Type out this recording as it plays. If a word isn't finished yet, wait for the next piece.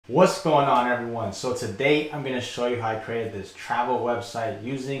What's going on, everyone? So today I'm going to show you how I created this travel website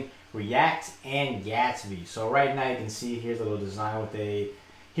using React and Gatsby. So right now you can see here's a little design with a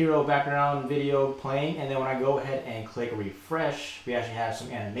hero background video playing, and then when I go ahead and click refresh, we actually have some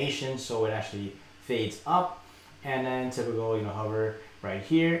animation, so it actually fades up, and then typical hover right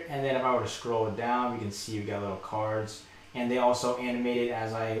here. And then if I were to scroll down, we can see we got little cards, and they also animated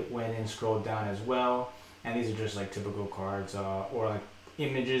as I went and scrolled down as well. And these are just like typical cards or like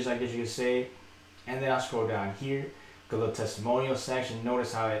images, I guess you could say. And then I'll scroll down here, the little testimonials section.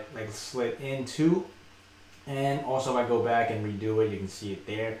 Notice how it like slid into. And also if I go back and redo it, you can see it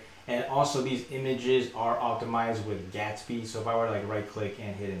there. And also these images are optimized with Gatsby. So if I were to like right click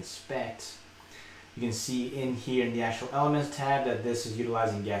and hit inspect, you can see in here in the actual elements tab that this is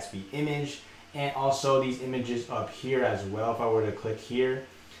utilizing Gatsby image. And also these images up here as well. If I were to click here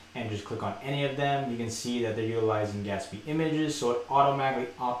and just click on any of them, you can see that they're utilizing Gatsby images, so it automatically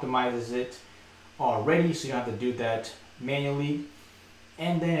optimizes it already, so you don't have to do that manually.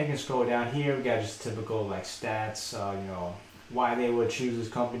 And then you can scroll down here, we got just typical like stats, why they would choose this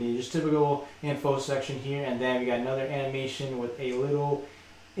company, just typical info section here. And then we got another animation with a little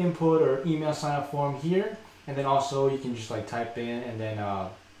input or email sign up form here. And then also you can just like type in, and then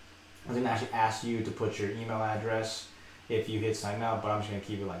it's gonna actually ask you to put your email address if you hit sign up, but I'm just gonna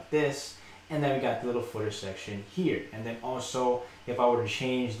keep it like this. And then we got the little footer section here. And then also if I were to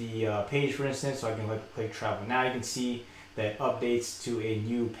change the page, for instance, so I can click travel now, you can see that updates to a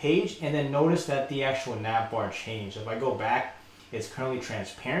new page. And then notice that the actual navbar changed. So if I go back, it's currently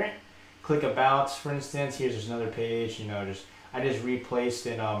transparent. Click about, for instance, here's another page, I just replaced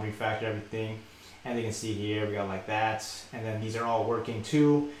and refactored everything. And you can see here, we got like that. And then these are all working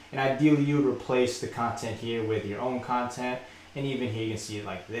too. And ideally you would replace the content here with your own content. And even here you can see it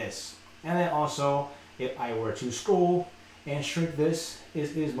like this. And then also, if I were to scroll and shrink this,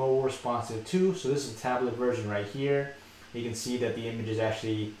 it is mobile responsive too. So this is the tablet version right here. You can see that the images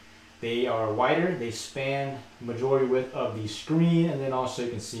actually, they are wider. They span the majority width of the screen. And then also you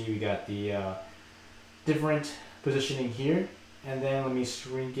can see we got the different positioning here. And then let me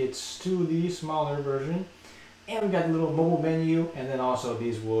shrink it to the smaller version. And we got the little mobile menu, and then also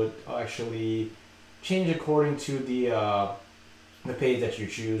these would actually change according to the page that you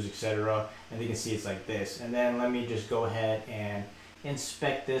choose, etc. And you can see it's like this. And then let me just go ahead and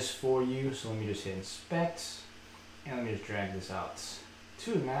inspect this for you. So let me just hit inspect, and let me just drag this out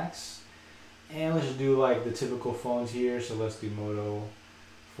to the max. And let's just do like the typical phones here. So let's do Moto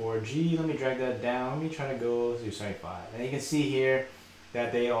 4G. Let me drag that down. Let me try to go to 75. And you can see here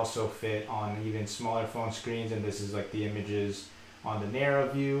that they also fit on even smaller phone screens, and this is like the images on the narrow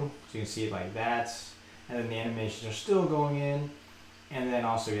view, so you can see it like that. And then the animations are still going in, and then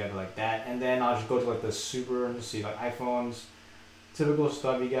also you have it like that. And then I'll just go to like the super to see like iPhones, typical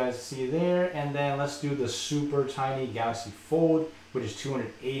stuff you guys see there. And then let's do the super tiny Galaxy Fold, which is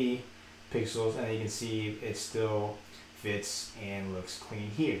 280 pixels, and then you can see it still fits and looks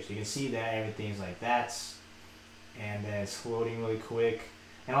clean here. So you can see that everything's like that, and then it's loading really quick.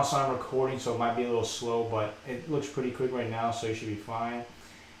 And also I'm recording, so it might be a little slow, but it looks pretty quick right now, so you should be fine.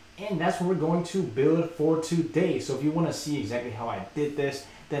 And that's what we're going to build for today. So if you want to see exactly how I did this,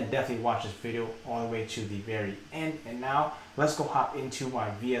 then definitely watch this video all the way to the very end. And now let's go hop into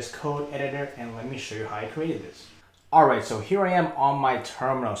my VS Code editor and let me show you how I created this. Alright, so here I am on my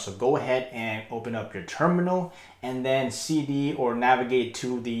terminal. So go ahead and open up your terminal and then CD or navigate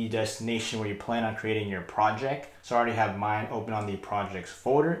to the destination where you plan on creating your project. So I already have mine open on the projects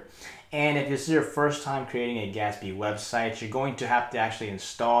folder. And if this is your first time creating a Gatsby website, you're going to have to actually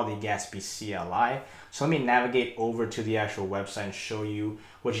install the Gatsby CLI. So let me navigate over to the actual website and show you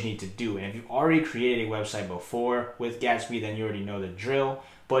what you need to do. And if you've already created a website before with Gatsby, then you already know the drill.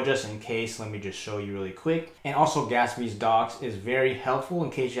 But just in case, let me just show you really quick. And also Gatsby's docs is very helpful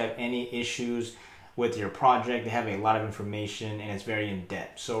in case you have any issues with your project. They have a lot of information and it's very in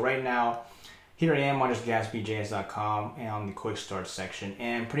depth. So right now, here I am on just gatsbyjs.com and on the quick start section.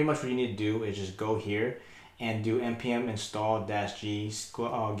 And pretty much what you need to do is just go here and do npm install -g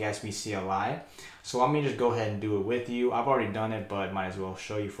Gatsby CLI. So let me just go ahead and do it with you. I've already done it, but might as well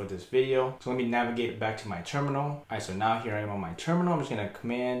show you for this video. So let me navigate back to my terminal. All right, so now here I am on my terminal. I'm just gonna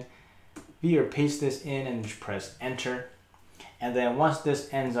Command V or paste this in and just press enter. And then once this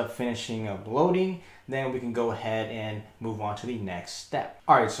ends up finishing up loading, then we can go ahead and move on to the next step.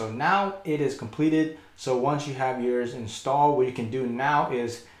 All right, so now it is completed. So once you have yours installed, what you can do now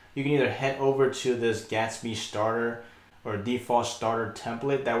is you can either head over to this Gatsby starter or default starter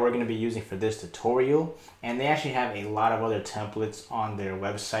template that we're going to be using for this tutorial. And they actually have a lot of other templates on their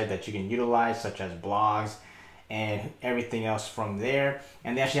website that you can utilize, such as blogs and everything else from there.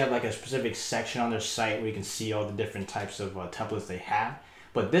 And they actually have like a specific section on their site where you can see all the different types of templates they have.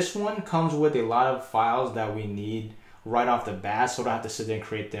 But this one comes with a lot of files that we need right off the bat, so I don't have to sit there and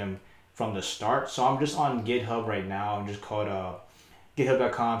create them from the start. So I'm just on GitHub right now. I'm just called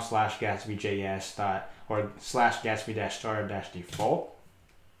github.com/gatsbyjs or /gatsby-starter-default.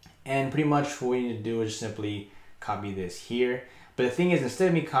 And pretty much what we need to do is simply copy this here. But the thing is, instead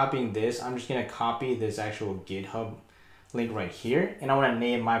of me copying this, I'm just gonna copy this actual GitHub link right here, and I want to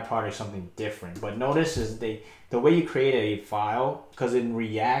name my project something different. But notice is the way you create a file, because in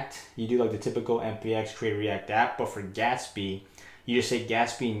React you do like the typical npx create a React app, but for Gatsby you just say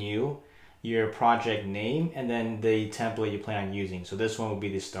Gatsby new, your project name, and then the template you plan on using. So this one will be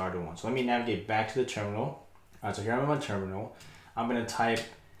the starter one. So let me navigate back to the terminal. All right, so here I'm on my terminal. I'm gonna type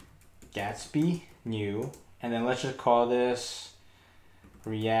Gatsby new, and then let's just call this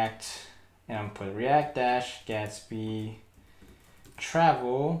React, and I'm gonna put React-Gatsby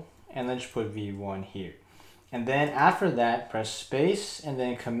travel, and then just put v1 here. And then after that, press space and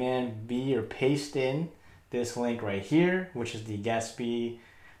then Command V or paste in this link right here, which is the Gatsby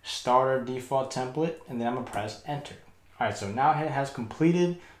starter default template, and then I'm gonna press enter. All right, so now it has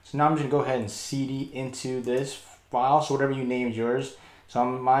completed. So now I'm just gonna go ahead and cd into this file. So whatever you named yours. So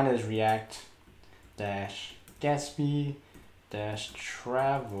mine is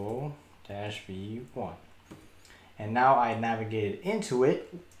React-Gatsby-travel-v1. And now I navigated into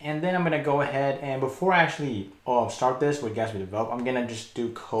it, and then I'm gonna go ahead and before I actually start this with Gatsby Develop, I'm gonna just do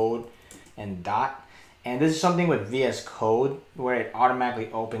code and dot. And this is something with VS Code where it automatically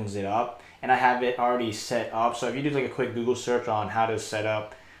opens it up, and I have it already set up. So if you do like a quick Google search on how to set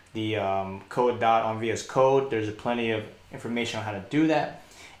up the code dot on VS Code, there's plenty of information on how to do that.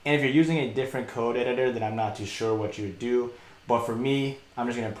 And if you're using a different code editor, then I'm not too sure what you would do. But for me, I'm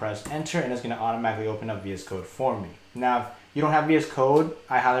just gonna press enter, and it's gonna automatically open up VS Code for me. Now, if you don't have VS Code,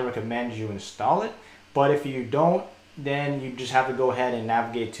 I highly recommend you install it. But if you don't, then you just have to go ahead and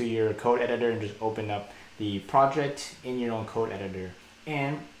navigate to your code editor and just open up the project in your own code editor.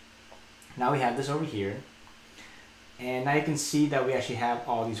 And now we have this over here. And now you can see that we actually have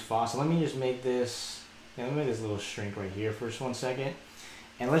all these files. So let me just make this, let me make this little shrink right here for just 1 second.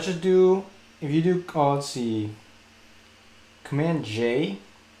 And let's just do, if you do, let's see, Command J,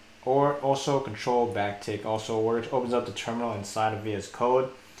 or also Control backtick also works, opens up the terminal inside of VS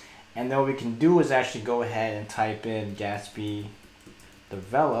Code. And then what we can do is actually go ahead and type in Gatsby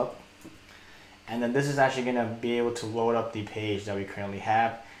Develop. And then this is actually going to be able to load up the page that we currently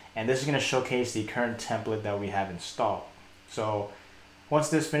have. And this is going to showcase the current template that we have installed. So once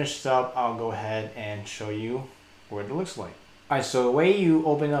this finishes up, I'll go ahead and show you what it looks like. All right, so the way you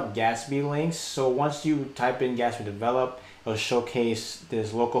open up Gatsby links, so once you type in Gatsby Develop, it'll showcase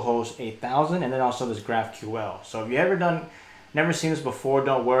this localhost 8000 and then also this GraphQL. So if you never seen this before,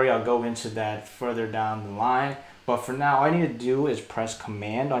 don't worry, I'll go into that further down the line. But for now, all I need to do is press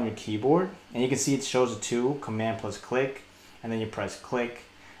Command on your keyboard, and you can see it shows the two, Command plus click, and then you press click,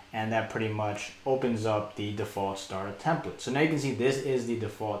 and that pretty much opens up the default starter template. So now you can see this is the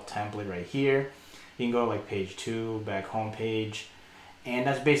default template right here. You can go to like page 2, back home page, and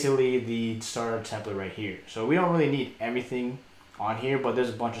that's basically the starter template right here. So we don't really need everything on here, but there's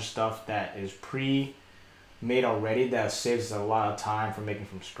a bunch of stuff that is pre-made already that saves us a lot of time for making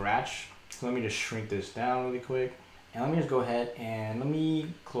from scratch. So let me just shrink this down really quick, and let me just go ahead and let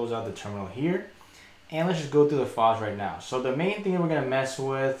me close out the terminal here, and let's just go through the files right now. So the main thing that we're gonna mess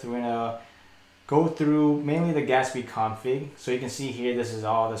with, we're gonna go through mainly the Gatsby config. So you can see here, this is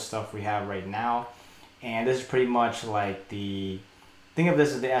all the stuff we have right now. And this is pretty much like think of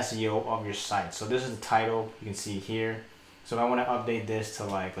this as the SEO of your site. So this is the title you can see here. So if I want to update this to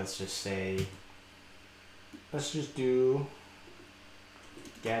like, let's just do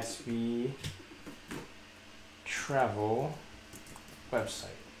Gatsby travel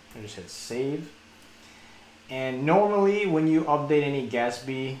website. I just hit save. And normally when you update any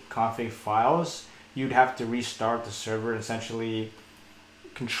Gatsby config files, you'd have to restart the server, essentially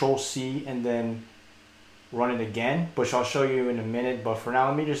Control C and then run it again, which I'll show you in a minute. But for now,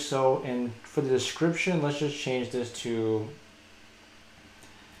 let me just and for the description, let's just change this to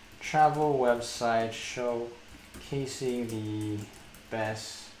travel website showcasing the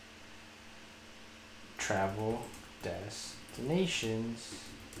best travel destinations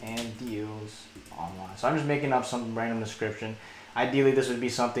and deals online. So I'm just making up some random description. Ideally, this would be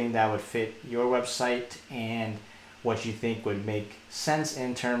something that would fit your website and what you think would make sense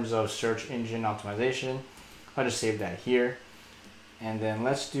in terms of search engine optimization. I'll just save that here. And then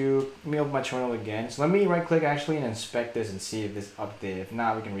let me open my terminal again. So let me right click actually and inspect this and see if this updated. If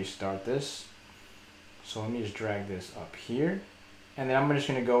not, we can restart this. So let me just drag this up here. And then I'm just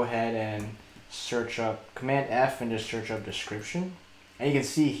gonna go ahead and search up, Command F, and just search up description. And you can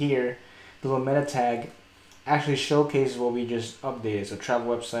see here, the little meta tag actually showcases what we just updated. So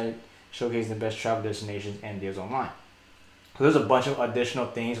travel website, showcasing the best travel destinations and deals online. So there's a bunch of additional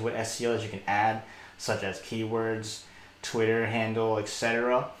things with SEO that you can add, such as keywords, Twitter handle,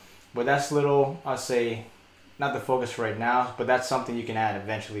 etc. But that's little, I'll say, not the focus right now, but that's something you can add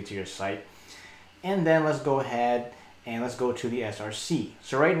eventually to your site. And then let's go ahead and let's go to the SRC.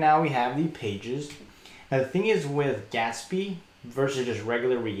 So right now we have the pages. Now the thing is with Gatsby versus just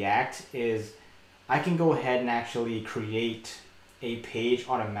regular React is I can go ahead and actually create a page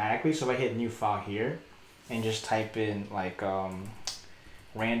automatically. So if I hit new file here and just type in like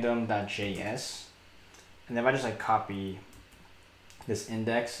random.js, and then if I just like copy this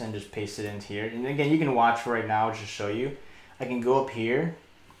index and just paste it into here, and again you can watch right now just to show you, I can go up here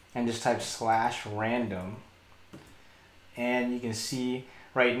and just type /random, and you can see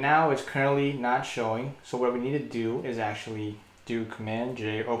right now it's currently not showing. So what we need to do is actually do Command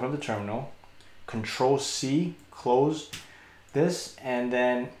J, open up the terminal, Control C, close this, and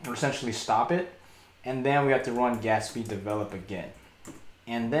then essentially stop it, and then we have to run Gatsby develop again.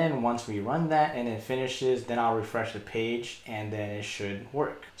 And then once we run that and it finishes, then I'll refresh the page and then it should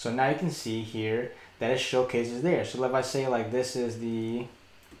work. So now you can see here that it showcases there. So if I say like this is the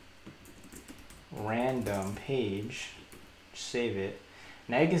random page, save it.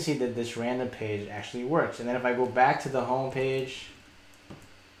 Now you can see that this random page actually works. And then if I go back to the home page,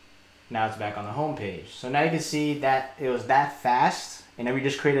 now it's back on the home page. So now you can see that it was that fast, and then we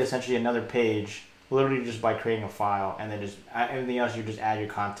just created essentially another page literally just by creating a file, and then just everything else you just add your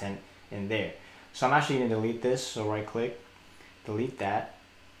content in there. So I'm actually going to delete this. So right click, delete that,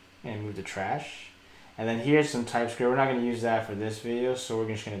 and move to trash. And then here's some TypeScript. We're not going to use that for this video, so we're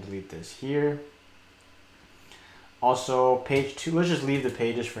just going to delete this here. Also page 2, let's just leave the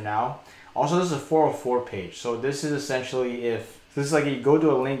pages for now. Also this is a 404 page. So this is essentially if this is like you go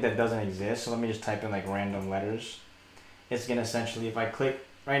to a link that doesn't exist. So let me just type in like random letters. It's going to essentially, if I click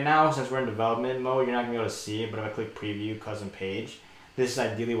right now, since we're in development mode, you're not going to be able to see it, but if I click preview custom page, this is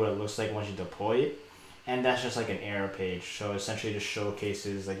ideally what it looks like once you deploy it. And that's just like an error page. So essentially just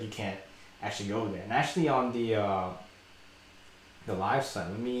showcases like you can't actually go there. And actually on the live side,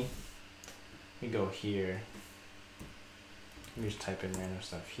 let me go here. Let me just type in random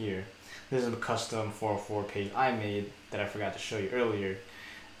stuff here. This is a custom 404 page I made that I forgot to show you earlier.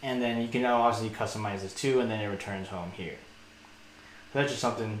 And then you can obviously customize this too, and then it returns home here. So that's just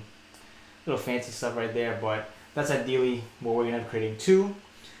something, little fancy stuff right there, but that's ideally what we're gonna be creating too.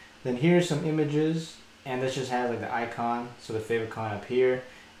 Then here's some images, and this just has like the icon, so the favorite icon up here,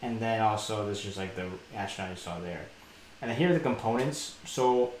 and then also this is just like the astronaut you saw there. And then here are the components.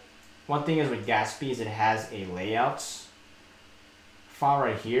 So one thing is with Gatsby is it has a layouts file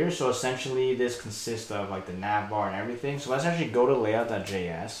right here. So essentially this consists of like the navbar and everything. So let's actually go to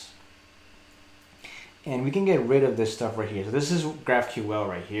layout.js. And we can get rid of this stuff right here. So this is GraphQL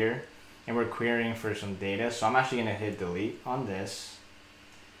right here, and we're querying for some data. So I'm actually gonna hit delete on this.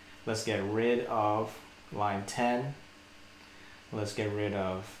 Let's get rid of line 10. Let's get rid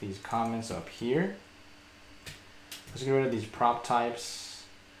of these comments up here. Let's get rid of these prop types.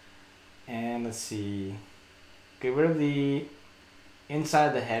 And let's see, get rid of the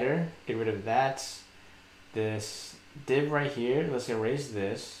inside the header, get rid of that. This div right here, let's erase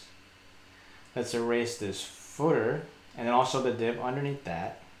this. Let's erase this footer, and then also the div underneath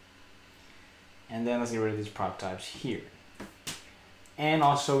that. And then let's get rid of these prop types here. And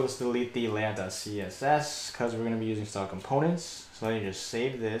also let's delete the layout.css because we're going to be using style components. So let me just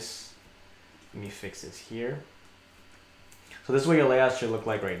save this. Let me fix this here. So this is what your layout should look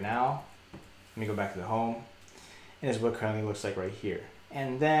like right now. Let me go back to the home. And this is what it currently looks like right here.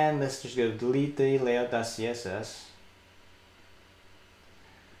 And then let's just go delete the layout.css.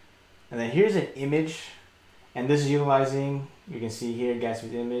 And then here's an image, and this is utilizing, you can see here,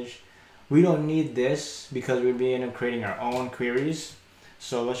 Gatsby's image. We don't need this because we're being creating our own queries.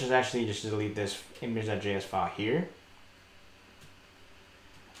 So let's just actually just delete this image.js file here.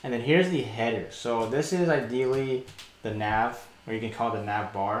 And then here's the header. So this is ideally the nav, or you can call it the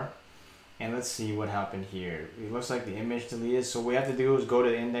nav bar. And let's see what happened here. It looks like the image deleted. So what we have to do is go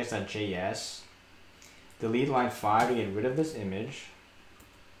to index.js, delete line 5 to get rid of this image.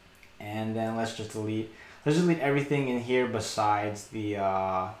 And then let's delete everything in here besides the,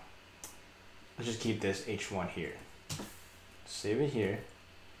 let's just keep this H1 here. Save it here.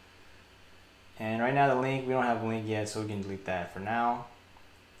 And right now the link, we don't have a link yet, so we can delete that for now.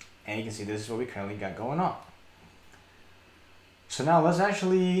 And you can see this is what we currently got going on. So now let's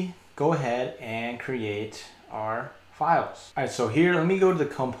actually go ahead and create our files. All right, so here, let me go to the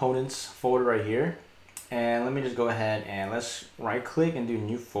components folder right here. And let me just go ahead and let's right click and do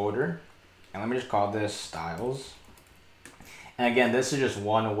new folder. And let me just call this styles. And again, this is just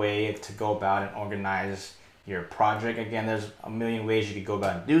one way to go about and organize your project. Again, there's a million ways you could go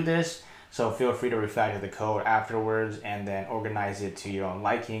about and do this. So feel free to refactor the code afterwards and then organize it to your own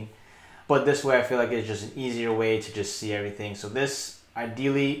liking. But this way, I feel like it's just an easier way to just see everything. So this,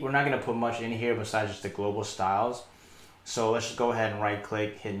 ideally, we're not gonna put much in here besides just the global styles. So let's just go ahead and right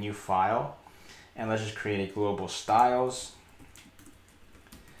click, hit new file. And let's just create a global styles.js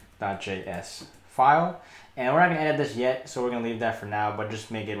file. And we're not gonna edit this yet, so we're gonna leave that for now, but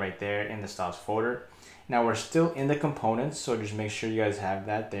just make it right there in the styles folder. Now we're still in the components, so just make sure you guys have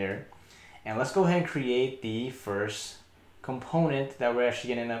that there. And let's go ahead and create the first component that we're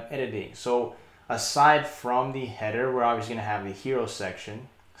actually gonna end up editing. So aside from the header, we're obviously gonna have the hero section.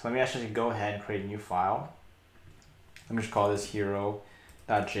 So let me actually go ahead and create a new file. Let me just call this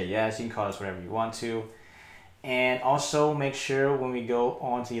hero.js. You can call this whatever you want to. And also make sure when we go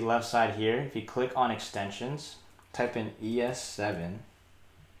on to the left side here, if you click on extensions, type in ES7,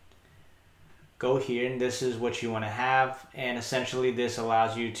 go here, and this is what you want to have. And essentially this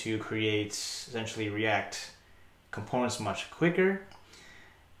allows you to create essentially React components much quicker.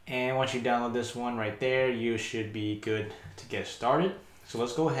 And once you download this one right there, you should be good to get started. So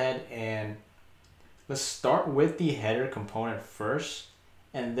let's go ahead and let's start with the header component first,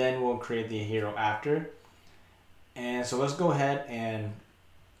 and then we'll create the hero after. And so let's go ahead and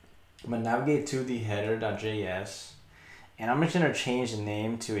I'm gonna navigate to the header.js, and I'm just gonna change the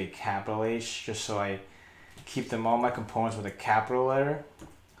name to a capital H just so I keep them all my components with a capital letter.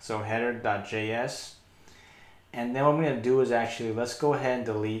 So header.js. And then what I'm gonna do is actually, let's go ahead and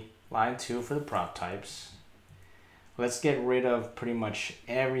delete line 2 for the prop types. Let's get rid of pretty much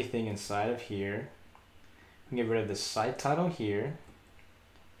everything inside of here. Get rid of the site title here,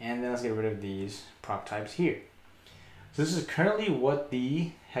 and then let's get rid of these prop types here. So this is currently what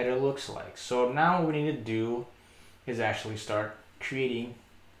the header looks like. So now what we need to do is actually start creating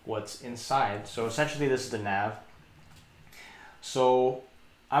what's inside. So essentially this is the nav. So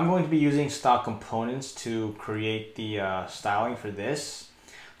I'm going to be using stock components to create the styling for this.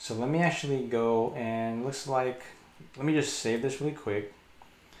 So let me actually go and looks like, let me just save this really quick.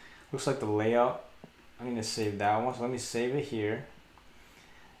 Looks like the layout, I'm going to save that one, so let me save it here.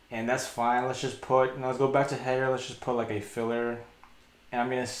 And that's fine. Let's just put, let's go back to header. Let's just put like a filler. And I'm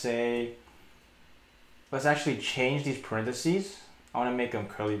going to say, let's actually change these parentheses. I want to make them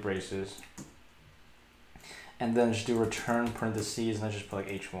curly braces. And then just do return parentheses, and let's just put like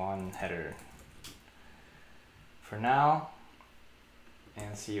h1 header for now.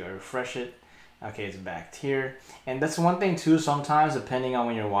 And see, I refresh it. Okay, it's back here. And that's one thing too, sometimes depending on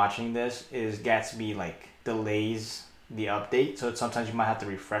when you're watching this, is Gatsby like delays the update. So sometimes you might have to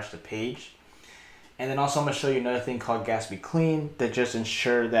refresh the page. And then also I'm gonna show you another thing called Gatsby Clean that just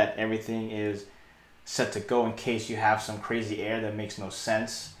ensure that everything is set to go in case you have some crazy error that makes no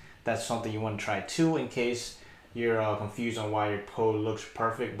sense. That's something you want to try too in case you're confused on why your code looks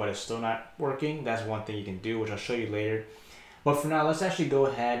perfect but it's still not working. That's one thing you can do, which I'll show you later. But for now, let's actually go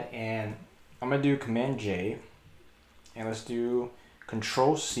ahead and I'm gonna do Command J, and let's do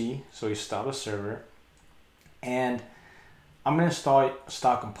Control C, so we stop the server, and I'm gonna install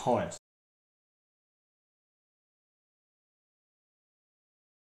stock components.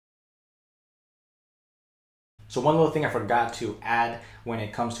 So one little thing I forgot to add when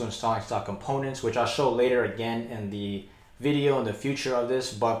it comes to installing stock components, which I'll show later again in the video in the future of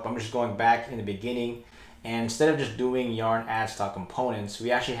this, but I'm just going back in the beginning. And instead of just doing yarn add stock components,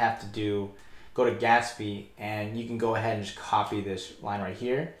 we actually have to go to Gatsby, and you can go ahead and just copy this line right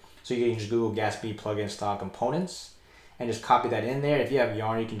here. So you can just Google Gatsby plugin stock components and just copy that in there. If you have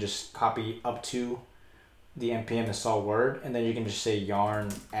yarn, you can just copy up to the npm install word, and then you can just say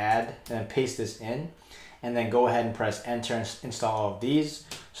yarn add and then paste this in, and then go ahead and press enter and install all of these,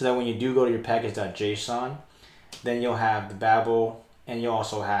 so that when you do go to your package.json, then you'll have the Babel, and you'll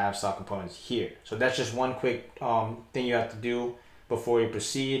also have stock components here. So that's just one quick thing you have to do before you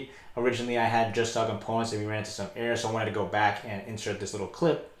proceed. Originally I had just stock components and we ran into some errors, so I wanted to go back and insert this little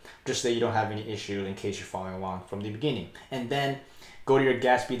clip just so that you don't have any issues in case you're following along from the beginning. And then go to your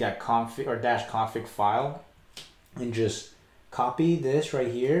gatsby.config or -config file and just copy this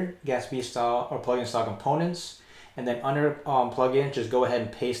right here, Gatsby style or plugin style components, and then under plugin, just go ahead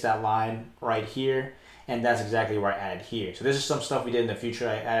and paste that line right here. And that's exactly where I added here. So this is some stuff we did in the future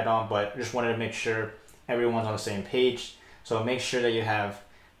I added on, but just wanted to make sure everyone's on the same page. So make sure that you have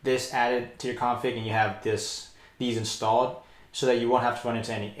this added to your config and you have these installed. so that you won't have to run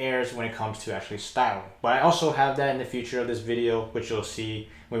into any errors when it comes to actually styling. But I also have that in the future of this video, which you'll see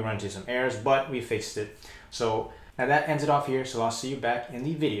when we run into some errors, but we fixed it. So now that ends it off here, so I'll see you back in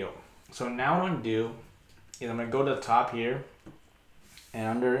the video. So now what I'm gonna do is I'm gonna go to the top here, and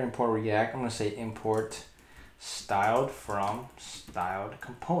under import React, I'm gonna say import styled from styled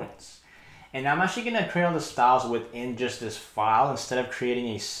components. And I'm actually gonna create all the styles within just this file instead of creating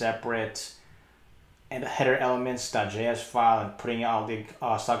a separate and header elements.js file and putting all the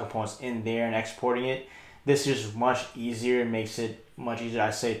style components in there and exporting it. This is much easier, makes it much easier,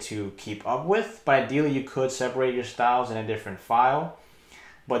 I say, to keep up with. But ideally, you could separate your styles in a different file,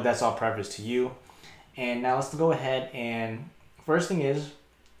 but that's all preference to you. And now let's go ahead and first thing is,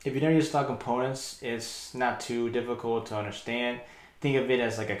 if you never use style components, it's not too difficult to understand. Think of it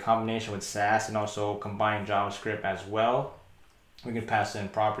as like a combination with Sass and also combining JavaScript as well. We can pass in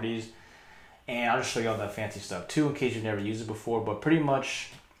properties. And I'll just show you all that fancy stuff too in case you've never used it before. But pretty much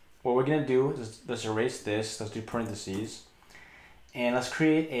what we're gonna do is let's erase this. Let's do parentheses. And let's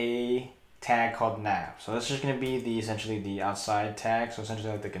create a tag called nav. So this is just gonna be the essentially the outside tag. So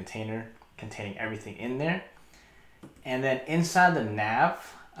essentially like the container containing everything in there. And then inside the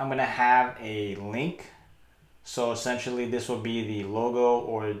nav, I'm gonna have a link. So essentially this will be the logo,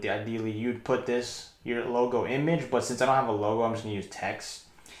 or ideally you'd put this, your logo image, but since I don't have a logo, I'm just gonna use text.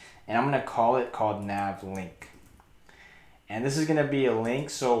 And I'm gonna call it called nav link. And this is gonna be a link.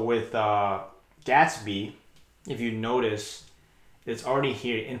 So with Gatsby, if you notice, it's already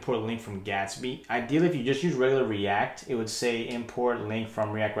here, import link from Gatsby. Ideally, if you just use regular React, it would say import link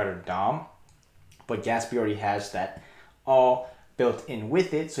from React Router DOM. But Gatsby already has that all built in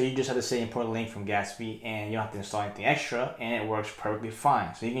with it. So you just have to say import link from Gatsby and you don't have to install anything extra, and it works perfectly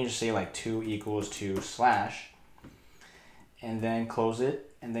fine. So you can just say like 2 equals to / and then close it.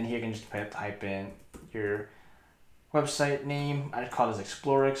 And then here you can just type in your website name. I just call this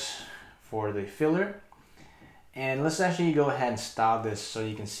Explorix for the filler. And let's actually go ahead and style this so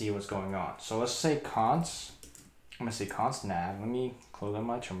you can see what's going on. So let's say const, I'm gonna say const nav. Let me close on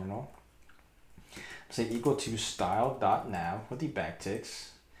my terminal. Say equal to style.nav with the backticks.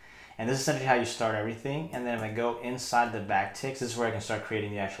 And this is essentially how you start everything. And then if I go inside the backticks, this is where I can start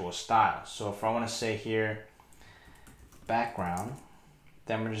creating the actual style. So if I wanna say here, background,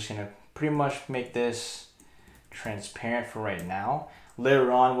 then we're just gonna pretty much make this transparent for right now.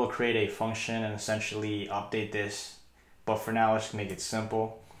 Later on, we'll create a function and essentially update this. But for now, let's make it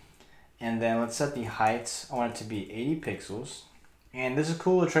simple. And then let's set the height. I want it to be 80 pixels. And this is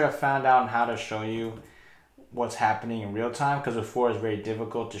cool, a trick I found out on how to show you what's happening in real time, because before it was very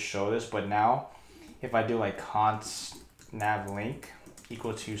difficult to show this, but now if I do like const nav link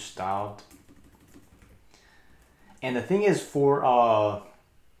equal to styled. And the thing is for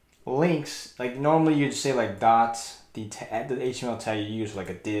links, like normally you'd say like dot, the HTML tag you use like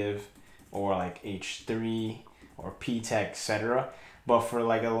a div or like h3 or p tag, etc. But for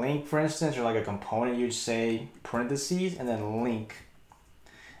like a link, for instance, or like a component, you'd say parentheses and then link.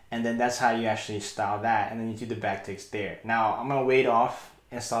 And then that's how you actually style that. And then you do the backticks there. Now I'm gonna wait off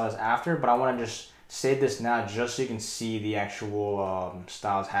install this after, but I wanna just save this now just so you can see the actual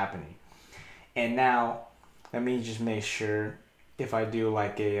styles happening. And now let me just make sure if I do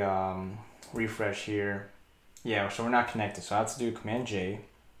like a refresh here. Yeah, so we're not connected. So I have to do Command J,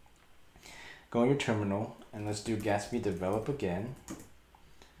 go in your terminal, and let's do Gatsby develop again.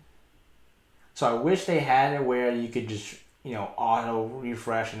 So I wish they had it where you could just, you know, auto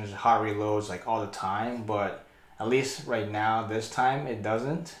refresh and just hot reloads like all the time, but at least right now, this time it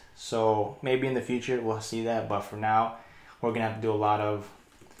doesn't. So maybe in the future we'll see that, but for now, we're gonna have to do a lot of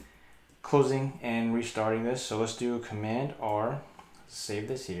closing and restarting this. So let's do Command R, save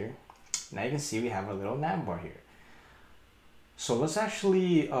this here. Now you can see we have a little navbar here. So let's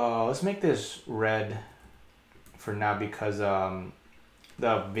actually, let's make this red for now because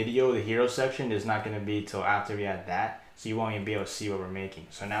the video, the hero section is not going to be till after we add that. So you won't even be able to see what we're making.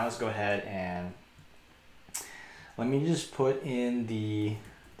 So now let's go ahead and let me just put in the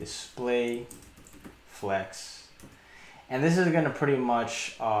display flex. And this is going to pretty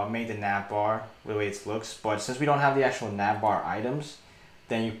much make the navbar the way it looks. But since we don't have the actual navbar items,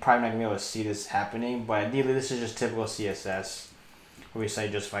 then you're probably not going to be able to see this happening. But ideally, this is just typical CSS, where we say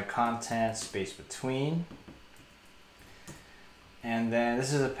justify content, space between. And then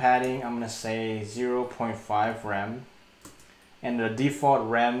this is a padding, I'm going to say 0.5 rem. And the default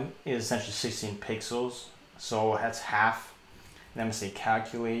rem is essentially 16 pixels. So that's half. And I'm going to say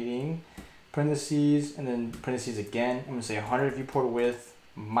calculating, parentheses, and then parentheses again. I'm going to say 100 viewport width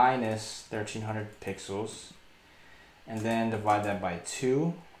minus 1300 pixels. And then divide that by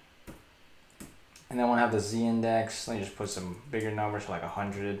 2. And then we'll have the Z index. Let me just put some bigger numbers, like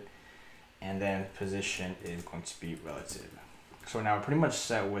 100. And then position is going to be relative. So now we're pretty much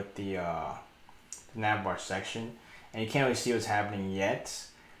set with the Navbar section. And you can't really see what's happening yet.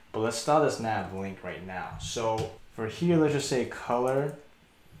 But let's start this nav link right now. So for here, let's just say color.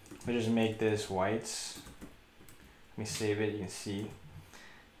 Let's just make this white. Let me save it, you can see.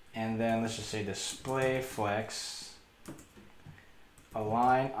 And then let's just say display flex.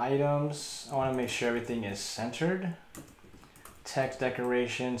 Align items. I want to make sure everything is centered. Text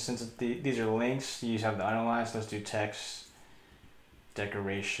decoration, since these are links, you have the underline, so let's do text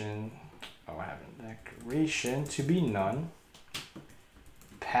decoration. Oh, I haven't. Decoration to be none.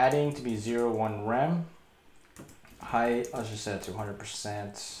 Padding to be 0, 1 rem. Height, let's just set it to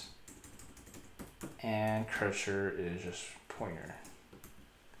 100%. And cursor is just pointer.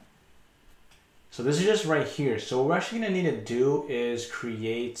 So this is just right here. So what we're actually gonna need to do is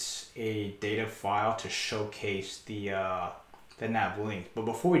create a data file to showcase the nav link. But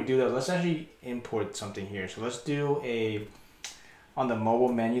before we do that, let's actually import something here. So let's do on the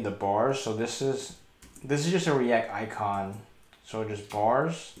mobile menu, the bars. So this is just a React icon. So just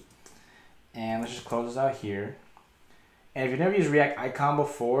bars, and let's just close this out here. And if you've never used React icon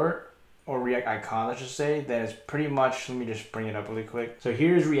before, or React icon, let's just say, then it's pretty much, let me just bring it up really quick. So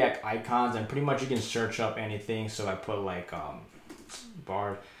here's React icons, and pretty much you can search up anything. So I put like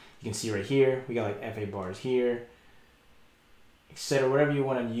bar, you can see right here, we got like FA bars here, etc. Whatever you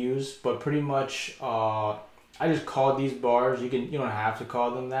want to use, but pretty much I just call these bars. You don't have to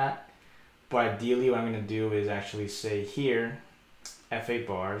call them that, but ideally what I'm going to do is actually say here FA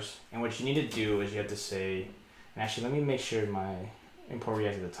bars, and what you need to do is you have to say, and actually let me make sure my import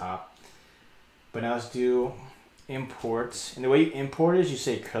React at the top. But now let's do imports, and the way you import is you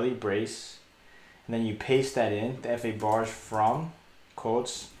say curly brace, and then you paste that in, the FA bars from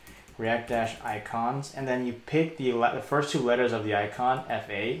quotes React-icons, and then you pick the first two letters of the icon,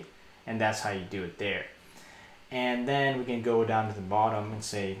 FA, and that's how you do it there. And then we can go down to the bottom and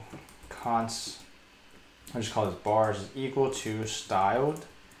say const, I'll just call this bars is equal to styled,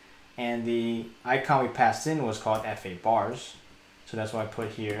 and the icon we passed in was called FA bars, so that's what I put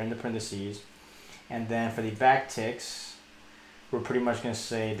here in the parentheses. And then for the backticks, we're pretty much going to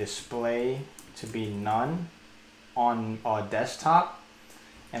say display to be none on desktop,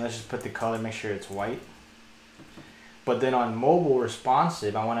 and let's just put the color, make sure it's white. But then on mobile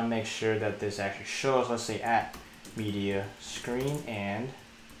responsive, I want to make sure that this actually shows. Let's say at media screen and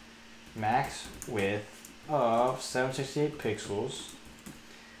max width of 768 pixels,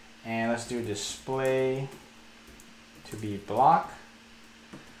 and let's do display to be block.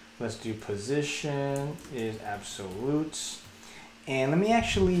 Let's do position is absolute, and let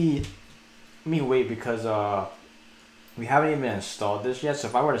me wait, because we haven't even installed this yet. So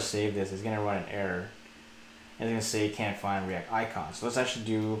if I were to save this, it's gonna run an error, and it's gonna say you can't find React icons. So let's actually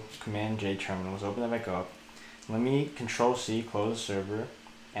do Command J terminal. Let's open that back up. Let me Control C, close the server,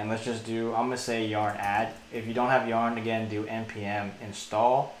 and let's just do, I'm gonna say yarn add. If you don't have yarn, again, do npm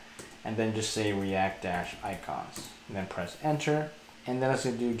install, and then just say React-icons, and then press enter. And then let's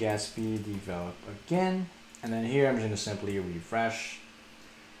do Gatsby develop again. And then here I'm just gonna simply refresh.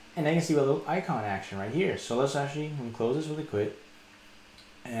 And then you can see a little icon action right here. So let's actually close this really quick.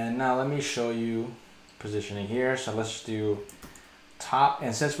 And now let me show you positioning here. So let's do top.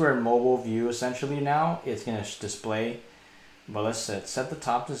 And since we're in mobile view essentially now, it's gonna display. But let's set the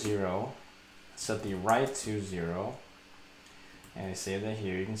top to 0. Set the right to 0. And I save that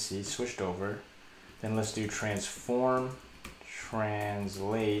here. You can see it switched over. Then let's do transform.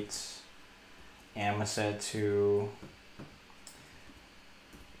 Translate, and I'm gonna set it to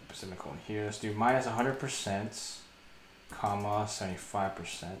semicolon here. Let's do minus 100%, comma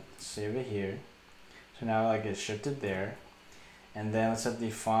 75%. Save it here. So now like it's shifted there, and then let's set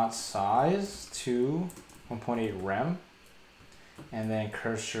the font size to 1.8 rem, and then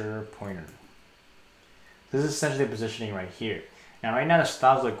cursor pointer. This is essentially the positioning right here. Now right now the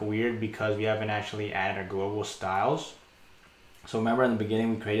styles look weird because we haven't actually added our global styles. So remember in the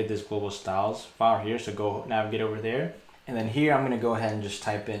beginning we created this global styles file here, so go navigate over there. And then here I'm going to go ahead and just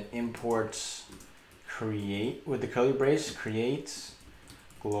type in imports create with the curly brace, create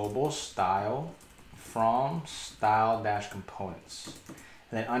global style from style-components.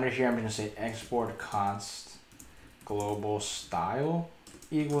 And then under here I'm going to say export const global style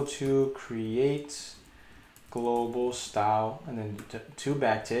equal to create global style, and then two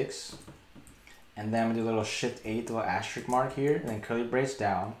backticks. And then I'm gonna do a little shift 8, the little asterisk mark here, and then curly brace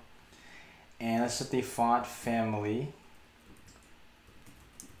down. And let's set the font family.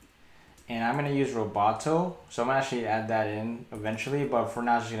 And I'm gonna use Roboto, so I'm gonna actually add that in eventually, but for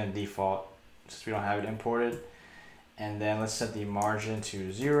now it's just gonna default since we don't have it imported. And then let's set the margin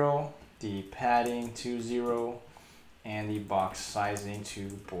to 0, the padding to 0, and the box sizing to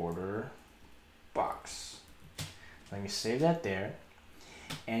border box. Let me save that there.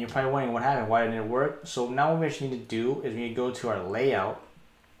 And you're probably wondering what happened, why didn't it work? So now what we actually need to do is we need to go to our layout,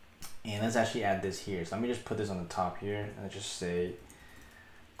 and let's actually add this here. So let me just put this on the top here, and let's just say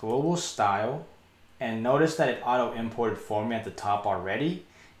global style. And notice that it auto imported for me at the top already.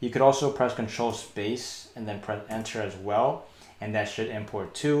 You could also press Control Space and then press Enter as well, and that should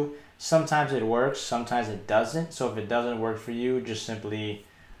import too. Sometimes it works, sometimes it doesn't. So if it doesn't work for you, just simply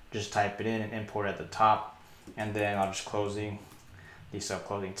type it in and import at the top, and then I'll just closing the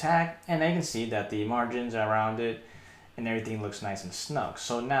sub-closing tag, and now you can see that the margins around it and everything looks nice and snug.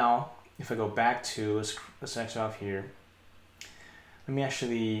 So now if I go back to, let's X off here. Let me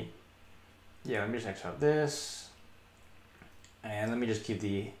actually, let me just X out this, and let me just keep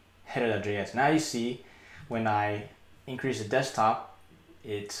the header.js. Now you see when I increase the desktop,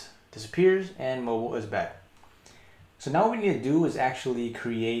 it disappears and mobile is back. So now what we need to do is actually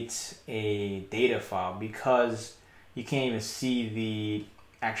create a data file, because you can't even see the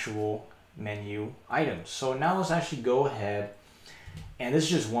actual menu items. So now let's actually go ahead, and this is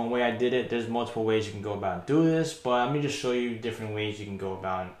just one way I did it. There's multiple ways you can go about and do this, but let me just show you different ways you can go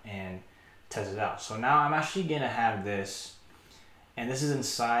about and test it out. So now I'm actually gonna have this, and this is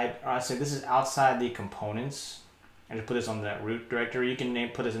inside, or I'd say this is outside the components. I just put this on that root directory. You can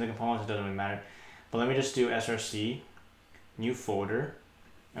put this in the components, it doesn't really matter. But let me just do src, new folder.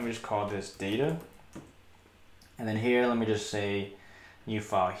 Let me just call this data. And then here, let me just say new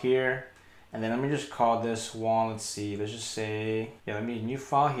file here. And then let me just call this one, let's see, let's just say, let me new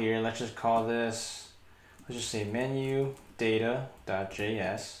file here. Let's just call this, let's just say menu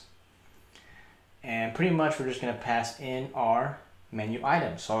data.js. And pretty much we're just gonna pass in our menu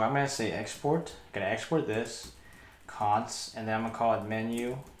item. So I'm gonna say export, gonna export this, const, and then I'm gonna call it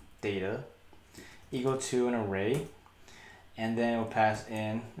menu data equal to an array. And then we'll pass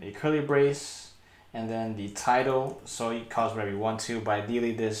in a curly brace, and then the title, so you call it whatever you want to, but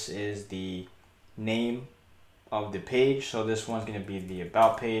ideally this is the name of the page. So this one's gonna be the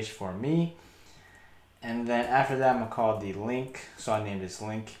about page for me. And then after that, I'm gonna call the link. So I named this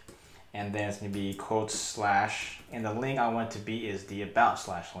link, and then it's gonna be quotes slash, and the link I want it to be is the about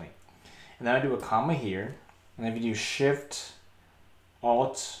slash link. And then I do a comma here, and if you do Shift,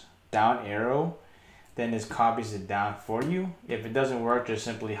 Alt, down arrow, then this copies it down for you. If it doesn't work, just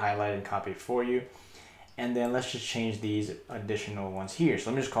simply highlight and copy it for you. And then let's just change these additional ones here. So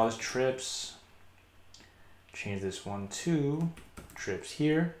let me just call this trips. Change this one to trips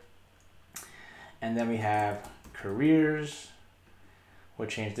here. And then we have careers. We'll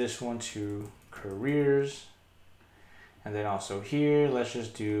change this one to careers. And then also here, let's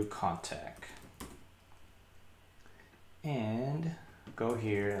just do contact. And go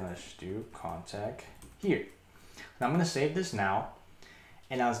here and let's do contact here. Now I'm going to save this now,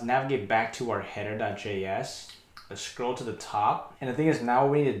 and now let's navigate back to our header.js. Let's scroll to the top, and the thing is now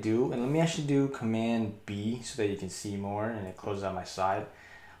what we need to do, and let me actually do Command B so that you can see more, and it closes out my side.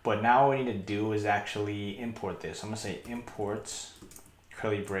 But now what we need to do is actually import this. I'm going to say import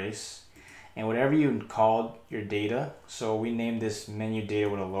curly brace, and whatever you called your data, so we named this menu data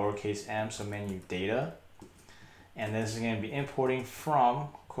with a lowercase m, so menu data. And this is going to be importing from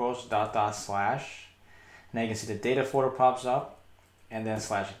quotes // Now you can see the data folder pops up, and then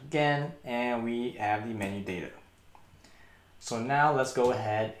slash again, and we have the menu data. So now let's go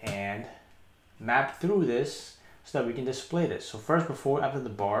ahead and map through this so that we can display this. So first, after the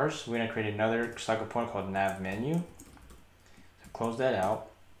bars, we're going to create another style component called nav menu. So close that out.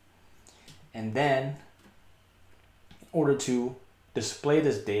 And then in order to display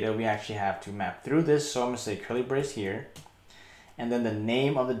this data, we actually have to map through this. So I'm going to say curly brace here. And then the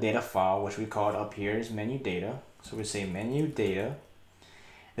name of the data file, which we call it up here, is menu data. So we say menu data.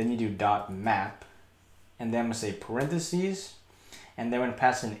 Then you do .map. And then I'm going to say parentheses. And then we're going to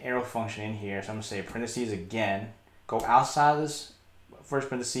pass an arrow function in here. So I'm going to say parentheses again. Go outside of this first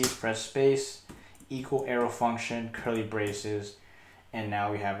parentheses, press space, equal arrow function, curly braces. And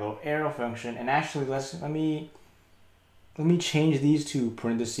now we have a little arrow function. And actually, let me change these to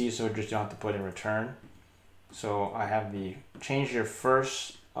parentheses so just don't have to put in return. So I have the change your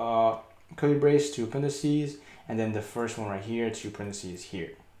first curly brace to parentheses, and then the first one right here to parentheses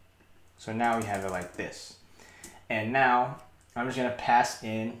here. So now we have it like this. And now I'm just gonna pass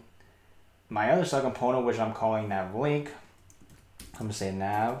in my other sub component, which I'm calling nav link. I'm gonna say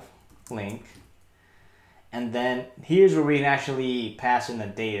nav link. And then here's where we can actually pass in the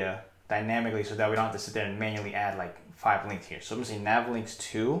data dynamically so that we don't have to sit there and manually add like 5 links here. So I'm gonna say nav links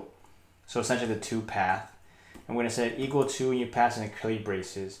 2. So essentially the to path. I'm going to say equal to, and you pass in the curly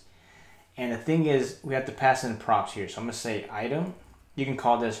braces. And the thing is, we have to pass in props here. So I'm going to say item. You can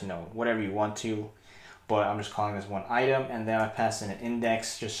call this, whatever you want to, but I'm just calling this one item. And then I pass in an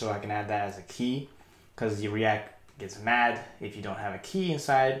index just so I can add that as a key, because the React gets mad if you don't have a key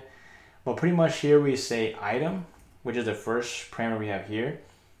inside. But pretty much here we say item, which is the first parameter we have here,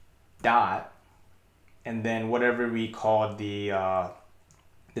 dot, and then whatever we call the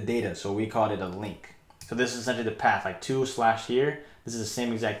data. So we called it a link. So this is essentially the path, like to / here. This is the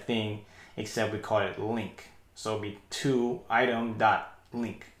same exact thing, except we call it link. So it'll be to item dot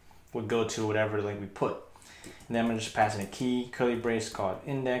link would go to whatever link we put. And then I'm gonna just pass in a key, curly brace called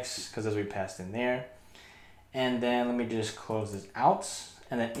index, because as we passed in there. And then let me just close this out.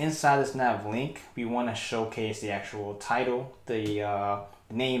 And then inside this nav link, we want to showcase the actual title, the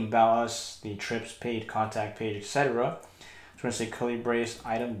name about us, the trips page, contact page, etc. So we're going to say curly brace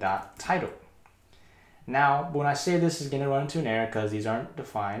item dot title. Now, when I say this is going to run into an error because these aren't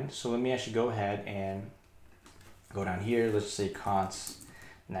defined. So let me actually go ahead and go down here. Let's say const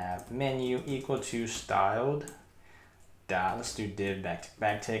nav menu equal to styled dot. Let's do div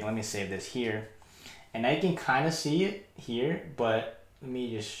backtick. Let me save this here. And now you can kind of see it here, but let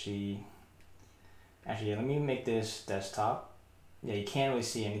me just see. Actually, let me make this desktop. Yeah, you can't really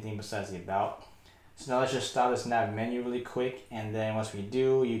see anything besides the about. So now let's just style this nav menu really quick. And then once we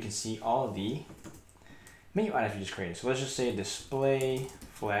do, you can see all of the menu items we just created. So let's just say display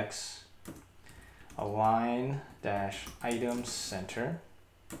flex align dash items center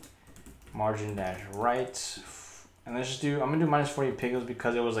margin dash right. And let's just do, I'm gonna do -40 pixels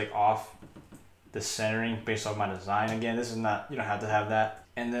because it was like off the centering based off my design. Again, this is not, you don't have to have that.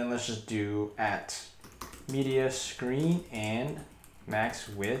 And then let's just do at media screen and max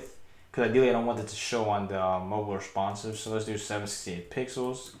width, because ideally I don't want it to show on the mobile responsive. So let's do 768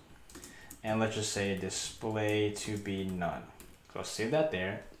 pixels. And let's just say display to be none. So I'll save that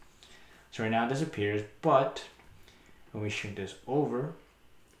there. So right now it disappears, but when we shrink this over,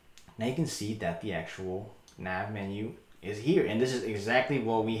 now you can see that the actual nav menu is here. And this is exactly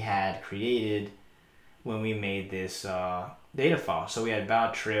what we had created when we made this data file. So we had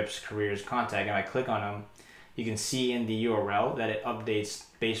about, trips, careers, contact, and if I click on them, you can see in the URL that it updates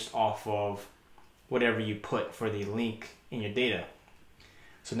based off of whatever you put for the link in your data.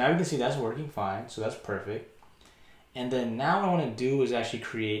 So now you can see that's working fine, so that's perfect. And then now what I want to do is actually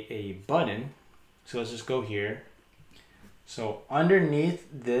create a button. So let's just go here. So underneath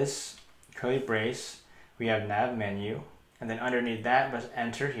this curly brace, we have nav menu, and then underneath that, let's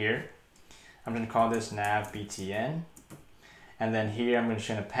enter here. I'm going to call this nav btn, and then here I'm just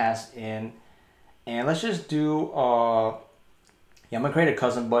going to pass in, and let's just do yeah, I'm going to create a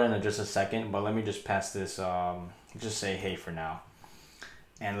custom button in just a second, but let me just pass this, just say hey for now.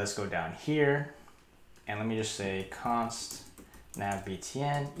 And let's go down here, and let me just say const nav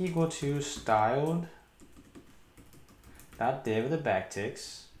btn equal to styled dot div with the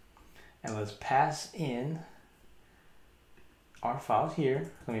backticks, and let's pass in our files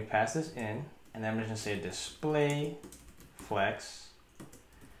here. Let me pass this in, and then I'm just gonna say display flex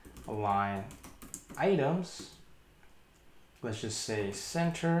align items. Let's just say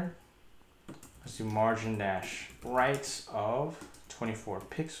center. Let's do margin dash right of 24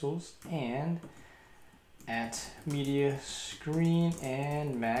 pixels, and at media screen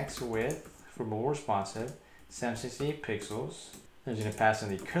and max width for mobile responsive 768 pixels. I'm just gonna pass in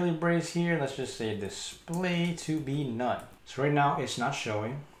the curly brace here. Let's just say display to be none. So right now it's not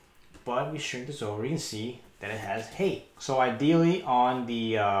showing, but we shrink this over, you can see that it has hey. So ideally on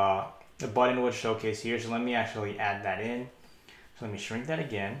the button would showcase here. So let me actually add that in. So let me shrink that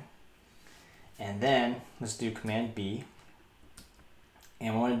again. And then let's do Command B.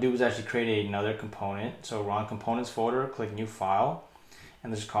 And what I want to do is actually create another component. So run components folder, click new file,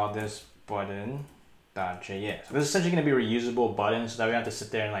 and let's call this button.js. So this is essentially going to be a reusable button, so that we don't have to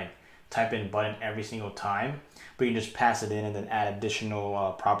sit there and like type in button every single time, but you can just pass it in and then add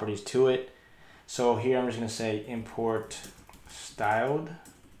additional properties to it. So here I'm just going to say import styled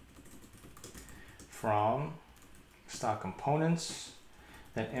from stock components,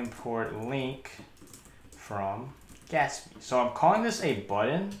 then import link from Gatsby. So I'm calling this a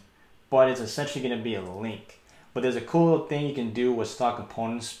button, but it's essentially going to be a link. But there's a cool little thing you can do with stock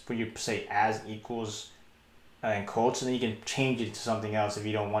components where you say as equals in quotes, and then you can change it to something else if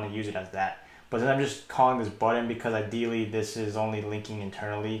you don't want to use it as that. But then I'm just calling this button because ideally this is only linking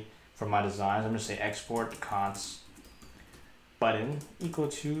internally for my designs. I'm going to say export const button equal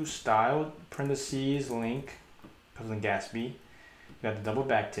to styled parentheses link, because in Gatsby, you got the double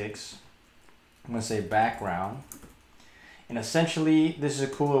backticks. I'm going to say background. And essentially, this is a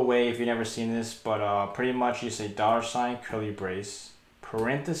cooler way if you've never seen this, but pretty much you say $ curly brace,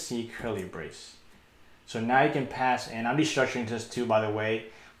 parenthesis curly brace. So now you can pass in, I'm destructuring this too, by the way,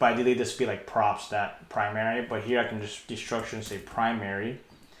 but ideally this would be like props, that primary, but here I can just destructure and say primary.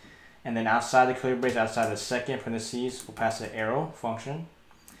 And then outside the curly brace, outside the second parentheses, we'll pass the arrow function,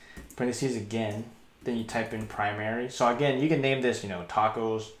 parentheses again, then you type in primary. So again, you can name this, you know,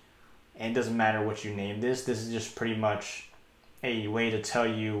 tacos, and it doesn't matter what you name this. This is just pretty much a way to tell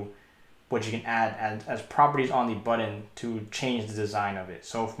you what you can add as properties on the button to change the design of it.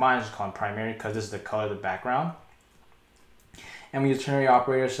 So mine is called primary because this is the color of the background. And we use ternary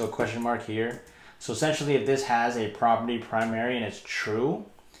operator, so question mark here. So essentially if this has a property primary and it's true,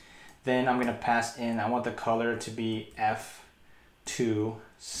 then I'm gonna pass in, I want the color to be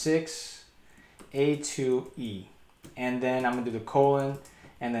F26 A2E. And then I'm gonna do the colon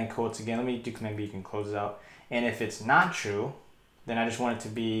and then quotes again. Let me do Command B, you can close it out. And if it's not true, then I just want it to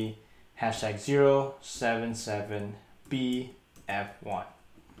be #077BF1.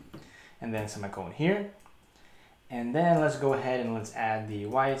 And then semicolon here. And then let's go ahead and let's add the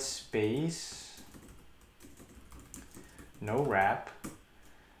white space, no wrap.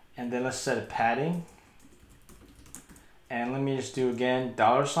 And then let's set a padding. And let me just do again,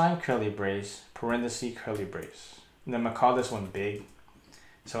 $ curly brace, parenthesis curly brace. And then I'm gonna call this one big.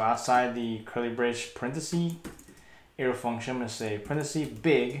 So outside the curly brace parenthesis, arrow function, I'm gonna say parenthesis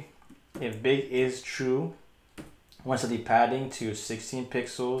big. If big is true, I want to set the padding to 16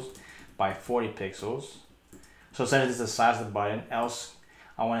 pixels by 40 pixels. So essentially this is the size of the button, else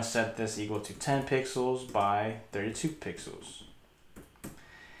I want to set this equal to 10 pixels by 32 pixels.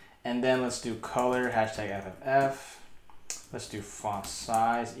 And then let's do color, #FFF. Let's do font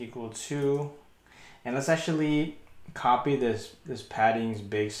size equal to, and let's actually copy this padding's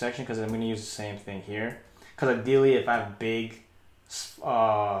big section because I'm going to use the same thing here. Because ideally if I have big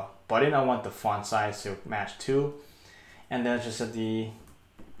button, I want the font size to match too. And then let's just set the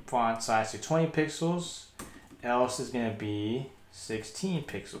font size to 20 pixels, else is going to be 16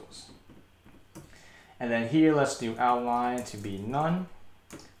 pixels. And then here let's do outline to be none.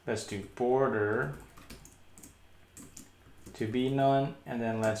 Let's do border to be none, and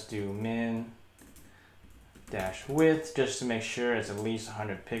then let's do min dash width just to make sure it's at least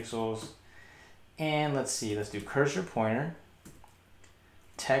 100 pixels. And let's see, let's do cursor pointer,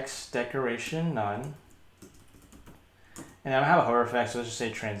 text decoration none, and I don't have a hover effect, so let's just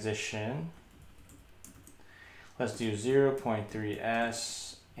say transition. Let's do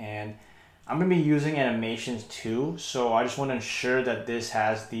 0.3s, and I'm going to be using animations too, so I just want to ensure that this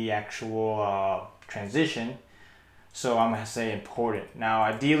has the actual transition. So I'm going to say important. Now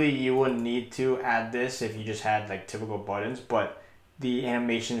ideally you wouldn't need to add this if you just had like typical buttons, but the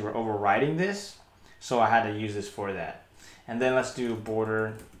animations were overriding this, so I had to use this for that. And then let's do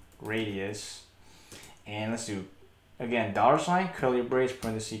border radius, and let's do again $ curly brace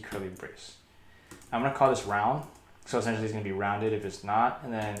parenthesis curly brace. I'm going to call this round. So essentially it's going to be rounded if it's not,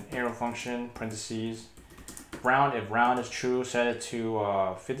 and then arrow function, parentheses, round, if round is true, set it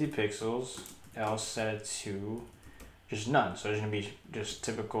to 50 pixels, else set it to just none. So it's going to be just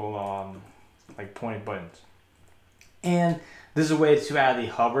typical like pointed buttons. And this is a way to add the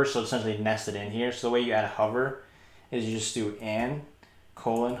hover, so essentially nested in here. So the way you add a hover is you just do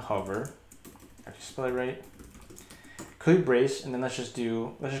 :hover, I just spell it right, curly brace, and then let's just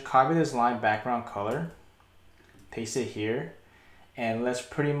copy this line background color, paste it here, and let's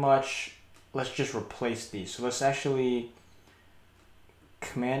just replace these. So let's actually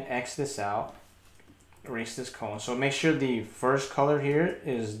Command X this out, erase this colon. So make sure the first color here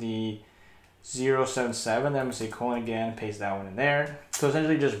is the 077, then I'm gonna say colon again, paste that one in there. So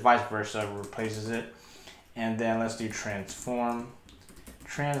essentially just vice versa, replaces it. And then let's do transform,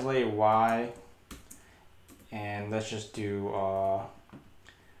 translate Y, and let's just do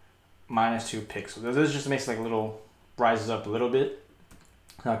 -2 pixels. This just makes like a little, rises up a little bit.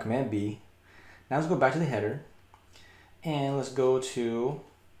 Now Command B. Now let's go back to the header, and let's go to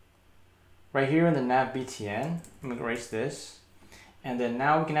right here in the nav btn. I'm gonna erase this, and then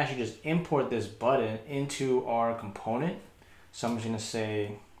now we can actually just import this button into our component. So I'm just gonna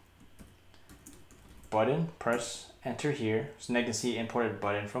say button, press enter here, so now you can see imported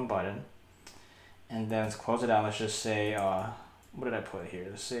button from button. And then let's close it out. Let's just say what did I put here?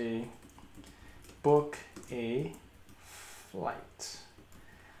 Let's say book a flight.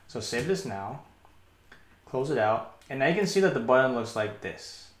 So save this now, close it out, and now you can see that the button looks like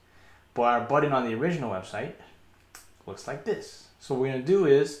this, but our button on the original website looks like this. So what we're going to do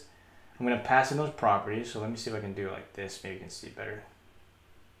is I'm going to pass in those properties. So let me see if I can do it like this, maybe you can see better.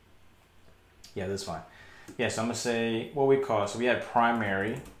 Yeah, that's fine. Yes, I'm gonna say what we call it. So we had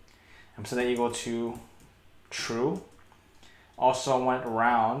primary. I'm gonna set that equal to true. Also I want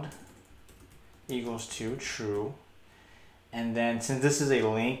round equals to true. And then since this is a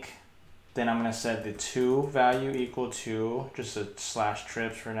link, then I'm gonna set the to value equal to just a slash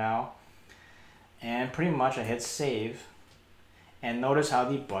trips for now. And pretty much I hit save. And notice how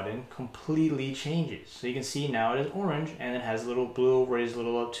the button completely changes. So you can see now it is orange and it has a little blue raised a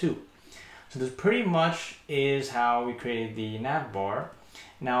little up too. So this pretty much is how we created the navbar.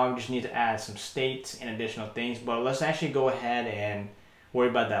 Now I just need to add some states and additional things, but let's actually go ahead and worry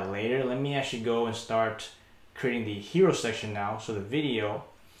about that later. Let me actually go and start creating the hero section now, so the video,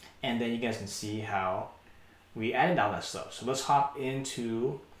 and then you guys can see how we added all that stuff. So let's hop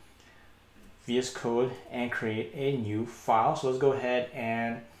into VS Code and create a new file. So let's go ahead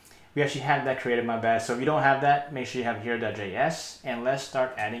and we actually had that created, my bad. So if you don't have that, make sure you have hero.js and let's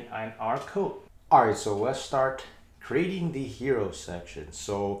start adding in our code. All right, so let's start creating the hero section.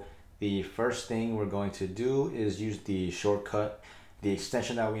 So the first thing we're going to do is use the shortcut, the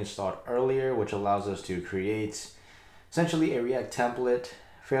extension that we installed earlier, which allows us to create essentially a React template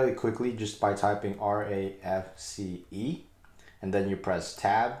fairly quickly just by typing RAFCE, and then you press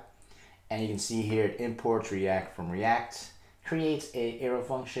tab, and you can see here it imports React from React, creates a arrow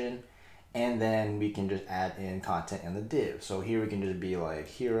function, and then we can just add in content in the div. So here we can just be like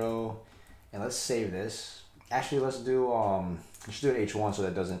hero, and let's save this. Actually, let's do an H1 so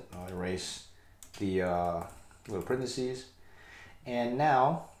that doesn't erase the little parentheses. And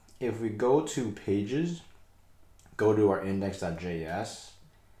now if we go to pages, go to our index.js,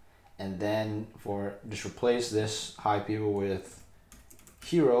 and then just replace this hi people with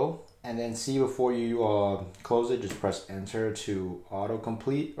hero, and then see before you close it, just press enter to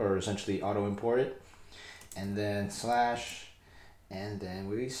autocomplete, or essentially auto import it, and then slash, and then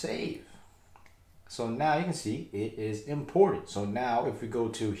we save. So now you can see it is imported. So now if we go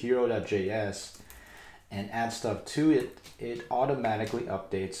to hero.js and add stuff to it, it automatically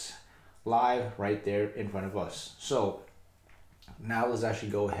updates live right there in front of us. So now let's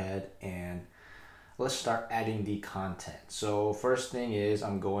actually go ahead and let's start adding the content. So first thing is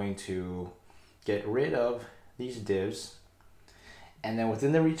I'm going to get rid of these divs, and then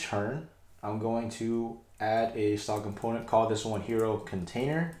within the return I'm going to add a style component, call this one hero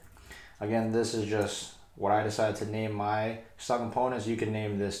container. Again, this is just what I decided to name my style components. You can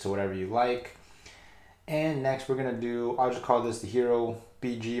name this to whatever you like. And next we're gonna do, I'll just call this the hero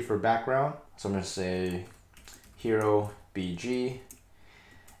BG for background. So I'm gonna say hero BG.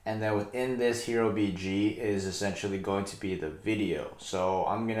 And then within this hero BG is essentially going to be the video. So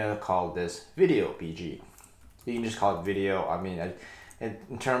I'm gonna call this video BG. You can just call it video. I mean,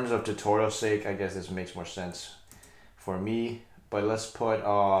 in terms of tutorial sake, I guess this makes more sense for me. But let's put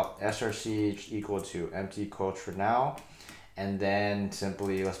src equal to empty quotes for now. And then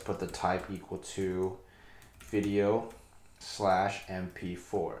simply let's put the type equal to video /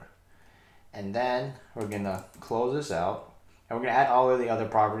 mp4. And then we're gonna close this out. And we're gonna add all of the other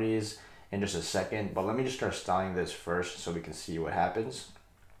properties in just a second, but let me just start styling this first so we can see what happens.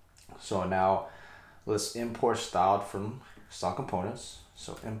 So now let's import styled from style components.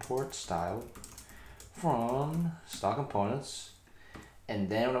 So import style from style components. And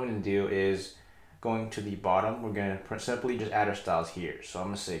then what I'm gonna do is going to the bottom, we're gonna simply just add our styles here. So I'm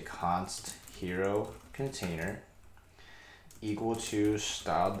gonna say const hero container equal to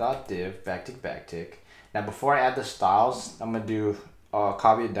style.div backtick. Now before I add the styles, I'm gonna do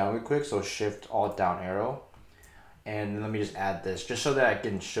copy it down real quick. So shift alt down arrow, and let me just add this just so that I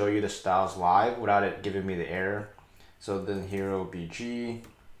can show you the styles live without it giving me the error. So then hero BG,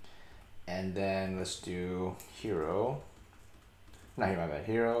 and then let's do hero, not here, my bad,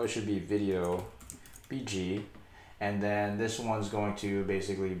 hero, it should be video BG, and then this one's going to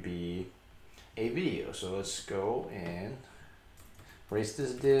basically be a video. So let's go and erase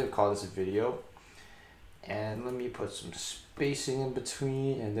this div, call this a video, and let me put some spacing in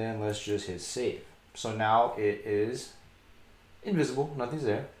between, and then let's just hit save. So now it is invisible, nothing's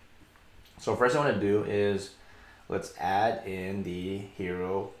there. So first I want to do is let's add in the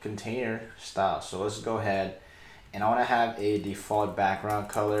hero container style. So let's go ahead, and I want to have a default background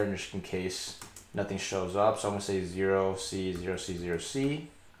color just in case nothing shows up. So I'm going to say 0C, 0C, 0C.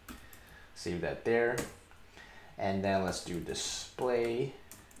 Save that there. And then let's do display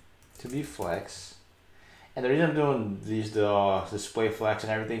to be flex. And the reason I'm doing these display flex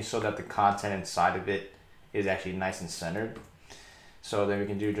and everything so that the content inside of it is actually nice and centered. So then we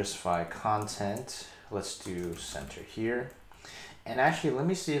can do justify content. Let's do center here. And actually, let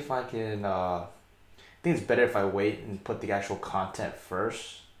me see if I can, I think it's better if I wait and put the actual content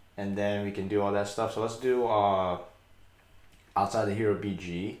first and then we can do all that stuff. So let's do outside the hero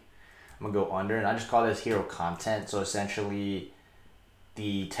BG. I'm gonna go under, and I just call this hero content. So essentially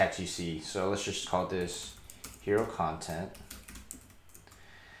the text you see. So let's just call this hero content.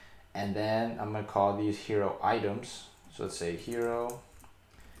 And then I'm gonna call these hero items. So let's say hero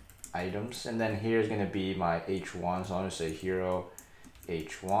items. And then here's gonna be my H1. So I'm gonna say hero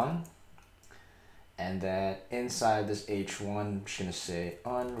H1. And then inside this H1, I'm just gonna say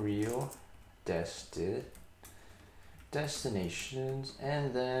Unreal Destinations.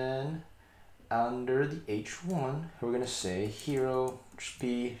 And then under the H1, we're gonna say hero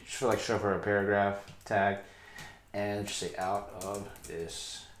just for like show for a paragraph tag, and just say out of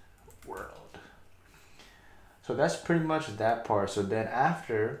this world. So that's pretty much that part. So then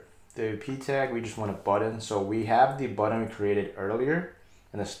after the P tag, we just want a button. So we have the button we created earlier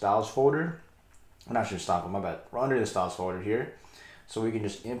in the styles folder. I'm not sure stop, my bad. We're under the styles folder here. So we can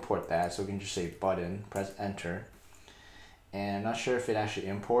just import that. So we can just say button, press enter. And I'm not sure if it actually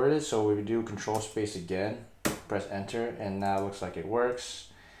imported it, so we would do control space again, press enter, and now it looks like it works.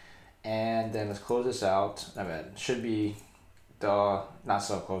 And then let's close this out. I mean, it should be the not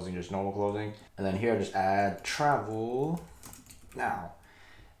self-closing, just normal closing. And then here, just add travel now.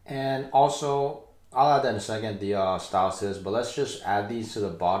 And also, I'll add that in a second, the style says, but let's just add these to the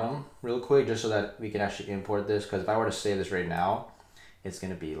bottom real quick, just so that we can actually import this. Because if I were to save this right now, it's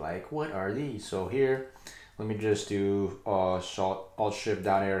gonna be like, what are these? So here, let me just do Alt Shift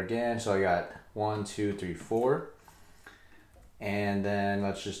down arrow again. So I got 1, 2, 3, 4. And then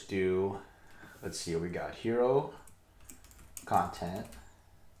let's just do, let's see what we got. Hero content.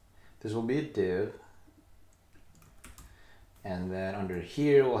 This will be a div. And then under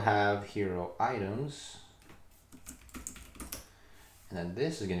here, we'll have hero items. And then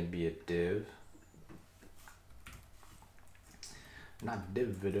this is gonna be a div. Not div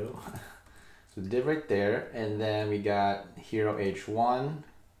video. So div right there, and then we got hero H1,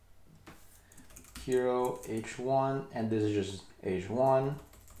 and this is just H1.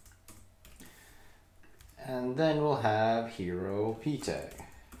 And then we'll have hero P tag.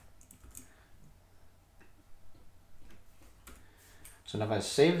 So now if I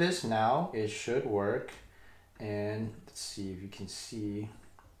save this now, it should work. And let's see if you can see.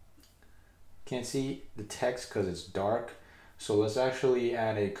 Can't see the text because it's dark. So let's actually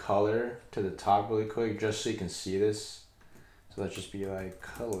add a color to the top really quick, just so you can see this. So let's just be like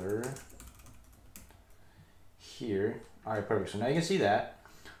color here. All right, perfect. So now you can see that.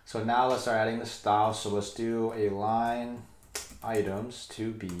 So now let's start adding the style. So let's do a line items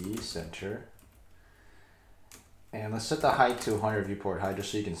to be center. And let's set the height to 100 viewport height,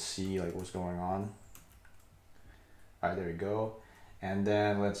 just so you can see like what's going on. All right, there we go. And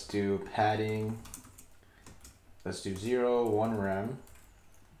then let's do padding. Let's do 0, 1 rem.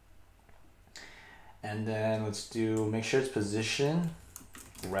 And then let's do, make sure it's position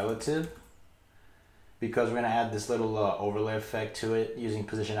relative, because we're gonna add this little overlay effect to it using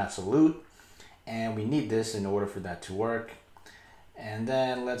position absolute. And we need this in order for that to work. And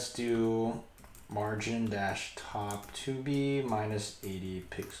then let's do margin dash top to be minus 80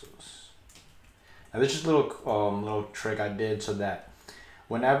 pixels. Now this is just a little trick I did so that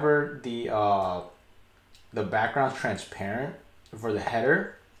whenever the background's transparent for the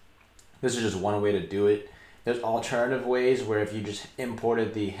header, this is just one way to do it. There's alternative ways where if you just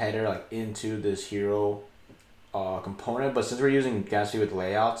imported the header like into this hero component, but since we're using Gatsby with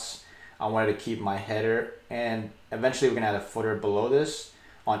layouts, I wanted to keep my header, and eventually we're gonna add a footer below this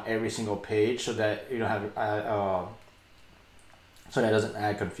on every single page so that you don't have so that it doesn't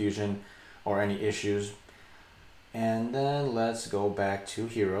add confusion or any issues. And then let's go back to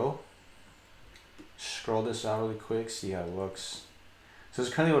hero. Scroll this out really quick, see how it looks. So this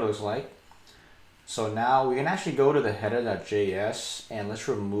is currently what it looks like. So now we can actually go to the header.js and let's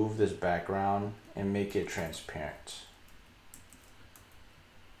remove this background and make it transparent.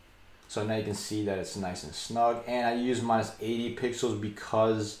 So now you can see that it's nice and snug, and I use minus 80 pixels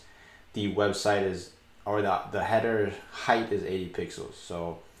because the website is, or the header height is 80 pixels.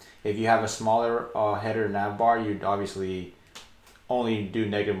 So if you have a smaller header navbar, you'd obviously only do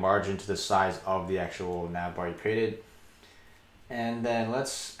negative margin to the size of the actual navbar you created. And then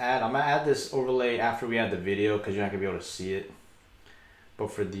let's add, I'm gonna add this overlay after we add the video because you're not gonna be able to see it. But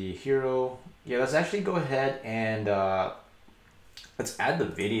for the hero, yeah, let's actually go ahead and let's add the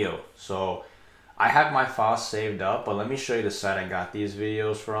video. So I have my file saved up, but let me show you the site I got these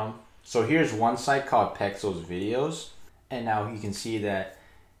videos from. So here's one site called Pexels Videos. And now you can see that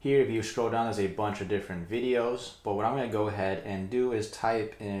here, if you scroll down, there's a bunch of different videos. But what I'm gonna go ahead and do is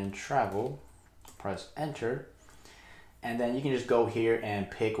type in travel, press enter. And then you can just go here and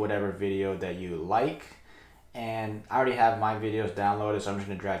pick whatever video that you like. And I already have my videos downloaded, so I'm just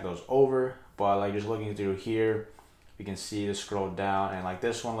gonna drag those over. But like just looking through here, you can see to scroll down, and like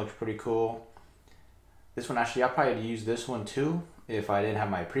this one looks pretty cool. This one, actually, I'll probably use this one too if I didn't have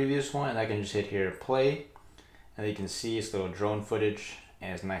my previous one. And I can just hit here, play, and you can see it's little drone footage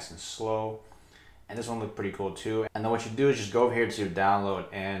and it's nice and slow. And this one looked pretty cool too. And then what you do is just go over here to download,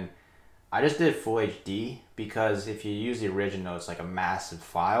 and I just did full HD because if you use the original, it's like a massive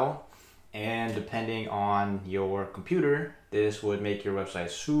file. And depending on your computer, this would make your website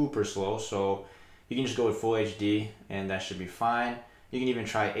super slow. So you can just go with full HD and that should be fine. You can even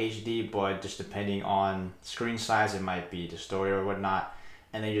try HD, but just depending on screen size, it might be distorted or whatnot.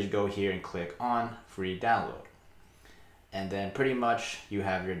 And then you just go here and click on free download. And then pretty much you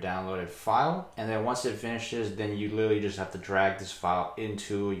have your downloaded file. And then once it finishes, then you literally just have to drag this file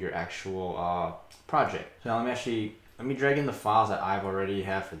into your actual project. So now let me drag in the files that I've already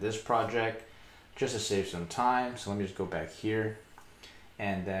have for this project just to save some time. So let me just go back here,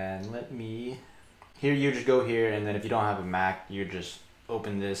 and then here you just go here, and then if you don't have a Mac, you just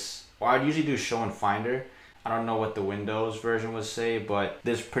open this. Or I'd usually do show in Finder. I don't know what the Windows version would say, but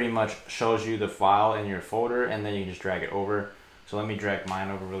this pretty much shows you the file in your folder, and then you can just drag it over. So let me drag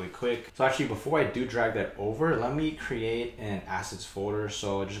mine over really quick. So actually, before I do drag that over, let me create an assets folder.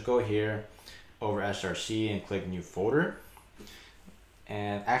 So just go here over SRC and click new folder.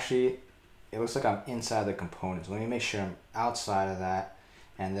 And actually, it looks like I'm inside the components. Let me make sure I'm outside of that.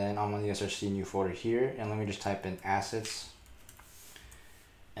 And then I'm on the SRC new folder here, and let me just type in assets.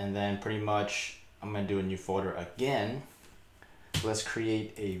 And then pretty much I'm gonna do a new folder again. Let's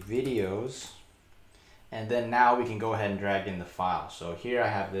create a videos. And then now we can go ahead and drag in the file. So here I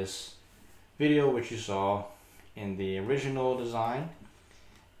have this video, which you saw in the original design.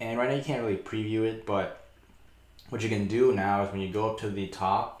 And right now you can't really preview it, but what you can do now is when you go up to the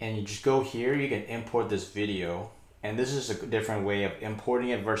top and you just go here, you can import this video. And this is a different way of importing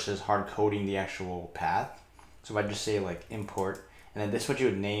it versus hard coding the actual path. So if I just say like import, and then this is what you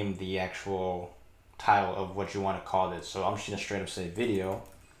would name the actual title of what you want to call this. So I'm just gonna straight up say video,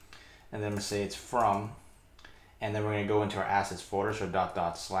 and then I'm gonna say it's from, and then we're gonna go into our assets folder, so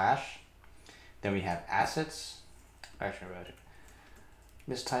 /. Then we have assets, actually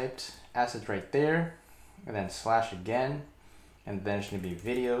mistyped, assets right there, and then / again. And then it's gonna be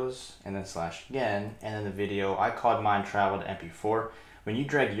videos, and then / again, and then the video, I called mine travel to MP4. When you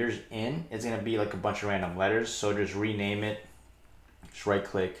drag yours in, it's gonna be like a bunch of random letters, so just rename it, just right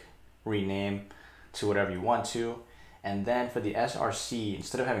click, rename to whatever you want to. And then for the SRC,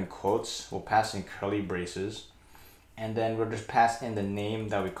 instead of having quotes, we'll pass in curly braces, and then we'll just pass in the name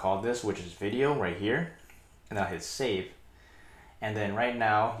that we call this, which is video right here, and I'll hit save. And then right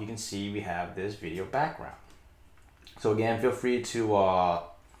now you can see we have this video background. So again, feel free to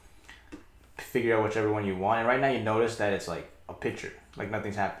figure out whichever one you want. And right now you notice that it's like a picture, like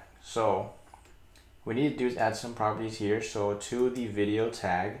nothing's happening. So what we need to do is add some properties here. So to the video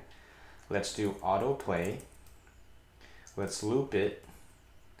tag, let's do autoplay. Let's loop it.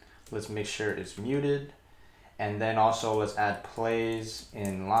 Let's make sure it's muted. And then also let's add plays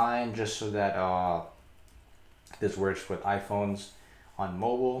in line just so that this works with iPhones on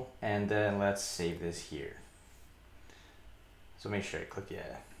mobile. And then let's save this here. So make sure I click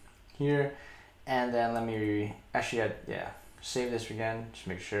here, and then let me save this again, just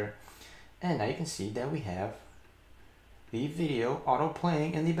make sure. And now you can see that we have the video auto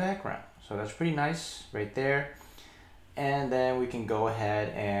playing in the background. So that's pretty nice right there. And then we can go ahead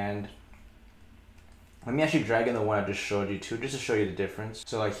and let me actually drag in the one I just showed you too, just to show you the difference.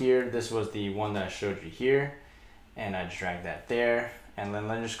 So like here, this was the one that I showed you here, and I just dragged that there. And then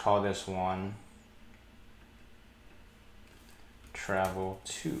let's just call this one travel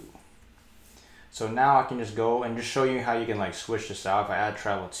to. So now I can just go and just show you how you can like switch this out. If I add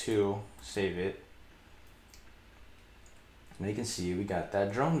travel to, save it, and you can see we got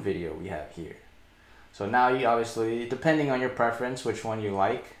that drone video we have here. So now you obviously, depending on your preference, which one you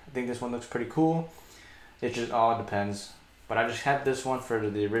like. I think this one looks pretty cool. It just all depends. But I just had this one for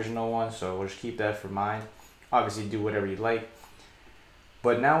the original one, so we'll just keep that for mine. Obviously do whatever you like.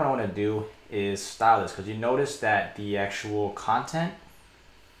 But now what I want to do is style this, because you notice that the actual content,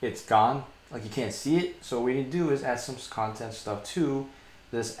 it's gone, like you can't see it. So what we need to do is add some content stuff to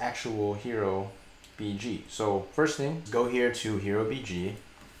this actual hero BG. So first thing, go here to hero BG,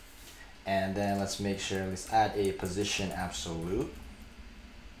 and then let's make sure, let's add a position absolute,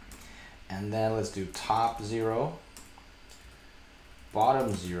 and then let's do top 0,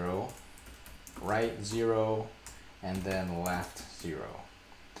 bottom 0, right 0, and then left 0.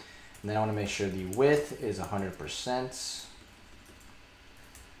 And then I want to make sure the width is 100%.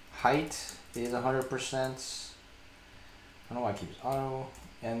 Height is 100%. I don't know why it keeps auto.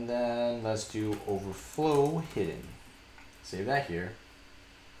 And then let's do overflow hidden. Save that here.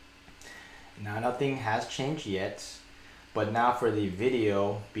 Now nothing has changed yet, but now for the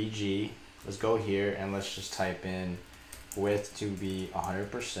video BG, let's go here and let's just type in width to be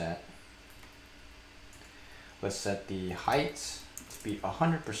 100%. Let's set the height to be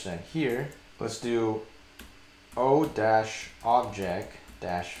 100% here. Let's do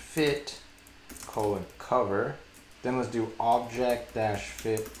o-object-fit :cover. Then let's do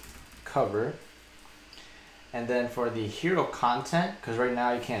object-fit cover. And then for the hero content, because right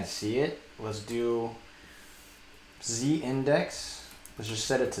now you can't see it, let's do z-index. Let's just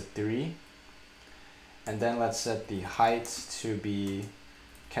set it to 3. And then let's set the height to be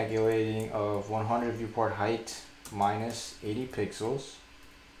calculating of 100 viewport height minus 80 pixels.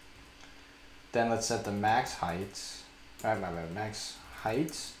 Then let's set the max height, max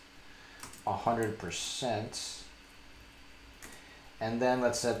height 100%. And then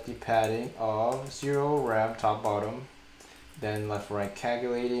let's set the padding of 0 rem top bottom. Then left right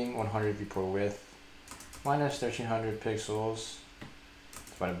calculating 100 viewport width minus 1300 pixels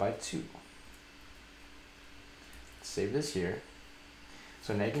divided by 2. Save this here.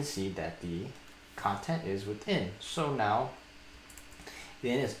 So now you can see that the content is within. So now the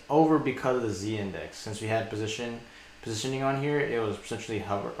in is over because of the z-index. Since we had positioning on here, it was essentially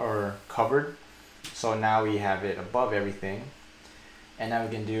covered. So now we have it above everything. And now we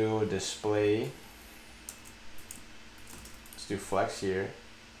can do display. Let's do flex here.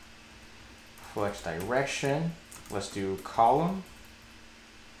 Flex direction. Let's do column.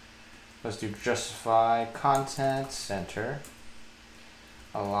 Let's do justify content center.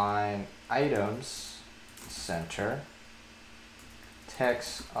 Align items center.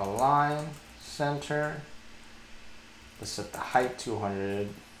 Text align center. Let's set the height to 100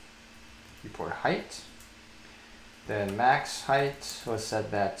 viewport height. Then max height, let's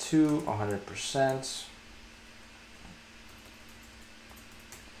set that to 100%.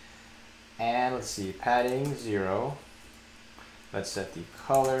 And let's see, padding 0. Let's set the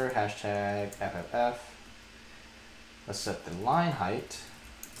color, hashtag FFF. Let's set the line height,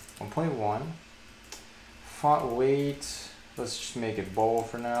 1.1. Font weight, let's just make it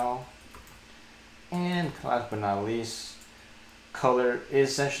bold for now. And last but not least, color is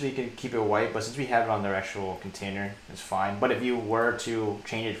essentially, you can keep it white, but since we have it on the actual container, it's fine. But if you were to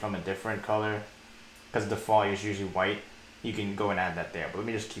change it from a different color, because the default is usually white, you can go and add that there. But let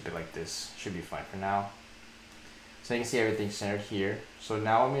me just keep it like this. Should be fine for now. So you can see everything centered here. So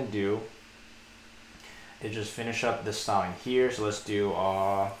now what I'm going to do is just finish up this styling here. So let's do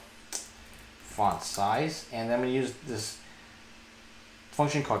font size. And then I'm going to use this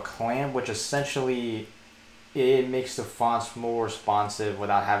function called clamp, which essentially it makes the fonts more responsive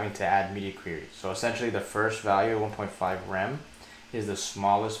without having to add media query. So essentially the first value, 1.5 rem, is the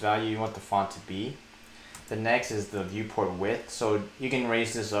smallest value you want the font to be. The next is the viewport width. So you can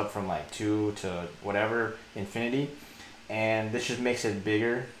raise this up from like 2 to whatever, infinity. And this just makes it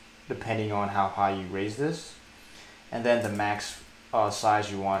bigger depending on how high you raise this. And then the max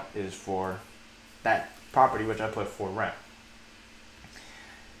size you want is for that property, which I put 4 rem.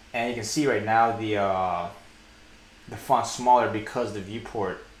 And you can see right now the font's smaller because the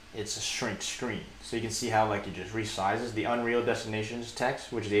viewport, it's a shrink screen. So you can see how like it just resizes the Unreal Destinations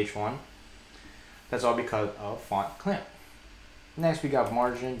text, which is H1. That's all because of font clamp. Next we got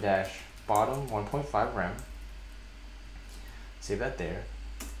margin dash bottom 1.5 rem. Save that there.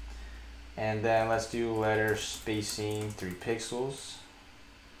 And then let's do letter spacing 3 pixels.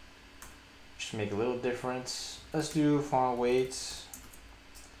 Just make a little difference. Let's do font weights.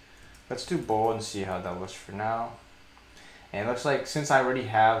 Let's do bold and see how that looks for now. And it looks like since I already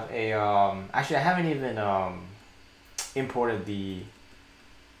have a, actually I haven't even imported the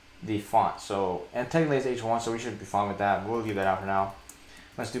font. So, and technically it's H1, so we should be fine with that. We'll leave that out for now.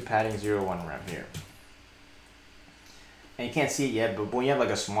 Let's do padding 0.1 rem here. And you can't see it yet, but when you have like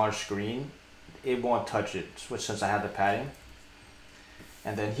a smaller screen, it won't touch it, since I have the padding.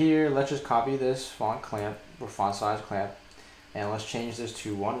 And then here, let's just copy this font clamp, or font size clamp, and let's change this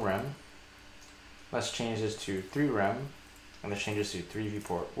to 1 rem. Let's change this to 3 rem, and let's change this to 3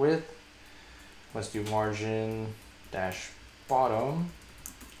 viewport width. Let's do margin dash bottom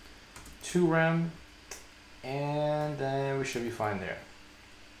 2 rem, and then we should be fine there.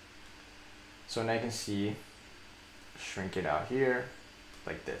 So now you can see, shrink it out here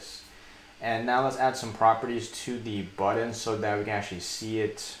like this. And now let's add some properties to the button so that we can actually see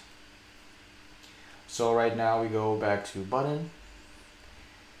it. So right now we go back to button,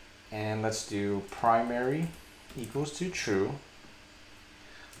 And let's do primary equals to true.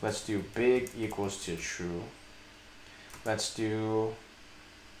 Let's do big equals to true. Let's do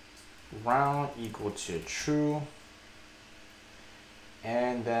round equal to true.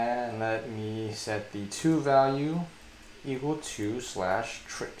 And then let me set the to value equal to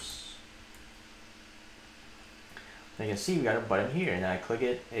 /trips. You can see we got a button here, and I click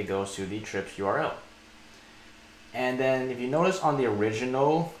it, it goes to the trips URL. And then if you notice on the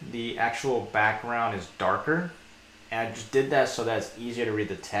original, the actual background is darker. And I just did that so that it's easier to read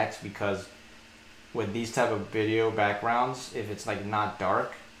the text, because with these type of video backgrounds, if it's like not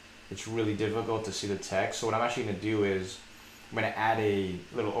dark, it's really difficult to see the text. So what I'm actually gonna do is I'm gonna add a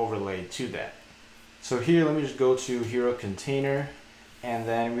little overlay to that. So here, let me just go to hero container, and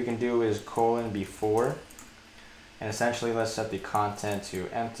then we can do is :before. And essentially, let's set the content to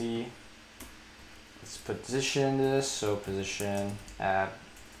empty. Let's position this, so position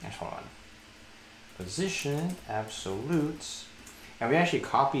position absolute. And we actually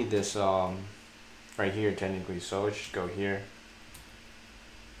copied this right here technically, so let's just go here.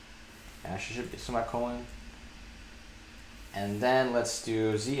 And actually should be semicolon. And then let's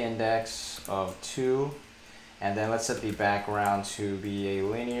do z-index of 2. And then let's set the background to be a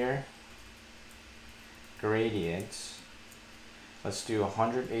linear gradient. Let's do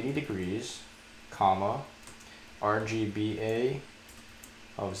 180 degrees, comma, RGBA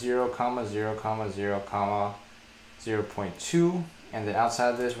of 0, 0, 0, 0.2. And then outside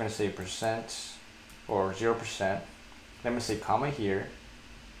of this, we're going to say percent or 0%. Let me say comma here.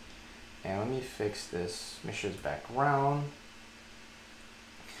 And let me fix this, make sure it's background.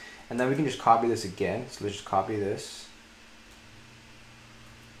 And then we can just copy this again. So let's just copy this.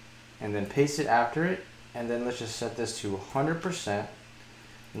 And then paste it after it. And then let's just set this to 100%.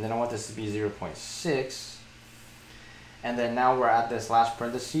 And then I want this to be 0.6. And then now we're at this last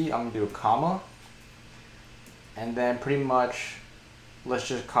parenthesis. I'm gonna do a comma. And then pretty much, let's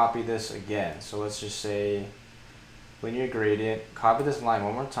just copy this again. So let's just say linear gradient, copy this line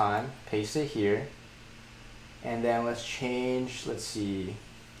one more time, paste it here. And then let's change, let's see.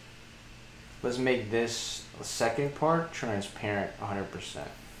 Let's make this second part transparent 100%.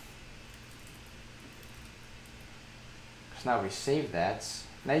 So now we save that.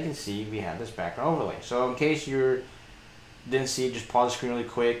 Now you can see we have this background overlay. So in case you didn't see, just pause the screen really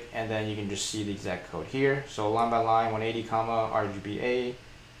quick, and then you can just see the exact code here. So line by line, 180, comma, RGBA,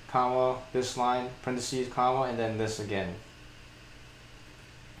 comma, this line, parentheses, comma, and then this again.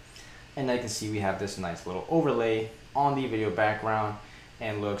 And now you can see we have this nice little overlay on the video background,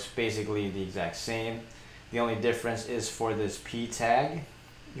 and looks basically the exact same. The only difference is for this P tag.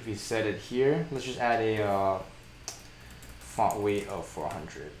 If you set it here, let's just add a font weight of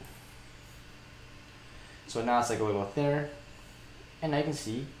 400. So now it's like a little thinner, and now you can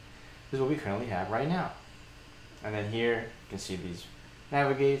see this is what we currently have right now. And then here you can see these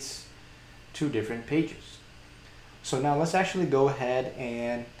navigates to different pages. So now let's actually go ahead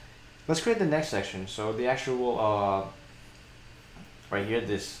and let's create the next section. So the actual right here,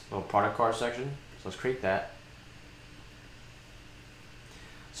 this little product card section. So let's create that.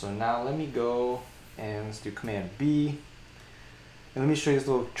 So now let me go and let's do Command B. And let me show you this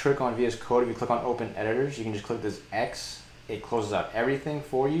little trick on VS Code. If you click on Open Editors, you can just click this X. It closes out everything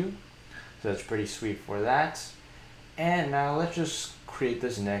for you. So that's pretty sweet for that. And now let's just create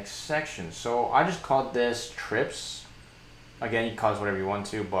this next section. So I just called this trips. Again, you can call this whatever you want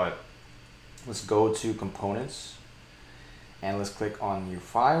to, but let's go to Components. And let's click on New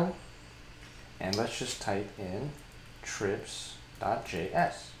File. And let's just type in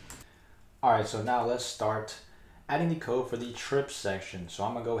trips.js. All right, so now let's start adding the code for the trips section. So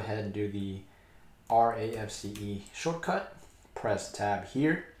I'm gonna go ahead and do the RAFCE shortcut, press tab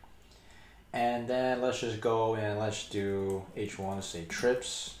here, and then let's just go and let's do H1 to say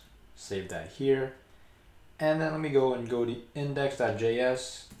trips, save that here, and then let me go to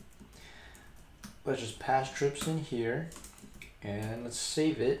index.js. Let's just pass trips in here, and let's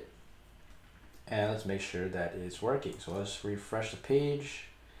save it, and let's make sure that it's working. So let's refresh the page,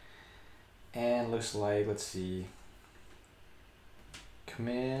 and looks like, let's see,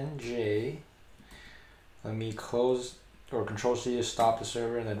 Command J. Let me close or Control C to stop the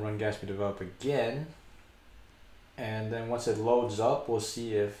server, and then run Gatsby develop again. And then once it loads up, we'll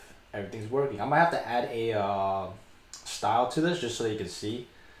see if everything's working. I might have to add a style to this just so that you can see.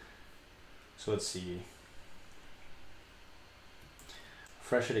 So let's see.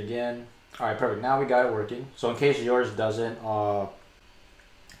 Refresh it again. All right, perfect. Now we got it working. So in case yours doesn't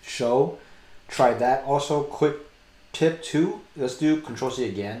show, try that. Also, quick tip 2, let's do Control C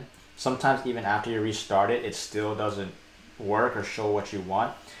again. Sometimes even after you restart it, it still doesn't work or show what you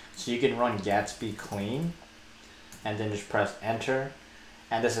want. So you can run Gatsby clean and then just press enter.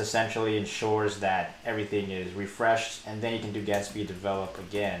 And this essentially ensures that everything is refreshed, and then you can do Gatsby develop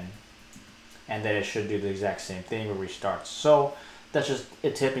again. And then it should do the exact same thing where restarts. So that's just a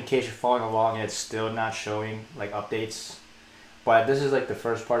tip in case you're following along and it's still not showing like updates. But this is like the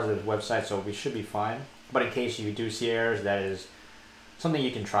first part of the website, so we should be fine. But in case you do see errors, that is something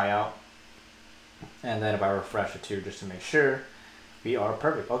you can try out. And then if I refresh it too, just to make sure, we are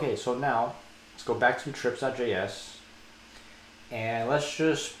perfect. Okay, so now let's go back to trips.js. And let's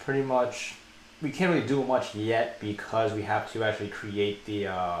just pretty much, we can't really do much yet because we have to actually create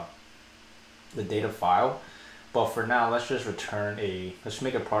the data file. But for now, let's just return let's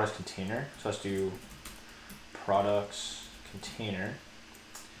make a products container. So let's do products container.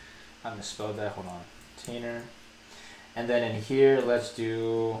 I misspelled that, hold on, container. And then in here, let's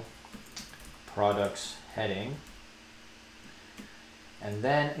do products heading. And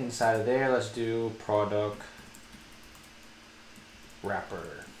then inside of there, let's do product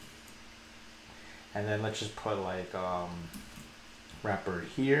wrapper. And then let's just put like wrapper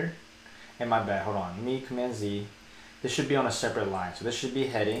here. And my bad, hold on, me command Z. This should be on a separate line. So this should be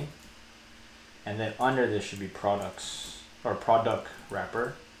heading. And then under this should be products or product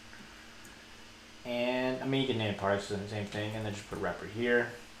wrapper. And I mean, you can name products the same thing, and then just put wrapper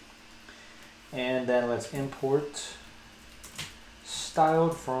here. And then let's import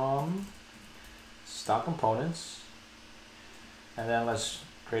styled from stock components. And then let's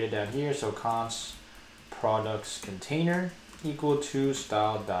create it down here. So const products container equal to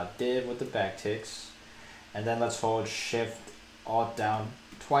style.div with the backticks. And then let's hold shift alt down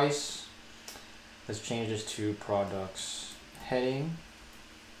twice. Let's change this to products heading.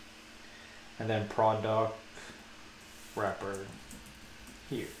 And then product wrapper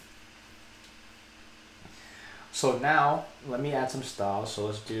here. So now let me add some styles. So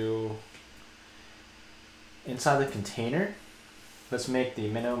let's do inside the container. Let's make the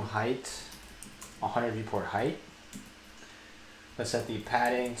minimum height 100 viewport height. Let's set the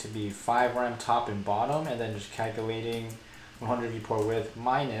padding to be 5 rem top and bottom, and then just calculating 100 viewport width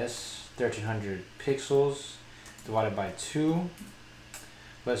minus 1300 pixels divided by 2.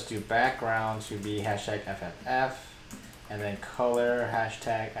 Let's do background to be hashtag FFF, and then color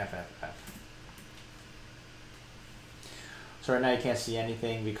hashtag FFF. So right now you can't see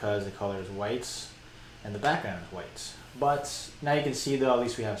anything because the color is white and the background is white. But now you can see though, at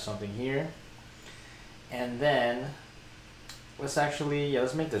least we have something here. And then let's actually,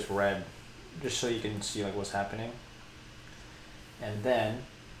 let's make this red just so you can see like what's happening. And then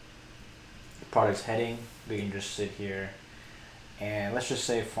products heading, we can just sit here and let's just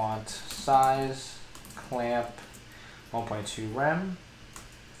say font size, clamp 1.2 rem,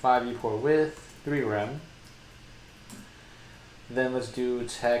 5 viewport width, 3 rem. Then let's do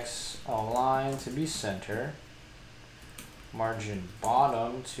text align to be center, margin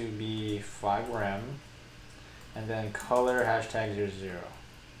bottom to be 5 rem, and then color hashtag 00.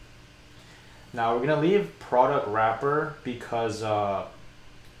 Now we're gonna leave product wrapper because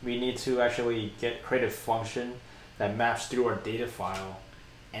we need to actually create a function that maps through our data file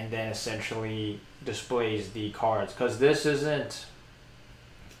and then essentially displays the cards. Because this isn't,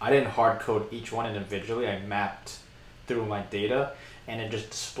 I didn't hard code each one individually, I mapped through my data and it just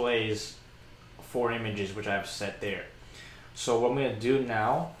displays 4 images which I've set there. So what I'm gonna do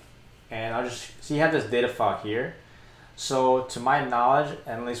now, and I'll just, so you have this data file here. So to my knowledge,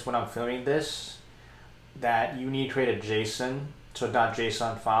 at least when I'm filming this, that you need to create a JSON, so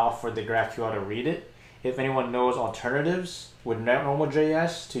 .json file for the GraphQL to read it. If anyone knows alternatives with normal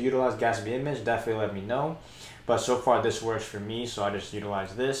JS to utilize Gatsby image, definitely let me know. But so far this works for me, so I just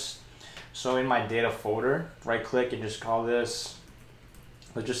utilize this. So in my data folder, right click and just call this,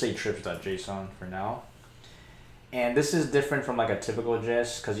 let's just say trips.json for now. And this is different from like a typical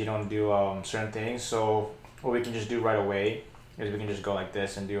JS because you don't do certain things. So what we can just do right away is we can just go like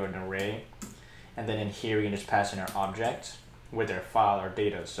this and do an array. And then in here we can just pass in our object with our file, our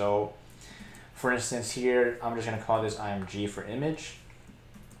data. So for instance here, I'm just gonna call this img for image,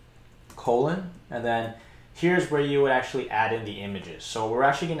 colon, and then here's where you would actually add in the images. So we're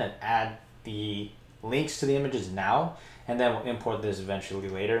actually gonna add the links to the images now, and then we'll import this eventually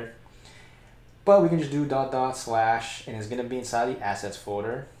later. But we can just do .. slash, and it's gonna be inside the assets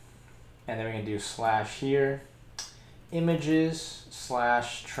folder. And then we're gonna do slash here, images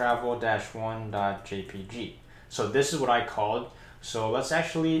slash travel-1.jpg. So this is what I called. So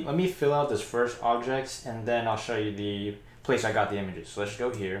let me fill out this first object and then I'll show you the place I got the images. So let's go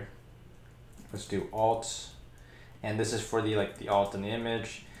here. Let's do alt. And this is for the alt in the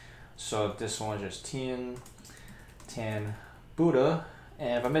image. So this one is just tan Buddha.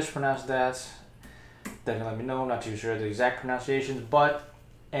 And if I mispronounce that, definitely let me know. I'm not too sure of the exact pronunciations, but,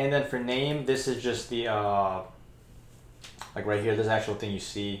 and then for name, this is just the, like right here, this actual thing you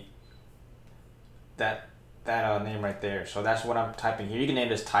see, that name right there. So that's what I'm typing here. You can name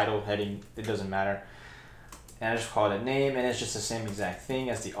this title, heading, it doesn't matter. And I just call it a name, and it's just the same exact thing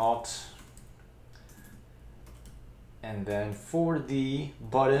as the alt. And then for the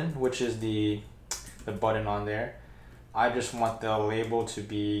button, which is the button on there, I just want the label to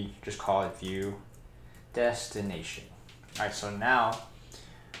be, just call it view destination. All right, so now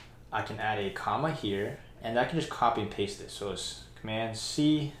I can add a comma here, and I can just copy and paste this. So it's Command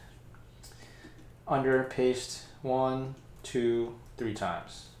C, under, paste 1, 2, 3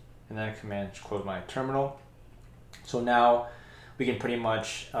 times, and then Command close my terminal. So now we can pretty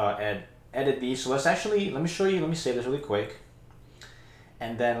much edit these. So let me show you, let me save this really quick.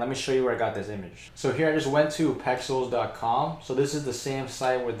 And then let me show you where I got this image. So here I just went to pexels.com. So this is the same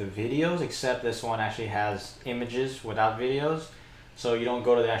site with the videos, except this one actually has images without videos. So you don't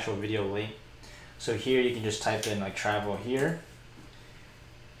go to the actual video link. So here you can just type in like travel here.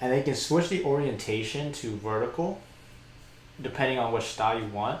 And then you can switch the orientation to vertical, depending on which style you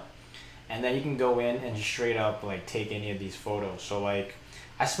want. And then you can go in and straight up like take any of these photos. So like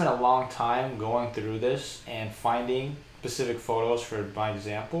I spent a long time going through this and finding specific photos for my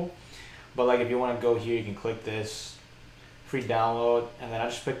example. But like if you want to go here, you can click this free download, and then I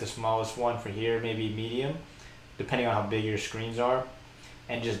just picked the smallest one for here, maybe medium, depending on how big your screens are,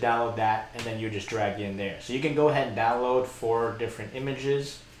 and just download that, and then you just drag it in there. So you can go ahead and download 4 different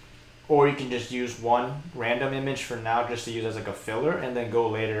images, or you can just use one random image for now just to use as like a filler, and then go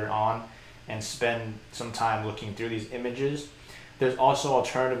later on and spend some time looking through these images. There's also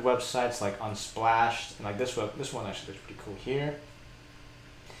alternative websites like Unsplash, and like this one actually looks pretty cool here.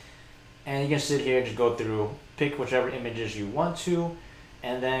 And you can sit here and just go through, pick whichever images you want to,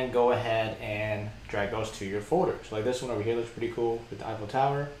 and then go ahead and drag those to your folder. So like this one over here looks pretty cool with the Eiffel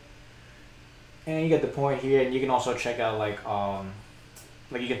Tower. And you get the point here, and you can also check out like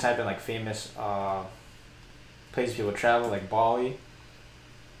you can type in like famous places people travel, like Bali.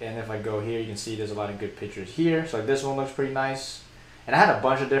 And if I go here, you can see there's a lot of good pictures here. So like this one looks pretty nice. And I had a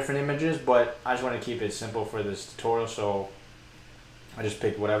bunch of different images, but I just want to keep it simple for this tutorial, so I just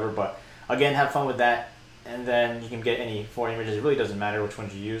picked whatever. But again, have fun with that. And then you can get any 4 images. It really doesn't matter which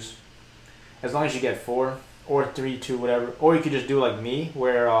ones you use, as long as you get 4 or 3, 2, whatever. Or you could just do like me,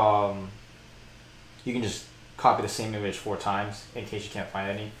 where you can just copy the same image 4 times in case you can't find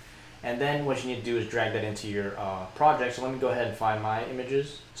any. And then what you need to do is drag that into your project. So let me go ahead and find my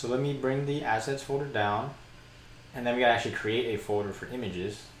images. So let me bring the assets folder down, and then we gotta actually create a folder for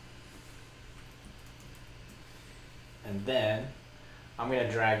images. And then I'm gonna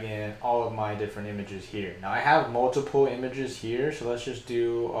drag in all of my different images here. Now I have multiple images here, so let's just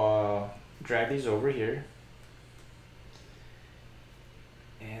do drag these over here.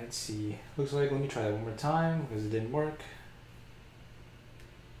 And let's see, looks like, let me try that one more time because it didn't work.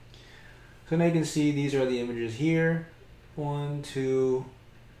 So now you can see these are the images here. 1, 2,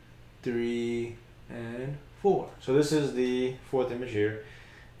 3, and 4. So this is the 4th image here.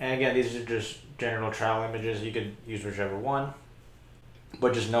 And again, these are just general travel images. You could use whichever one.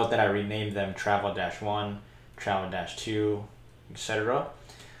 But just note that I renamed them travel-1, travel-2, etc.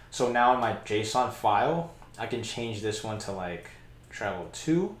 So now in my JSON file, I can change this one to like travel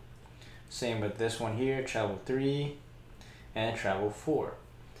 2. Same with this one here, travel 3, and travel 4.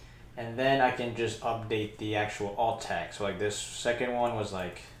 And then I can just update the actual alt tag. So like this second one was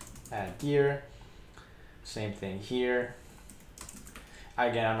like add gear. Same thing here.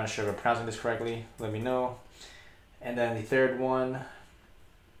 Again, I'm not sure if I'm pronouncing this correctly. Let me know. And then the third one,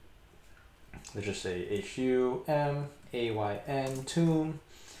 let's just say H-U-M-A-Y-N, tomb.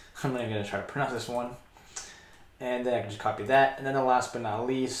 I'm not even gonna try to pronounce this one. And then I can just copy that. And then the last but not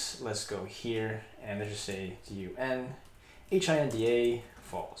least, let's go here and let's just say U-N-H-I-N-D-A,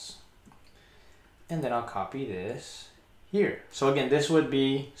 false. And then I'll copy this here. So again, this would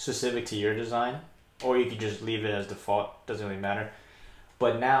be specific to your design, or you could just leave it as default, doesn't really matter.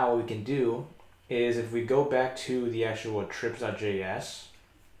 But now what we can do is if we go back to the actual trips.js,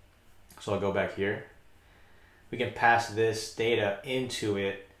 so I'll go back here, we can pass this data into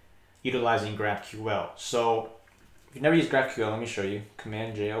it utilizing GraphQL. So if you've never used GraphQL, let me show you.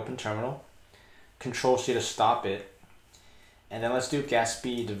 Command J, open terminal, Control C to stop it, and then let's do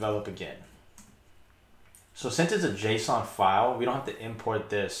Gatsby develop again. So since it's a JSON file, we don't have to import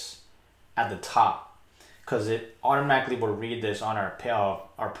this at the top because it automatically will read this on our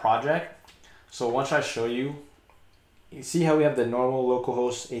project. So once I show you, you see how we have the normal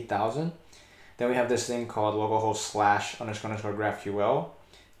localhost 8000? Then we have this thing called localhost /_ GraphQL.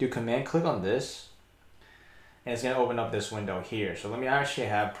 Do command click on this, and it's gonna open up this window here. So let me actually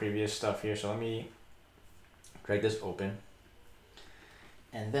have previous stuff here. So let me drag this open,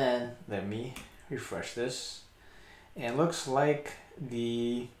 and then let me refresh this. And it looks like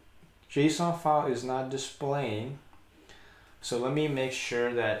the JSON file is not displaying. So let me make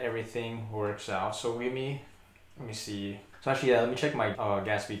sure that everything works out. So let me see. So actually, let me check my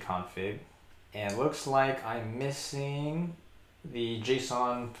Gatsby config. And it looks like I'm missing the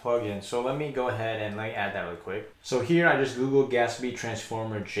JSON plugin. So let me go ahead and let me add that really quick. So here I just Googled Gatsby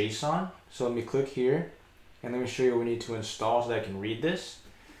transformer JSON. So let me click here and let me show you what we need to install so that I can read this.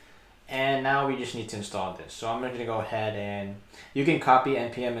 And now we just need to install this. So I'm going to go ahead and you can copy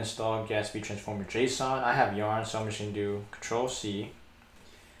npm install Gatsby transformer JSON. I have yarn, so I'm just going to do Control-C.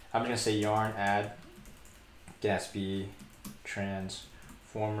 I'm just going to say yarn add Gatsby transformer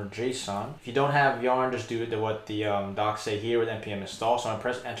JSON. If you don't have yarn, just do what the docs say here with npm install. So I'm going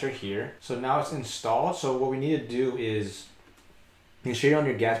to press enter here. So now it's installed. So what we need to do is you can share it on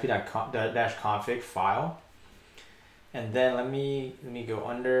your gatsby.config file. And then let me go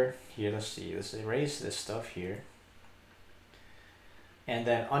under here. Let's see. Let's erase this stuff here. And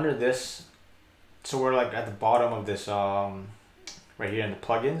then under this, so we're like at the bottom of this right here in the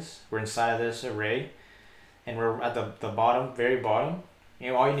plugins. We're inside of this array, and we're at the bottom, very bottom.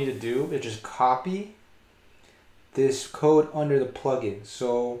 And all you need to do is just copy this code under the plugin.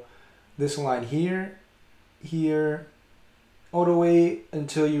 So this line here, here, all the way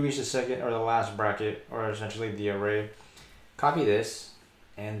until you reach the second or the last bracket, or essentially the array. Copy this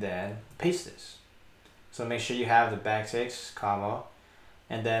and then paste this. So make sure you have the backticks, comma,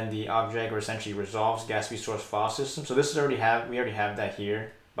 and then the object, or essentially resolves Gatsby source file system. So this is we already have that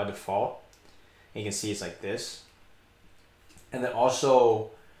here by default. And you can see it's like this. And then also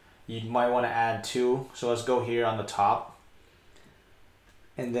you might want to add two. So let's go here on the top.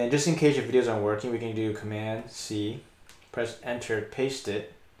 And then just in case your videos aren't working, we can do Command C, press enter, paste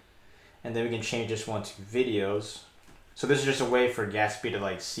it, and then we can change this one to videos. So this is just a way for Gatsby to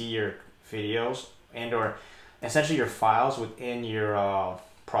like see your videos and or essentially your files within your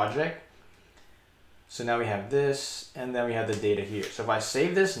project. So now we have this, and then we have the data here. So if I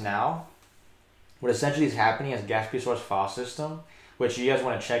save this now, what essentially is happening is Gatsby source file system, which you guys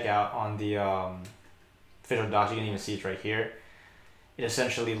want to check out on the official docs. You can even see it right here. It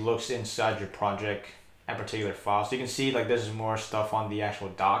essentially looks inside your project at particular files. So you can see like this is more stuff on the actual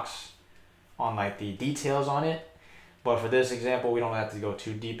docs, on like the details on it. But for this example, we don't have to go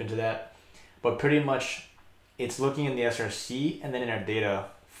too deep into that. But pretty much it's looking in the SRC and then in our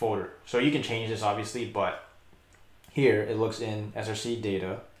data folder. So you can change this obviously, but here it looks in SRC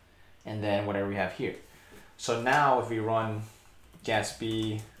data and then whatever we have here. So now if we run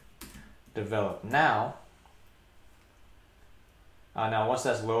Gatsby develop now, now once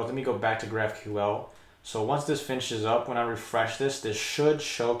that's loaded, let me go back to GraphQL. So once this finishes up, when I refresh this should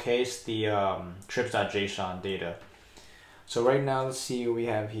showcase the trips.json data. So right now, let's see what we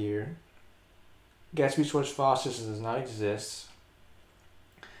have here. Gatsby source file system does not exist.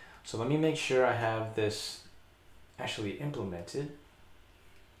 So let me make sure I have this actually implemented.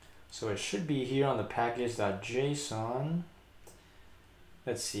 So it should be here on the package.json.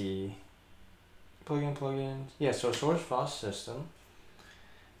 Let's see. Plugins. Yeah, so source file system.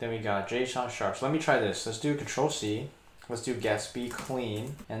 Then we got JSON sharp. So let me try this. Let's do Control-C. Let's do Gatsby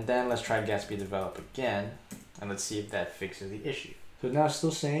clean. And then let's try Gatsby develop again. And let's see if that fixes the issue. So now it's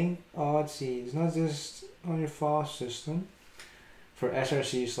still saying, let's see, it's not just on your file system for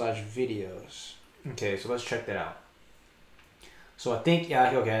src/videos. Okay, so let's check that out. So I think,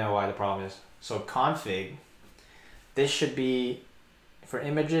 yeah, okay, I know why the problem is. So config, this should be for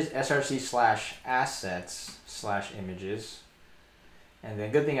images, src/assets/images. And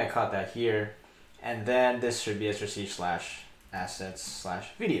then good thing I caught that here. And then this should be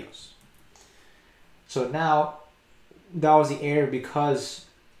src/assets/videos. So now that was the error because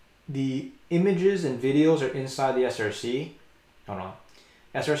the images and videos are inside the SRC. Hold on.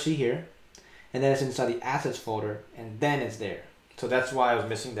 SRC here. And then it's inside the assets folder. And then it's there. So that's why I was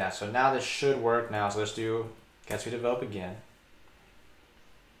missing that. So now this should work now. So let's do Gatsby develop again.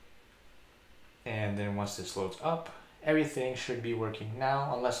 And then once this loads up, everything should be working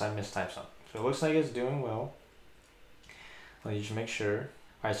now unless I mistype something. So it looks like it's doing well. Let me just make sure.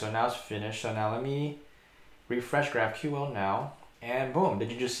 Alright, so now it's finished. So now let me refresh GraphQL now. And boom,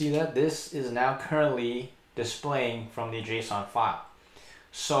 did you just see that? This is now currently displaying from the JSON file.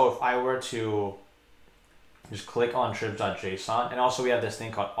 So if I were to just click on trips.json, and also we have this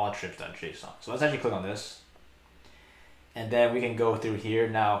thing called all trips.json. So let's actually click on this. And then we can go through here.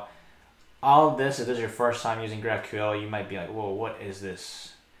 Now, all of this, if this is your first time using GraphQL, you might be like, whoa, what is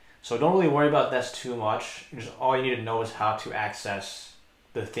this? So don't really worry about this too much. Just all you need to know is how to access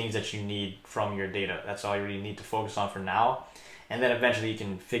the things that you need from your data. That's all you really need to focus on for now. And then eventually you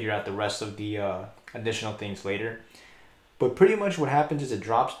can figure out the rest of the additional things later. But pretty much what happens is it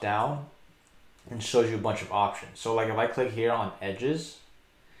drops down and shows you a bunch of options. So like if I click here on edges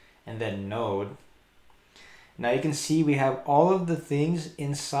and then node, now you can see we have all of the things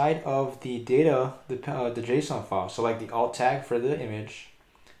inside of the data, the JSON file. So like the alt tag for the image,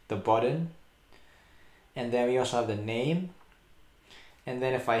 the button, and then we also have the name. And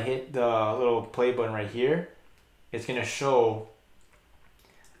then if I hit the little play button right here, it's gonna show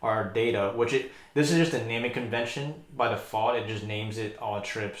our data, this is just a naming convention. By default, it just names it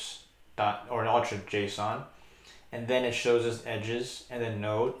alltrips.json. And then it shows us edges and then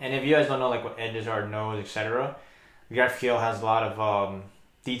node. And if you guys don't know like what edges are, nodes, etc., GraphQL has a lot of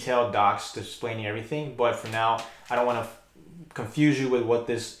detailed docs explaining everything. But for now, I don't want to confuse you with what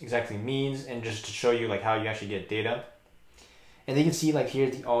this exactly means, and just to show you like how you actually get data. And you can see like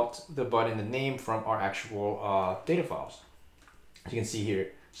here's the alt, the button, the name from our actual data files. As you can see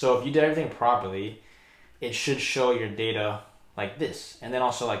here. So if you did everything properly, it should show your data like this. And then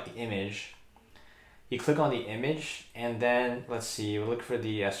also like the image. You click on the image and then let's see, we'll look for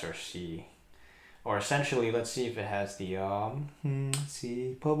the SRC. Or essentially, let's see if it has the, let's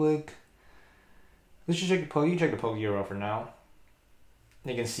see, public. Let's just check the public, you check the public URL for now.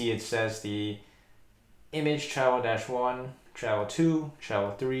 You can see it says the image travel-1, travel-2,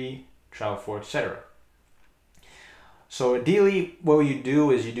 travel-3, travel-4, etc. So ideally, what you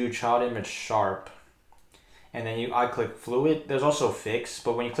do is you do child image sharp, and then I click fluid. There's also fix,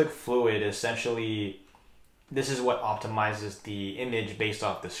 but when you click fluid, essentially, this is what optimizes the image based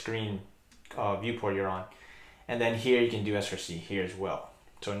off the screen viewport you're on. And then here you can do SRC here as well.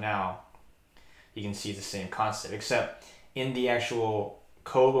 So now you can see the same concept, except in the actual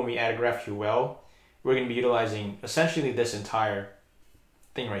code, when we add a GraphQL, we're going to be utilizing essentially this entire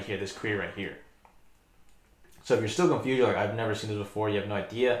thing right here, this query right here. So if you're still confused, you're like, I've never seen this before, you have no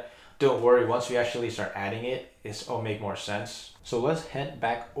idea, don't worry, once we actually start adding it, it'll make more sense. So let's head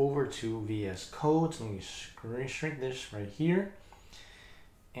back over to VS Code. So let me shrink this right here.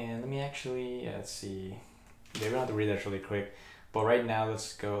 And let me actually, let's see, we don't have to read that really quick. But right now,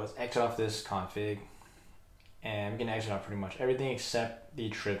 let's exit off this config. And we can exit out pretty much everything except the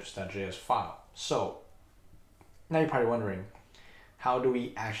trips.js file. So now you're probably wondering, how do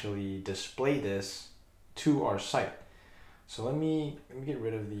we actually display this to our site? So let me get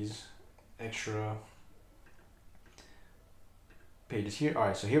rid of these extra pages here. All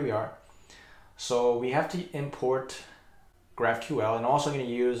right, so here we are. So we have to import GraphQL, and also going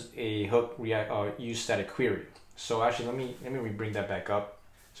to use a hook use static query. So actually, let me bring that back up.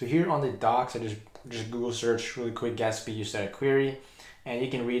 So here on the docs, I just Google search really quick Gatsby use static query, and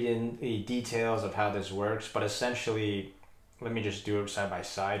you can read in the details of how this works. But essentially, let me just do it side by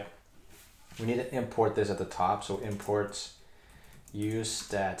side. We need to import this at the top. So import use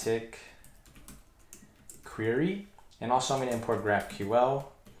static query, and also I'm going to import GraphQL,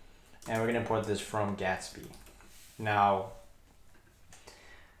 and we're going to import this from Gatsby. Now,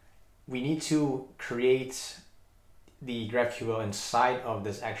 we need to create the GraphQL inside of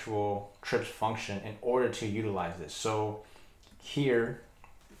this actual trips function in order to utilize this. So here,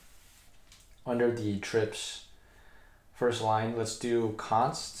 under the trips first line, let's do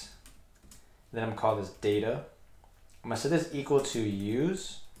const, then I'm gonna call this data. I'm gonna set this equal to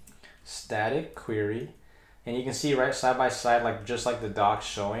use static query, and you can see right side by side, like just like the docs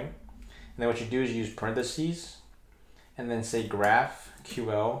showing. And then what you do is you use parentheses, and then say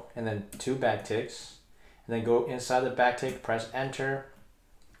GraphQL, and then 2 backticks, and then go inside the backtick, press enter,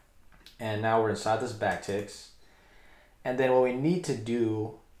 and now we're inside this backticks. And then what we need to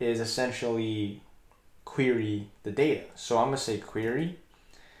do is essentially query the data. So I'm gonna say query,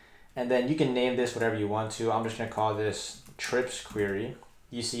 and then you can name this whatever you want to. I'm just gonna call this trips query.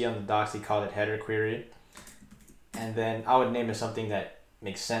 You see on the docs they call it header query, and then I would name it something that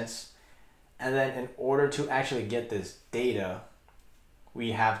makes sense. And then in order to actually get this data,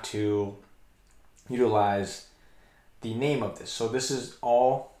 we have to utilize the name of this. So this is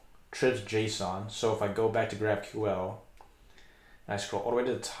all trips JSON. So if I go back to GraphQL and I scroll all the way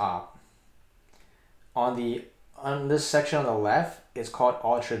to the top, on this section on the left, it's called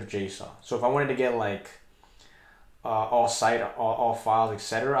all trips JSON. So if I wanted to get like all site, all files,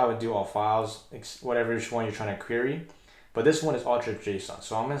 etc., I would do all files, whatever which one you're trying to query. But this one is all trips JSON.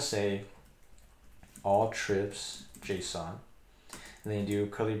 So I'm gonna say all trips JSON, and then you do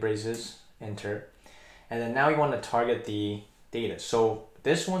curly braces, enter. And then now you want to target the data. So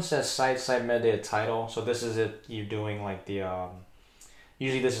this one says site metadata title. So this is it. You're doing like the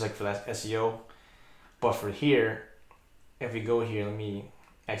usually this is like for that SEO, but for here, if we go here, let me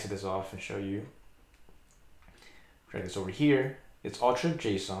exit this off and show you. Drag this over here. It's all trip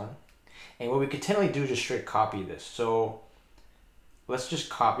JSON, and what we could technically do is just straight copy this. So let's just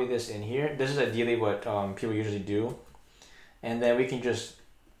copy this in here. This is ideally what people usually do, and then we can just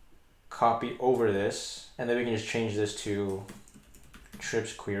copy over this, and then we can just change this to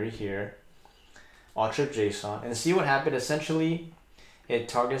trips query here, all trip JSON, and see what happened. Essentially, it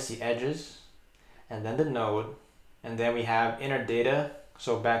targets the edges, and then the node, and then we have inner data.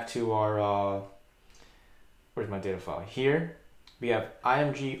 So back to our where's my data file? Here we have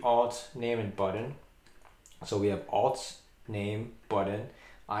img alt name and button. So we have alt name button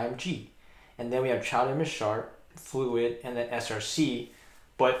img, and then we have child image sharp fluid and then src.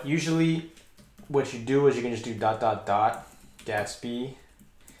 But usually what you do is you can just do ... Gatsby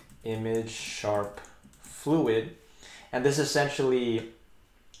image sharp fluid, and this essentially,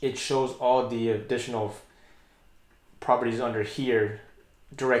 it shows all the additional properties under here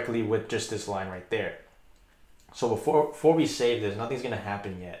directly with just this line right there. So before we save this, nothing's gonna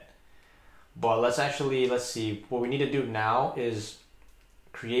happen yet. But let's see, what we need to do now is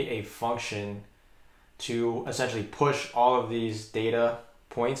create a function to essentially push all of these data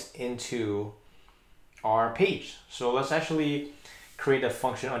points into our page. So let's actually create a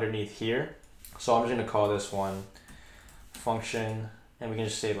function underneath here. So I'm just gonna call this one function, and we can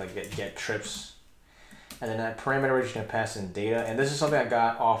just say like get trips, and then that parameter we're just gonna pass in data. And this is something I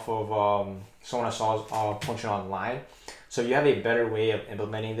got off of someone I saw a function online. So if you have a better way of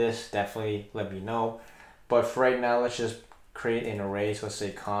implementing this, definitely let me know. But for right now, let's just create an array. So let's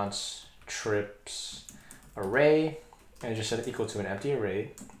say const trips array, and just set it equal to an empty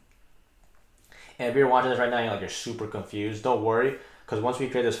array. And if you're watching this right now, you're super confused, don't worry, because once we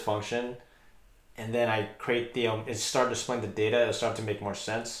create this function and then I create the it start displaying the data, it'll start to make more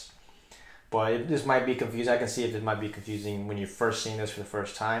sense. But this might be confusing. I can see if it might be confusing when you're first seeing this for the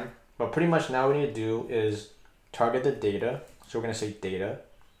first time. But pretty much now what we need to do is target the data. So we're gonna say data,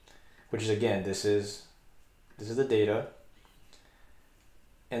 which is, again, this is the data,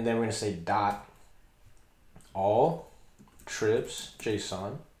 and then we're gonna say dot all trips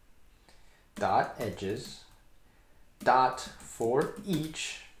JSON dot edges dot for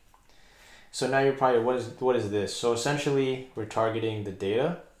each. So now you're probably, what is this? So essentially we're targeting the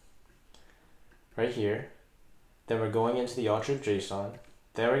data right here, then we're going into the all trip JSON,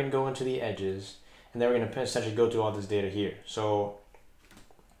 then we're gonna go into the edges, and then we're gonna essentially go through all this data here. So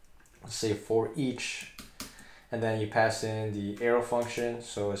let's say for each, and then you pass in the arrow function.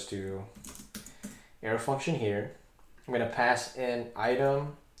 So let's do arrow function here. I'm gonna pass in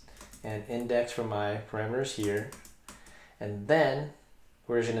item and index for my parameters here, and then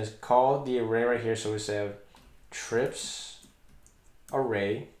we're just gonna call the array right here. So we say trips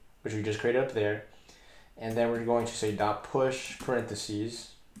array, which we just created up there, and then we're going to say dot push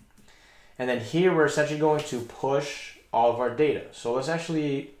parentheses, and then here we're essentially going to push all of our data. So let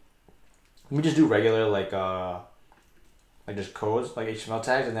me just do regular like just codes, like HTML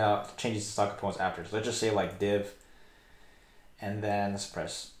tags, and then I'll change these to stock components after. So let's just say like div, and then let's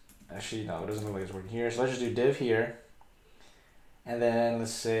press, actually no, it doesn't look like it's working here. So let's just do div here, and then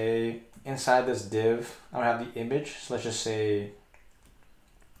let's say inside this div, I don't have the image, so let's just say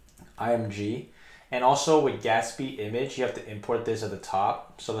img. And also with Gatsby image, you have to import this at the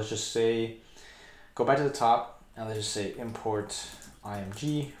top. So let's just say, go back to the top, and let's just say import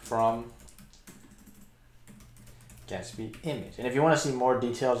img from Gatsby image. And if you want to see more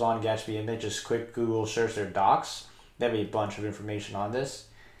details on Gatsby image, just quick Google search their docs. They have a bunch of information on this.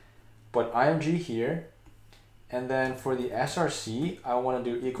 But img here, and then for the src, I want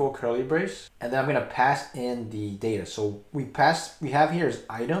to do equal curly brace, and then I'm going to pass in the data. So we have here is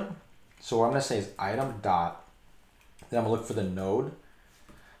item. So what I'm going to say is item dot, then I'm going to look for the node.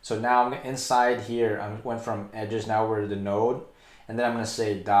 So now I'm inside here, I went from edges, now we're the node, and then I'm going to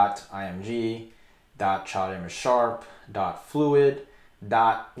say dot img dot child image sharp dot fluid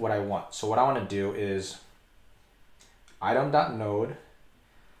dot what I want. So what I want to do is item dot node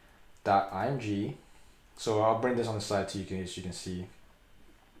dot img. So I'll bring this on the slide so you can see.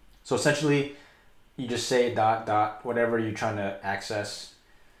 So essentially you just say dot whatever you're trying to access.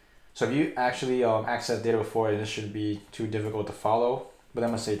 So if you actually access data before, this shouldn't be too difficult to follow. But I'm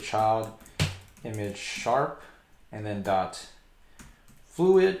gonna say child image sharp, and then dot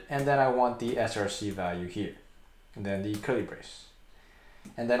fluid, and then I want the src value here, and then the curly brace.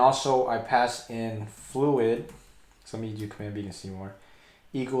 And then also I pass in fluid. So let me do command B, you can see more,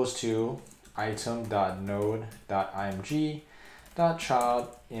 equals to item.node.img dot child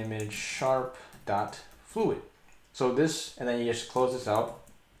image sharp dot fluid. So this, and then you just close this out.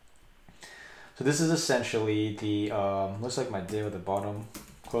 So this is essentially the, looks like my div at the bottom,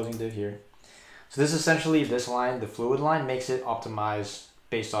 closing div here. So this is essentially this line, the fluid line, makes it optimized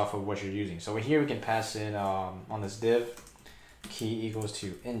based off of what you're using. So here we can pass in on this div, key equals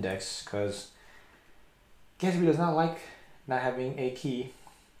to index, because Gatsby does not like not having a key.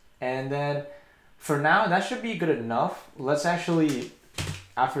 And then for now, that should be good enough. Let's actually,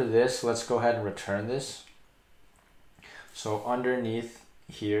 after this, let's go ahead and return this. So underneath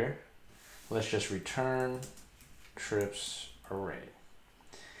here, let's just return trips array.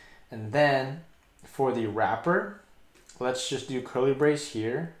 And then for the wrapper, let's just do curly brace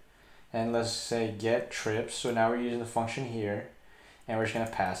here. And let's say get trips. So now we're using the function here. And we're just going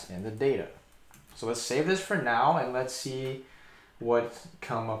to pass in the data. So let's save this for now. And let's see what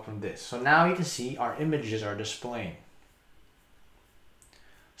come up from this. So now you can see our images are displaying.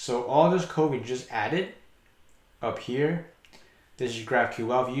 So all this code we just added up here. This is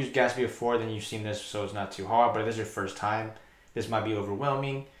GraphQL. If you used Gatsby before, then you've seen this, so it's not too hard. But if this is your first time, this might be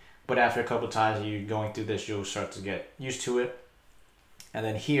overwhelming. But after a couple of times you going through this, you'll start to get used to it. And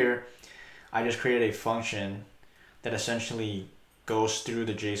then here, I just created a function that essentially goes through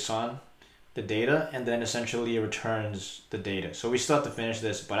the JSON, the data, and then essentially returns the data. So we still have to finish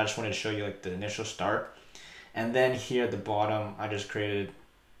this, but I just wanted to show you like the initial start. And then here at the bottom, I just created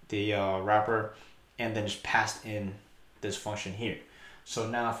the wrapper and then just passed in this function here. So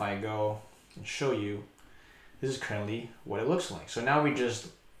now if I go and show you, this is currently what it looks like. So now we just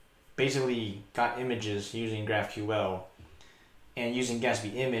basically got images using GraphQL and using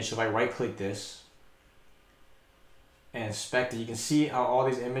Gatsby image. So if I right click this and inspect it, you can see how all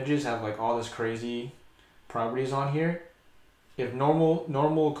these images have like all this crazy properties on here. If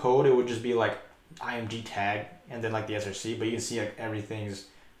normal code, it would just be like IMG tag and then like the SRC, but you can see like everything's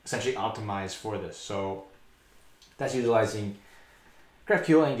essentially optimized for this. So that's utilizing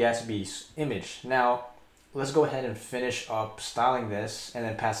GraphQL and Gatsby's image. Now let's go ahead and finish up styling this and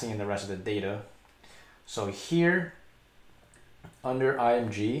then passing in the rest of the data. So here under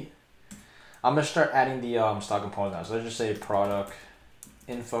IMG, I'm gonna start adding the style components now. So let's just say product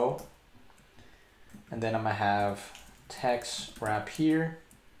info, and then I'm gonna have text wrap here,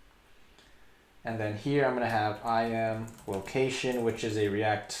 and then here I'm gonna have IM location, which is a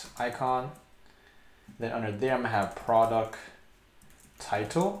React icon. Then under there, I'm gonna have product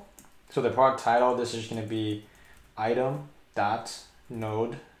title. So the product title, this is gonna be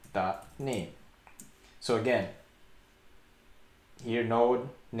item.node.name. So again, here node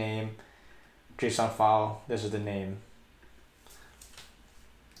name, JSON file, this is the name.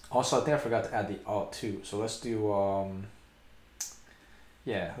 Also, I think I forgot to add the alt too. So let's do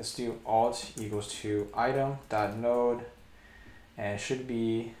let's do alt equals to item.node, and it should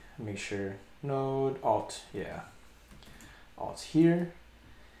be, make sure, node alt, alt here.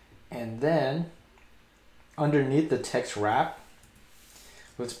 And then underneath the text wrap,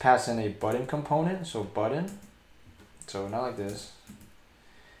 let's pass in a button component. So button, so not like this.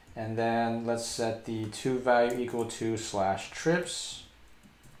 And then let's set the to value equal to /trips.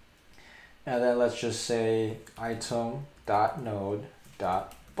 And then let's just say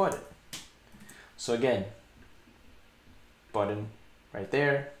item.node.button. So again, button right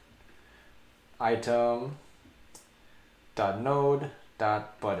there,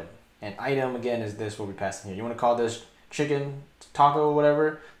 item.node.button. And item again is this, what we pass in here. You want to call this chicken taco or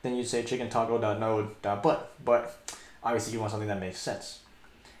whatever, then you say chicken taco.node.button. But obviously you want something that makes sense.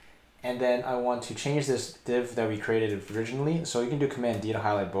 And then I want to change this div that we created originally. So you can do Command D to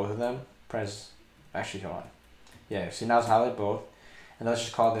highlight both of them. Press, actually hold on. Yeah, see now it's highlight both. And let's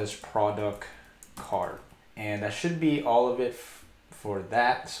just call this product card. And that should be all of it for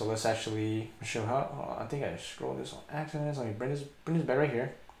that. So let's actually show how, I think I scrolled this on accident. Let me bring this back right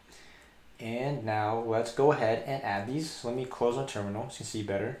here. And now let's go ahead and add these. So let me close my terminal so you can see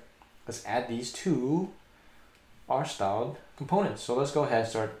better. Let's add these to our styled components. So let's go ahead and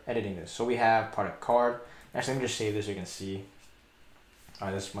start editing this. So we have product card. Actually, let me just save this so you can see. All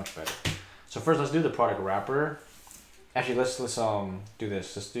right, that's much better. So first, let's do the product wrapper. Actually, let's do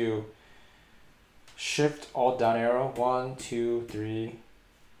this. Let's do Shift Alt down arrow 1, 2, 3,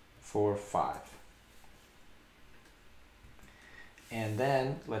 4, 5. And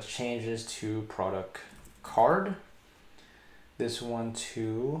then let's change this to product card. This one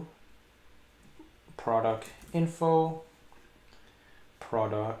to product info,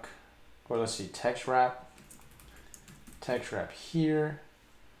 product, or let's see, text wrap here.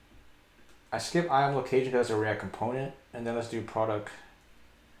 I skip IAM location because it's a React component, and then let's do product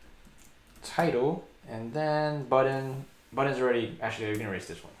title, and then button button's already, actually we can erase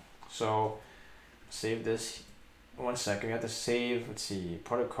this one. So save this. 1 second, we have to save, let's see,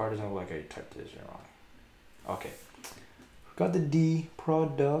 product card doesn't look like I typed this wrong. Okay, got the D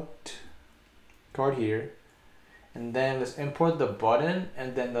product card here. And then let's import the button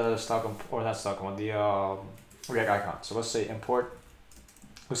and then the stock, or not stock one, the React icon. So let's say import.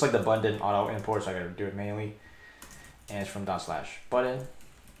 Looks like the button didn't auto import, so I gotta do it manually. And it's from /button.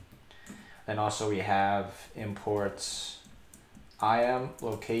 Then also we have imports IAM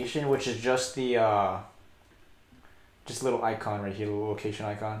location, which is just the just little icon right here, the little location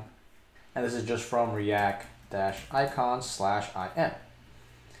icon. And this is just from React-icon/IM.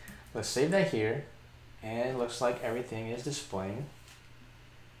 Let's save that here. And it looks like everything is displaying.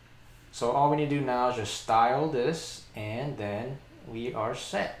 So all we need to do now is just style this, and then we are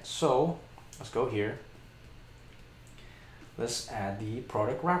set. So let's go here. Let's add the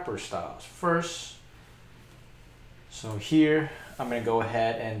product wrapper styles first. So here I'm going to go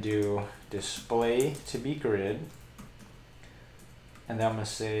ahead and do display to be grid. And then I'm going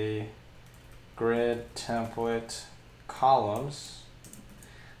to say grid template columns.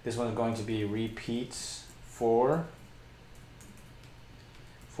 This one is going to be repeats 4,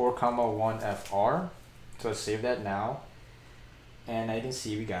 1 FR. So let's save that now. And I can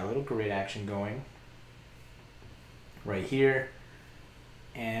see we got a little grid action going right here.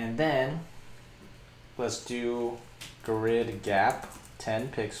 And then let's do grid gap 10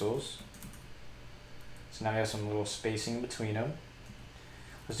 pixels. So now we have some little spacing between them.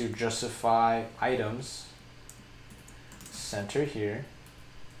 Let's do justify items center here.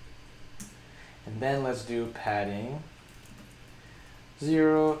 And then let's do padding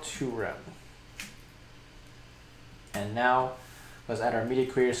 0 to rep. And now let's add our media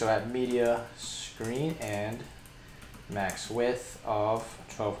query. So add media screen and max width of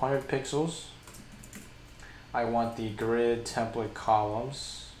 1200 pixels. I want the grid template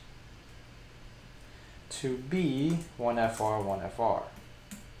columns to be 1 FR, 1 FR.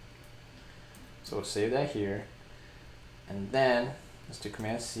 So let's save that here. And then let's do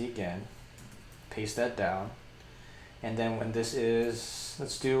Command C again. Paste that down, and then when this is,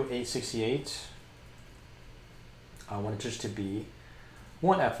 let's do 868, I want it just to be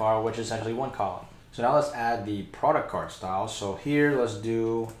 1 FR, which is essentially 1 column. So now let's add the product card style. So here let's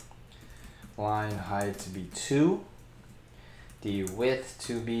do line height to be 2, the width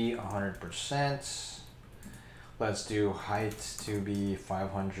to be 100%, let's do height to be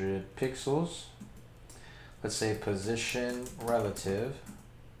 500 pixels, let's say position relative,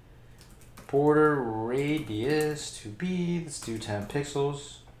 border radius to be, let's do 10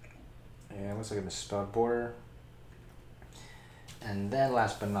 pixels. And looks like I misspelled border. And then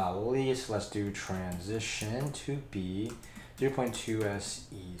last but not least, let's do transition to be 0.2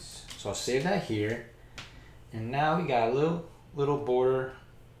 SEs. So I'll save that here. And now we got a little border.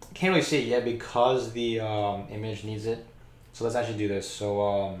 Can't really see it yet because the image needs it. So let's actually do this.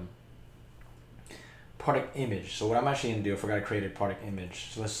 So product image. So what I'm actually gonna do, I forgot to create a product image.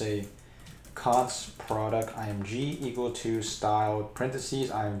 So let's say const product img equal to style parentheses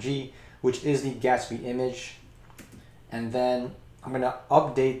img, which is the Gatsby image. And then I'm gonna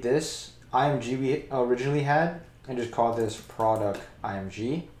update this img we originally had and just call this product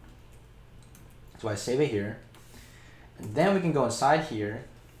img. So I save it here, and then we can go inside here,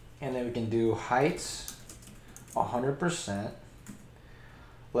 and then we can do height 100%.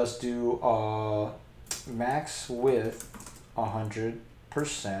 Let's do max width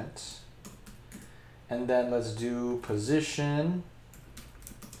 100%. And then let's do position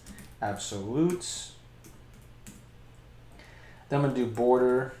absolutes. Then I'm gonna do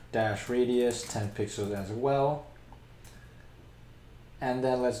border dash radius 10 pixels as well. And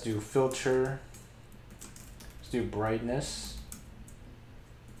then let's do filter. Let's do brightness.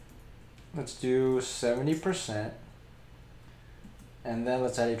 Let's do 70%. And then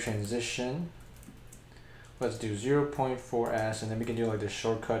let's add a transition. Let's do 0.4s, and then we can do like the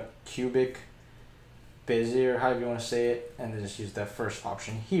shortcut cubic Bezier, however you want to say it, and then just use that first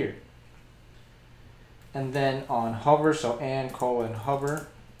option here. And then on hover, so hover,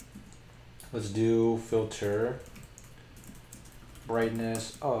 let's do filter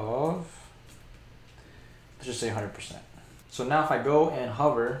brightness of, let's just say 100%. So now if I go and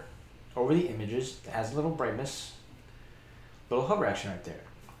hover over the images, it has a little brightness, little hover action right there.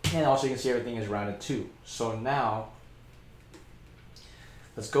 And also you can see everything is rounded too. So now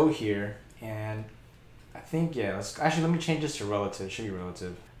let's go here, and I think, yeah, let me change this to relative. It should be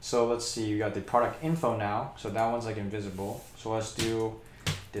relative. So let's see, we got the product info now. So that one's like invisible. So let's do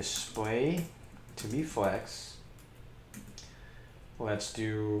display to be flex. Let's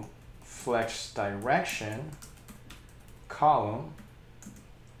do flex direction column,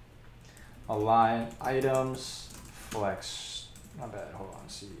 align items, flex, not bad, hold on,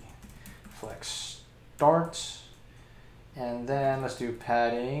 see, flex start, and then let's do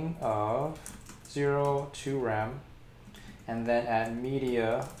padding of 0 to rem, and then add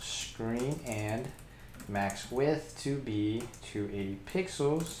media, screen, and max width to be 280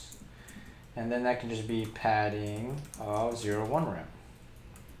 pixels, and then that can just be padding of 0.1 rem.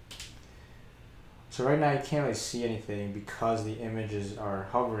 So right now you can't really see anything because the images are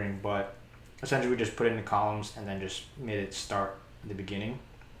hovering, but essentially we just put it in the columns and then just made it start at the beginning.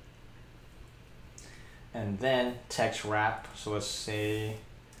 And then text wrap, so let's say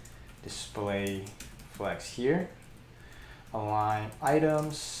display flex here, align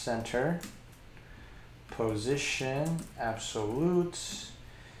items, center, position, absolute,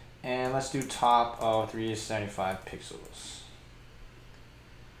 and let's do top of 375 pixels.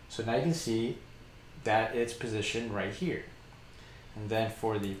 So now you can see that it's positioned right here. And then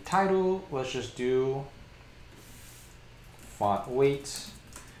for the title, let's just do font weight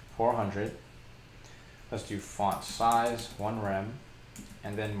 400. Let's do font size 1 rem,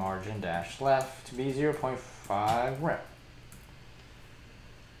 and then margin dash left to be 0.5 rem.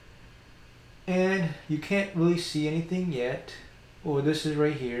 And you can't really see anything yet. Oh, this is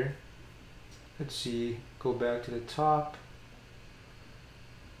right here. Let's see, go back to the top.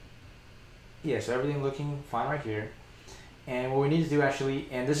 Yeah, so everything looking fine right here. And what we need to do actually,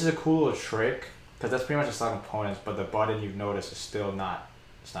 and this is a cool little trick, because that's pretty much the stock components, but the button you've noticed is still not,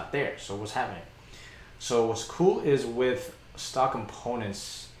 it's not there. So what's happening? So what's cool is with stock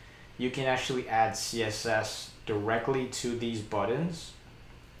components, you can actually add CSS directly to these buttons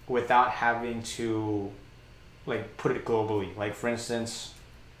without having to like put it globally. Like for instance,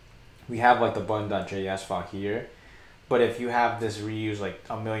 we have like the button.js file here, but if you have this reused like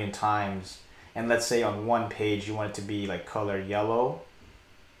a million times, and let's say on one page you want it to be like color yellow,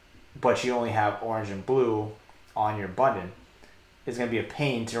 but you only have orange and blue on your button, it's gonna be a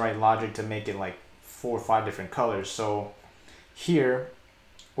pain to write logic to make it like 4 or 5 different colors. So here,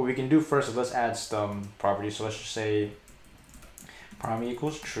 what we can do first is let's add some properties. So let's just say primary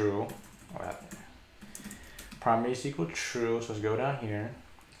equals true. What happened here? Primary is equal true. So let's go down here,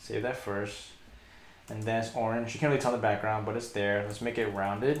 save that first, and then it's orange. You can't really tell the background, but it's there. Let's make it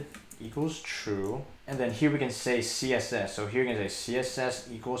rounded, equals true. And then here we can say CSS. So here you can say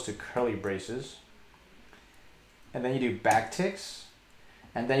CSS equals to curly braces. And then you do backticks.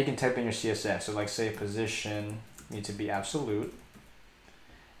 And then you can type in your CSS. So like say position needs to be absolute.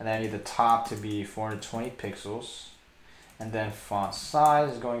 And then I need the top to be 420 pixels. And then font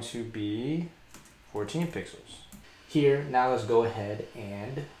size is going to be 14 pixels. Here, now let's go ahead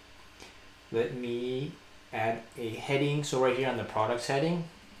and let me add a heading. So right here on the products heading,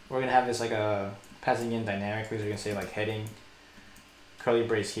 we're gonna have this like a passing in dynamically. So we can say like heading, curly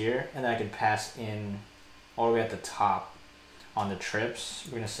brace here, and then I can pass in all the way at the top on the trips.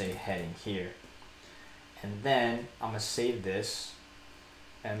 We're gonna say heading here. And then I'm gonna save this,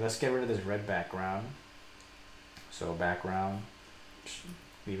 and let's get rid of this red background. So background,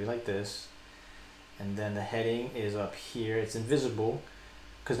 leave it like this. And then the heading is up here. It's invisible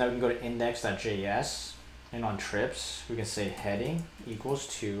because now we can go to index.js, and on trips we can say heading equals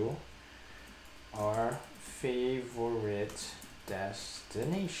to our favorite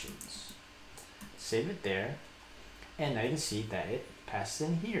destinations. Save it there, and now you can see that it passes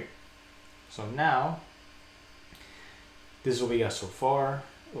in here. So now this is what we got so far.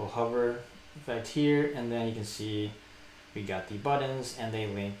 We'll hover effect here, and then you can see we got the buttons and they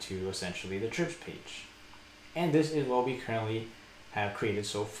link to essentially the trips page. And this is what we currently have created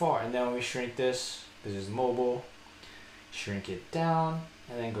so far. And then when we shrink this, this is mobile, shrink it down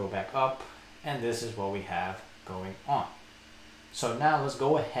and then go back up, and this is what we have going on. So now let's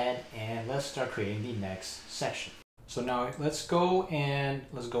go ahead and let's start creating the next section. So now let's go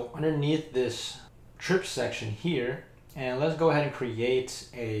underneath this trip section here, and let's go ahead and create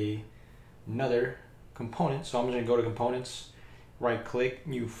another component. So I'm just gonna go to components, right click,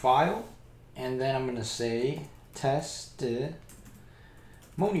 new file, and then I'm gonna say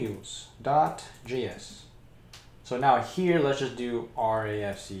testimonials.js. So now here, let's just do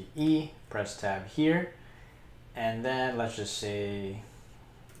RAFCE, press tab here, and then let's just say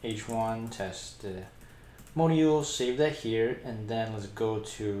h1 testimonials, save that here, and then let's go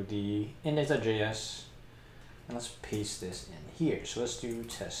to the index.js and let's paste this in here. So let's do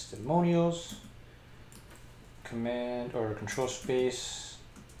testimonials, command or control space,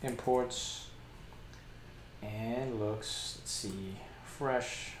 imports, and looks, let's see,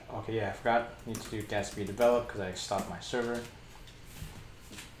 fresh. Okay, yeah, I forgot, need to do Gatsby develop because I stopped my server.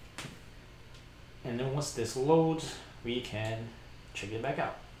 And then once this loads, we can check it back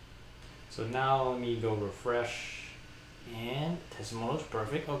out. So now let me go refresh, and testimonials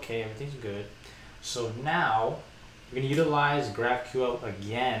perfect. Okay, everything's good. So now we're gonna utilize GraphQL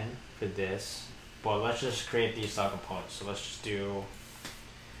again for this, but let's just create these style components. So let's just do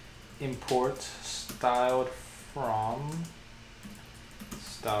import styled from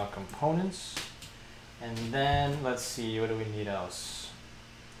style components, and then let's see, what do we need else?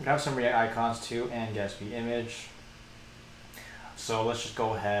 We have some React icons too, and Gatsby image. So let's just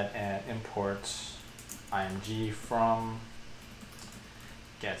go ahead and import img from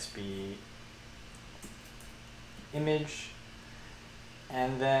Gatsby image,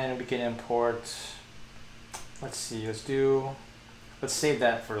 and then we can import, let's see, let's save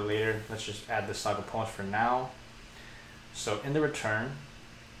that for later. Let's just add the style components for now. So in the return,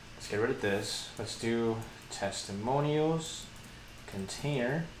 let's get rid of this. Let's do testimonials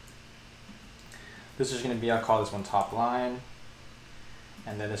container. This is going to be, I'll call this one top line,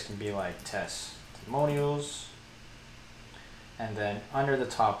 and then this can be like testimonials, and then under the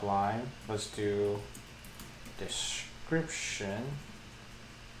top line, let's do description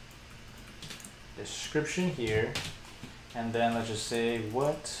here, and then let's just say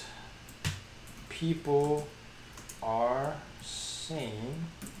what people are saying,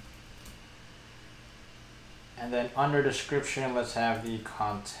 and then under description, let's have the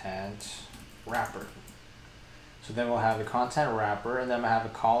content wrapper. So then we'll have the content wrapper, and then I have a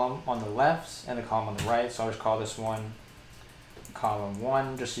column on the left and a column on the right. So I'll just call this one column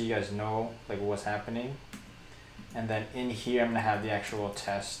 1, just so you guys know like what's happening. And then in here, I'm gonna have the actual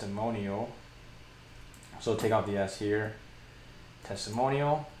testimonial. So take out the S here,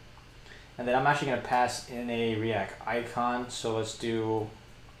 testimonial. And then I'm actually gonna pass in a React icon. So let's do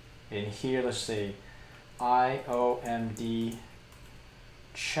in here, let's say IOMD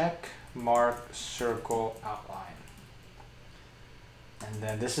check mark circle outline. And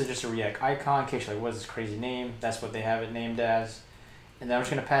then this is just a React icon. In case you're like, what is this crazy name? That's what they have it named as. And then I'm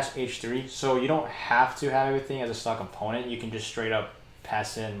just gonna pass H3. So you don't have to have everything as a style component. You can just straight up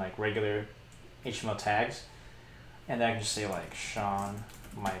pass in like regular HTML tags. And then I can just say like Shawn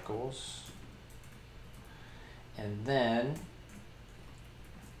Michaels. And then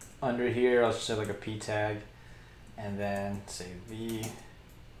under here, I'll just say like a P tag. And then say the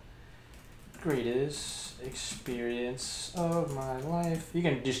greatest experience of my life. You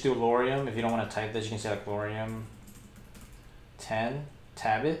can just do Lorium. If you don't want to type this, you can say like Lorium 10,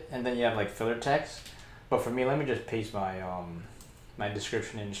 tab it, and then you have like filler text. But for me, let me just paste my my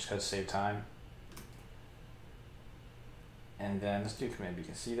description in just to save time. And then let's do command B, you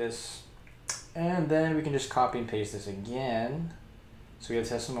can see this. And then we can just copy and paste this again. So we have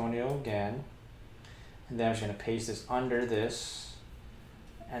testimonial again. And then I'm just gonna paste this under this.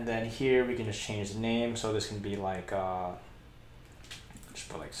 And then here we can just change the name. So this can be like, just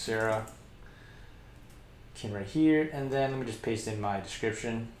put like Sarah Kin right here. And then let me just paste in my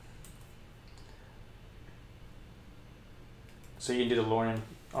description. So you can do the Lorium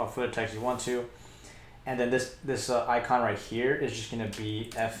footer text you want to. And then this icon right here is just gonna be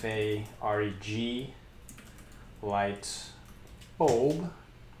FAREG light bulb.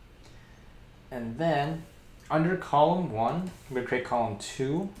 And then under column 1, I'm going to create column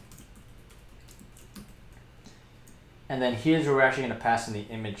 2. And then here's where we're actually going to pass in the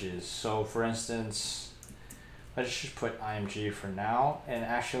images. So for instance, let's just put IMG for now. And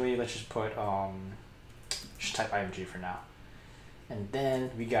actually, let's just put, just type IMG for now. And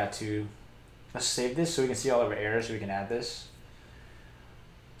then we got to, let's save this so we can see all of our errors so we can add this.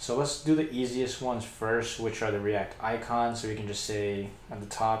 So let's do the easiest ones first, which are the React icons. So we can just say at the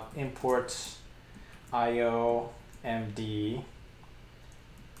top, import IOMD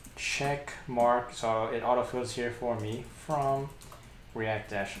check mark, so it autofills here for me from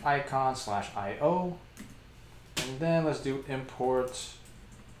react-icon/io, and then let's do import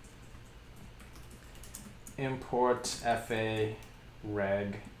FA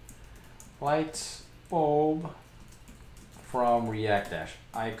reg light bulb from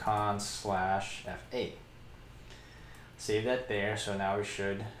react-icon/fa. Save that there. So now we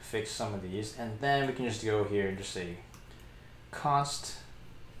should fix some of these, and then we can just go here and just say const,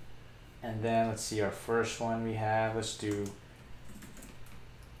 and then let's see our first one we have. Let's do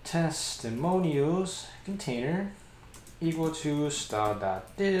testimonials container equal to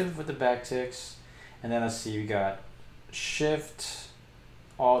style.div with the backticks, and then let's see, we got shift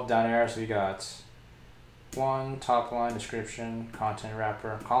alt down arrow, so we got 1 top line description content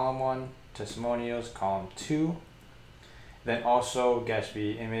wrapper, column 1 testimonials, column 2. Then also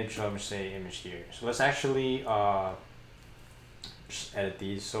Gatsby image, so I'm gonna say image here. So let's actually just edit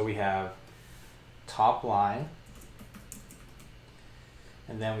these. So we have top line,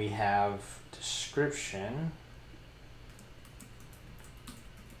 And then we have description.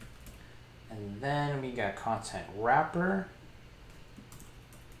 And then we got content wrapper.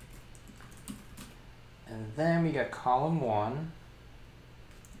 And then we got column 1.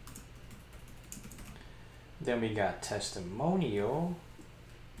 Then we got testimonial.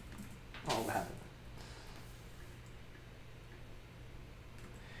 Oh, what happened?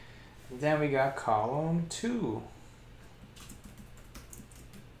 And then we got column 2.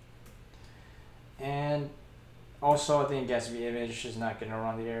 And also, I think Gatsby image is not going to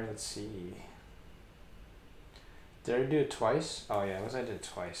run there. Let's see. Did I do it twice? Oh yeah, I did it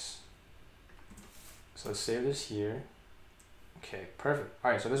twice. So let's save this here. Okay, perfect. All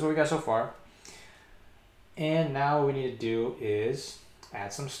right, so this is what we got so far. And now what we need to do is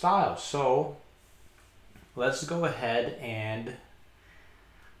add some styles. So let's go ahead and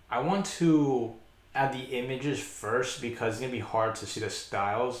I want to add the images first because it's gonna be hard to see the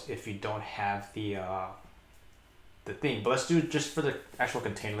styles if you don't have the thing. But let's do it just for the actual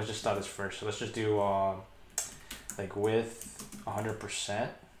container. Let's just start this first. So let's just do like width 100%.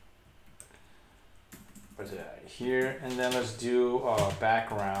 Where's it at? Here, and then let's do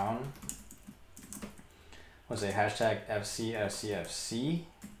background. Let's say hashtag FC.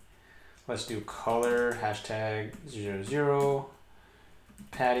 Let's do color hashtag 00.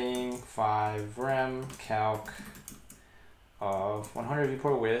 Padding 5 rem, calc of 100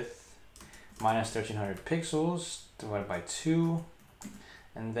 viewport width minus 1300 pixels divided by 2,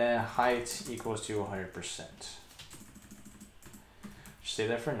 and then height equals to 100%. Stay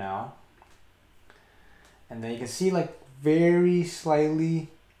there for now. And then you can see like very slightly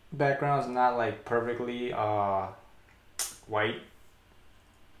background is not like perfectly white,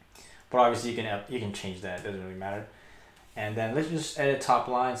 but obviously you can change that. It doesn't really matter. And then let's just edit top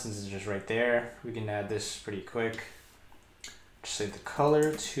line since it's just right there. We can add this pretty quick. Just set the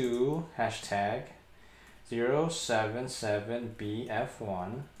color to hashtag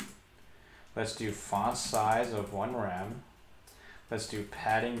 077BF1. Let's do font size of 1 rem. Let's do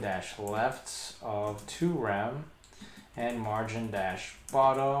padding dash left of 2 rem and margin dash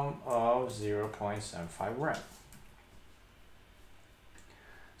bottom of 0.75 rem.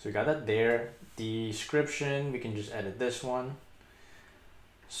 So we got that there. Description, we can just edit this one.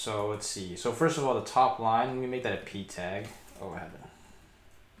 So let's see. So first of all, the top line, let me make that a p tag. Oh, what happened?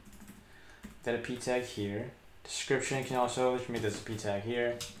 That a p tag here. Description can also, let's make this a p tag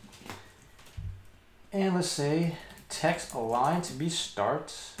here. And let's say text align to be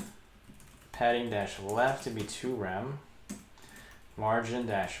start, padding dash left to be 2 rem, margin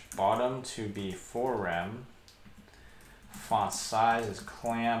dash bottom to be 4 rem, font size is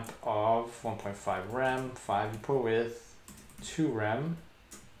clamp of 1.5 rem, 5 viewport width, 2 rem,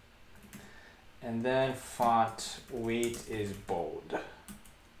 and then font weight is bold.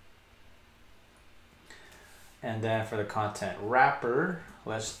 And then for the content wrapper,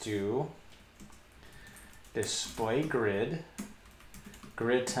 let's do display grid,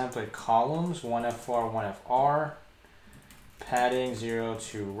 grid template columns, 1FR, 1FR, padding 0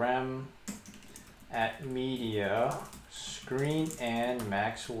 to rem, at media, screen and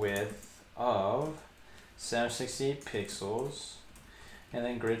max width of 768 pixels, and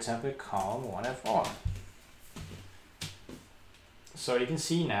then grid template column 1FR. So you can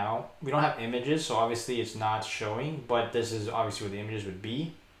see now, we don't have images, so obviously it's not showing, but this is obviously where the images would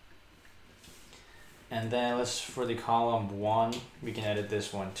be. And then let's, for the column 1, we can edit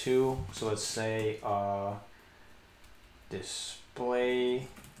this one too. So let's say display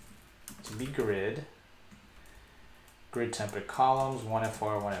to be grid, grid template columns,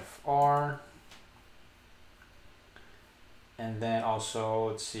 1FR, 1FR. And then also,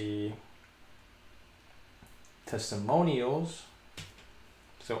 let's see, testimonials.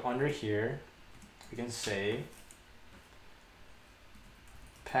 So under here, we can say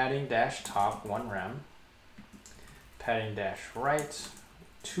padding dash top 1 rem, padding dash right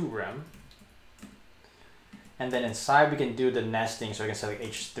 2 rem. And then inside we can do the nesting, so I can say like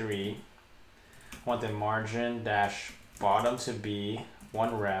H3. I want the margin dash bottom to be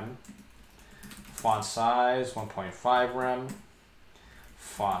 1 rem, font size 1.5 rem,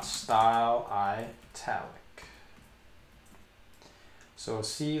 font style italic. So let's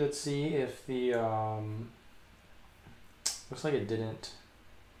see if the looks like it didn't.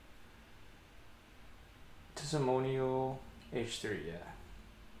 Testimonial H3, yeah.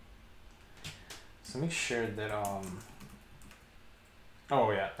 So make sure that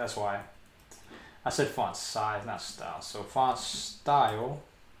oh yeah, that's why. I said font size, not style. So font style.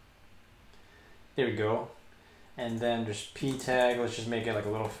 There we go. And then just p tag, let's just make it like a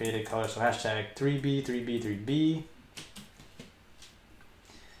little faded color. So hashtag 3B, 3B, 3B.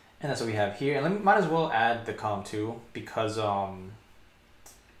 And that's what we have here. And might as well add the column 2 because let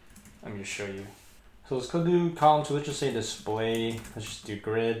me just show you. So let's go do column 2. Let's just say display. Let's just do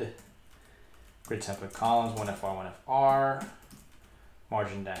grid template columns, 1FR, 1FR,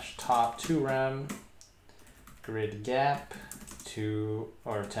 margin dash top 2 rem, grid gap 2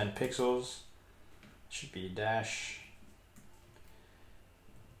 or 10 pixels. Should be dash.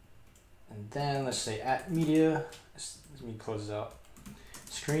 And then let's say at media. Let me close this out.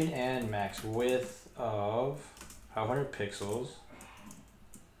 Screen and max width of 500 pixels.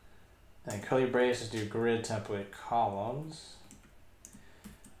 And curly brace, let's do grid template columns.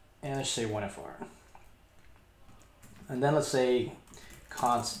 And let's say 1FR. And then let's say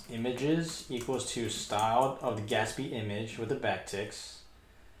const images equals to style of the Gatsby image with the backticks.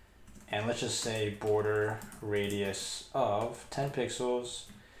 And let's just say border radius of 10 pixels.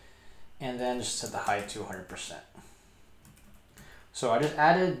 And then just set the height to 100%. So I just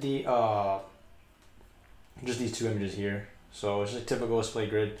added the just these 2 images here. So it's just a typical display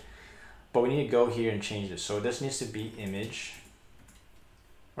grid, but we need to go here and change this. So this needs to be image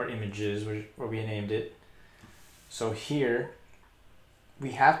or images, where we named it. So here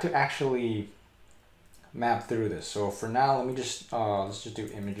we have to actually map through this. So for now, let me just let's just do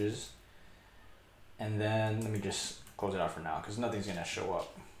images, and then let me just close it out for now because nothing's gonna show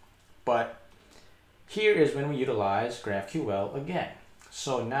up. But here is when we utilize GraphQL again.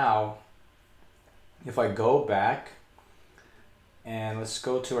 So now, if I go back and let's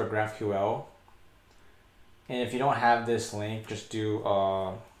go to our GraphQL, and if you don't have this link, just do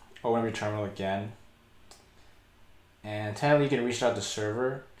open your terminal again. And technically you can restart the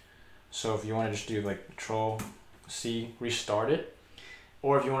server. So if you want to just do like Control-C, restart it.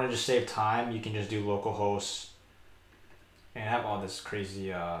 Or if you want to just save time, you can just do localhost and have all this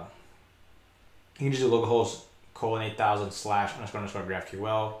crazy you can just do localhost :8000 /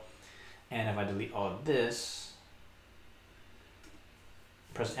 GraphQL. And if I delete all of this,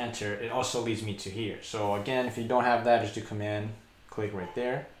 press enter, it also leads me to here. So again, if you don't have that, just do command, click right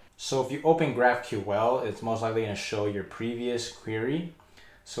there. So if you open GraphQL, it's most likely going to show your previous query.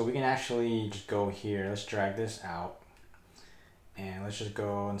 So we can actually just go here. Let's drag this out. And let's just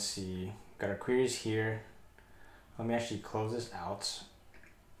go and see. Got our queries here. Let me actually close this out.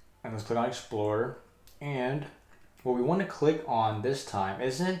 And let's click on Explorer. And what we want to click on this time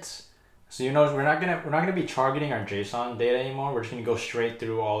isn't, so you notice we're not gonna be targeting our JSON data anymore. We're just gonna go straight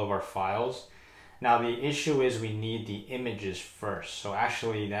through all of our files. Now the issue is we need the images first. So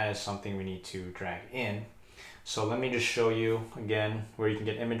actually that is something we need to drag in. So let me just show you again where you can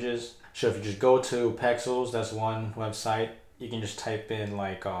get images. So if you just go to Pexels, that's one website. You can just type in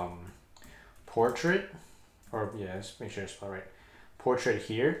like portrait, or yeah, let's make sure it's spelled right. Portrait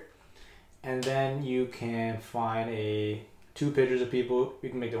here. And then you can find 2 pictures of people. We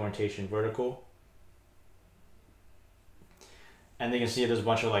can make the orientation vertical. And you can see there's a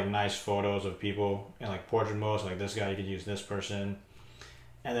bunch of like nice photos of people in like portrait mode. So like this guy, you could use this person.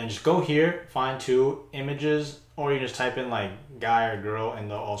 And then just go here, find 2 images, or you just type in like guy or girl and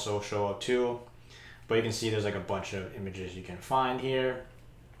they'll also show up too. But you can see there's like a bunch of images you can find here.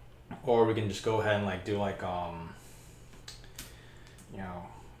 Or we can just go ahead and like do like, you know,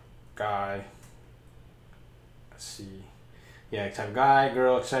 guy, let's see, yeah, type guy,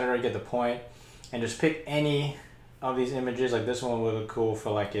 girl, etc. You get the point, and just pick any of these images. Like this one would look cool for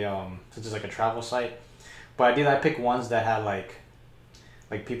like a since it's like a travel site, but I pick ones that had like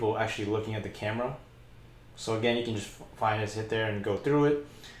people actually looking at the camera. So again, you can just find it, hit there and go through it.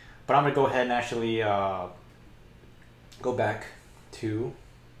 But I'm gonna go ahead and actually go back to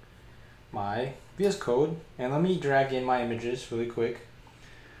my VS Code and let me drag in my images really quick,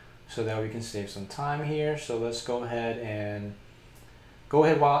 so that we can save some time here. So let's go ahead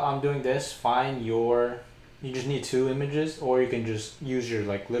while I'm doing this, find you just need 2 images, or you can just use your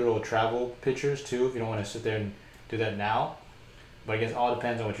like literal travel pictures too if you don't want to sit there and do that now. But I guess it all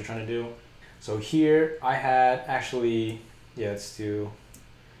depends on what you're trying to do. So here I had actually, yeah,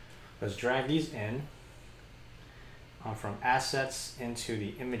 let's drag these in from assets into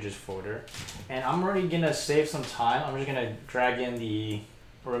the images folder. And I'm already gonna save some time. I'm just gonna drag in the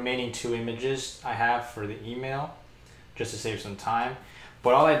remaining 2 images I have for the email just to save some time.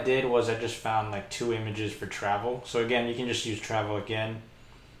 But all I did was I just found like 2 images for travel. So again, you can just use travel again,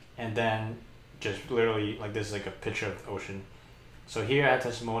 and then just literally like this is like a picture of the ocean. So here I have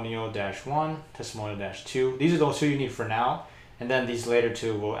testimonial-1, testimonial-2. These are those 2 you need for now, and then these later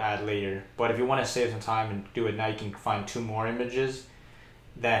 2 we'll add later. But if you want to save some time and do it now, you can find 2 more images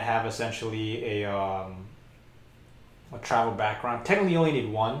that have essentially a travel background. Technically you only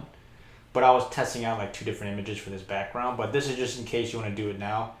need 1, but I was testing out like 2 different images for this background. But this is just in case you want to do it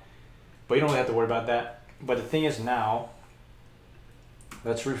now. but you don't really have to worry about that. But the thing is now,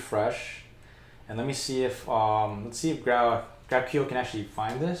 let's refresh, and let me see if GraphQL can actually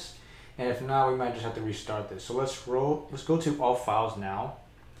find this. And if not, we might just have to restart this. So let's go to all files now,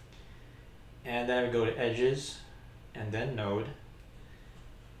 and then we go to edges, and then node,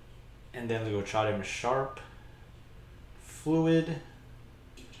 and then we go child image sharp, fluid,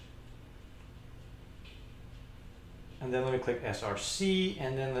 and then let me click src,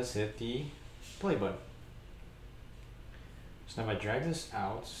 and then let's hit the play button. So now if I drag this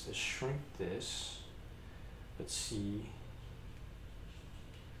out, let's shrink this. Let's see.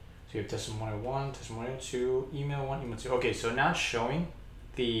 So you have testimonial 1, testimonial 2, email 1, email 2. Okay, so now it's showing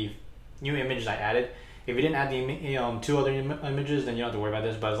the new images I added. If you didn't add the 2 other images, then you don't have to worry about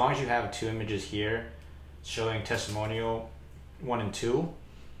this. But as long as you have 2 images here showing testimonial 1 and 2,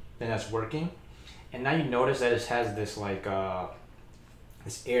 then that's working. And now you notice that it has this like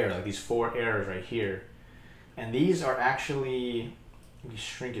this error, like these 4 errors right here. And these are actually, let me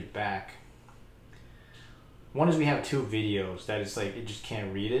shrink it back. One is we have 2 videos that it's like it just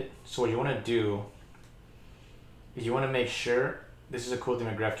can't read it. So what you want to do is you want to make sure, this is a cool thing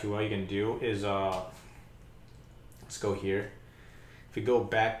with GraphQL you can do is let's go here. If we go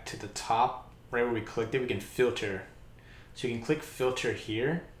back to the top, right where we clicked it, we can filter. So you can click filter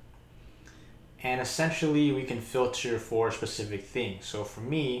here, and essentially we can filter for a specific thing. So for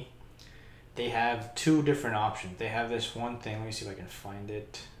me, they have 2 different options. They have this one thing, let me see if I can find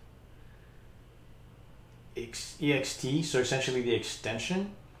it. ext, so essentially the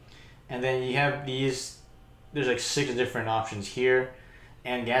extension, and then you have these, there's like 6 different options here,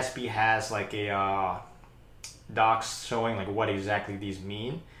 and Gatsby has like a docs showing like what exactly these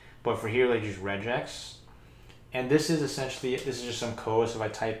mean, but for here like just regex, and this is essentially, this is just some code. So if I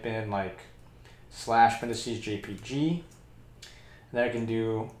type in like /JPG, then I can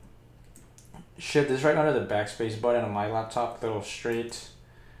do shift this right under the backspace button on my laptop, little straight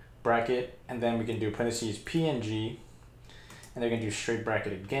bracket, and then we can do parentheses PNG, and then we can do straight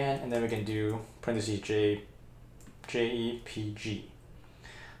bracket again, and then we can do parentheses JPG.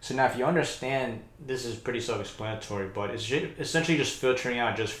 So now if you understand, this is pretty self-explanatory, but it's essentially just filtering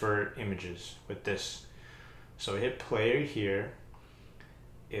out just for images with this. So hit play here.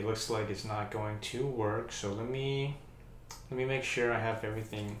 It looks like it's not going to work, so let me make sure I have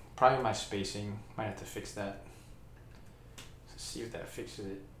everything. Probably my spacing, might have to fix that. Let's see if that fixes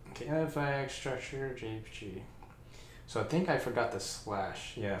it. Okay, FIX structure JPG. So I think I forgot the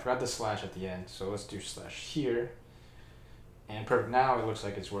slash. Yeah, I forgot the slash at the end. So let's do slash here. And perfect. Now it looks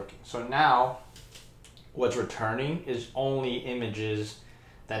like it's working. So now what's returning is only images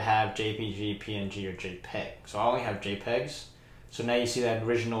that have JPG, PNG, or JPEG. So I only have JPEGs. So now you see that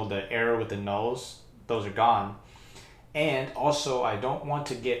original, the error with the nulls, those are gone. And also I don't want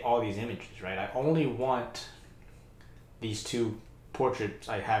to get all these images, right? I only want these 2 portraits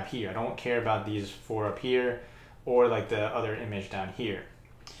I have here. I don't care about these 4 up here or like the other image down here.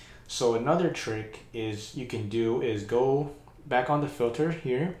 So another trick is you can do is go back on the filter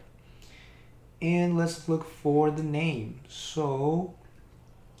here, and let's look for the name. So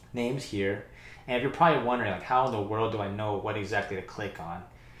names here, and if you're probably wondering like how in the world do I know what exactly to click on?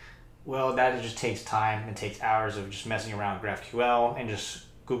 Well, that just takes time. It takes hours of just messing around with GraphQL and just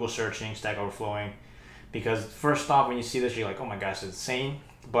Google searching, Stack Overflowing. Because first off, when you see this, you're like, oh my gosh, it's insane.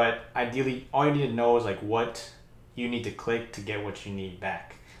 But ideally, all you need to know is like what you need to click to get what you need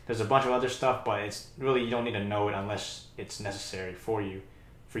back. There's a bunch of other stuff, but it's really, you don't need to know it unless it's necessary for you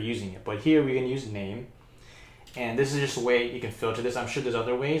for using it. But here we can use name. And this is just a way you can filter this. I'm sure there's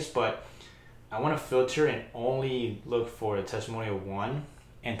other ways, but I want to filter and only look for a testimonial 1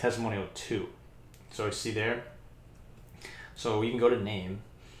 and testimonial 2. So you see there. So you can go to name,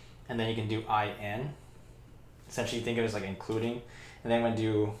 and then you can do IN. Essentially think of it as like including, and then I'm going to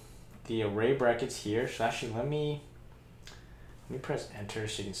do the array brackets here. So actually let me press enter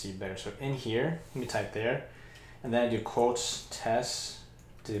so you can see better. So in here, let me type there, and then I do quotes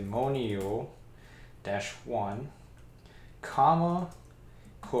testimonial -1 comma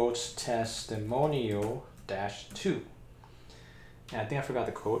quotes testimonial -2. And I think I forgot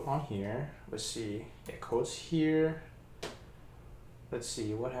the quote on here. Let's see. Yeah, quotes here. Let's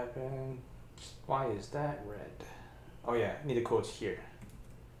see what happened. Why is that red? Oh yeah, I need the quotes here.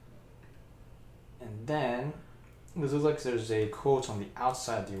 And then this looks like there's a quote on the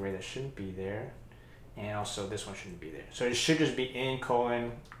outside of the array that shouldn't be there. And also this one shouldn't be there. So it should just be in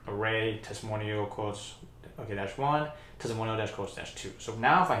colon array testimonial quotes okay -1 testimonial -quotes -2. So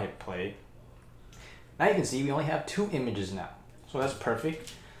now if I hit play, now you can see we only have 2 images now. So that's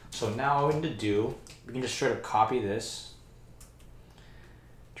perfect. So now all we need to do, we can just straight up copy this,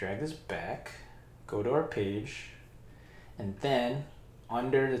 drag this back, go to our page, and then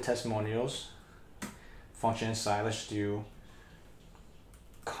under the testimonials function inside, let's do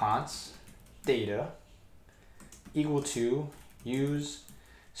const data equal to use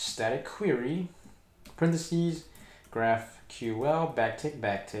static query parentheses GraphQL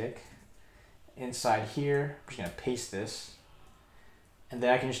backtick. Inside here, I'm just gonna paste this, and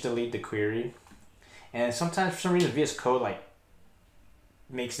then I can just delete the query. And sometimes for some reason VS Code like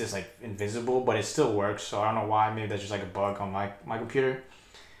makes this like invisible, but it still works. So I don't know why. Maybe that's just like a bug on my computer.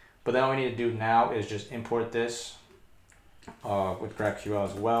 But then all we need to do now is just import this with GraphQL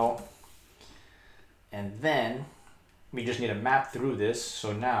as well. And then we just need to map through this.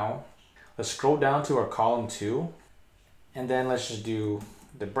 So now let's scroll down to our column 2. And then let's just do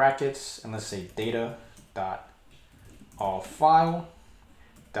the brackets and let's say data dot all file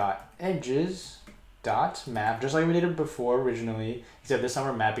dot edges dot map, just like we did it before originally, except this time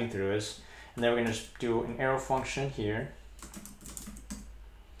we're mapping through this. And then we're gonna just do an arrow function here.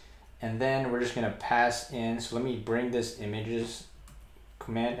 And then we're just gonna pass in, so let me bring this images,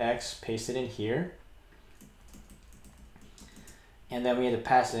 Command X, paste it in here. And then we need to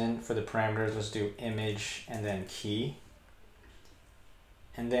pass in for the parameters, let's do image and then key.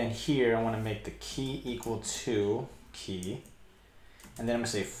 And then here I wanna make the key equal to key. And then I'm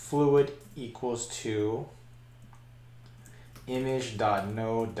gonna say fluid equals to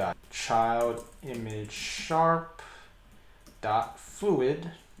image.node.child image sharp dot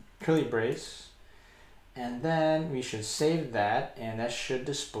fluid curly brace, and then we should save that, and that should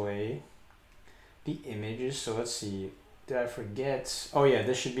display the images. So let's see, did I forget? Oh yeah,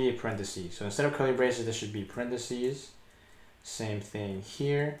 this should be a parentheses. So instead of curly braces, this should be parentheses. Same thing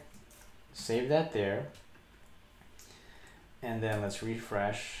here. Save that there. And then let's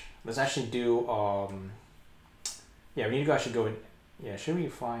refresh. Let's actually do, yeah, we need to actually go in, yeah, should be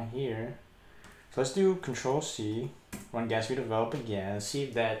fine here. So let's do Control C, run Gatsby develop again, and see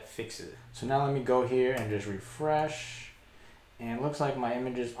if that fixes it. So now let me go here and just refresh. And it looks like my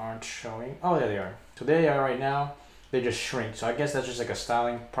images aren't showing. Oh, there they are. So there they are right now. They just shrink. So I guess that's just like a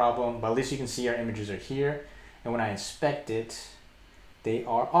styling problem, but at least you can see our images are here. And when I inspect it, they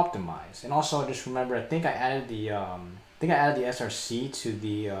are optimized. And also just remember, I think I added the SRC to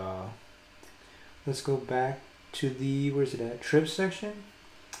the, let's go back to the, where's it at? Trip section?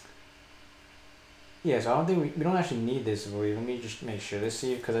 Yeah, so I don't think we don't actually need this, I believe. Let me just make sure. Let's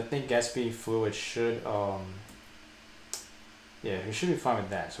see, because I think Gatsby Fluid should, yeah, we should be fine with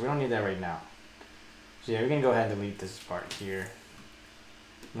that. So we don't need that right now. So yeah, we're gonna go ahead and delete this part here.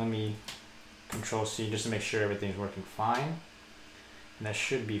 Let me Control C just to make sure everything's working fine. And that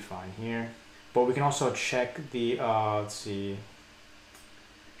should be fine here. But we can also check the, let's see,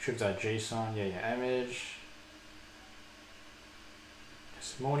 trips.json, yeah, image,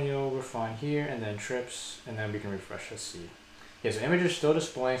 testimonial, we're fine here, and then trips, and then we can refresh, let's see. Yeah, so image is still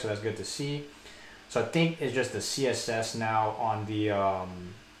displaying, so that's good to see. So I think it's just the CSS now on the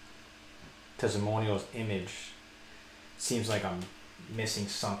testimonials image. Seems like I'm missing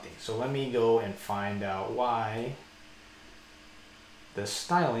something. So let me go and find out why the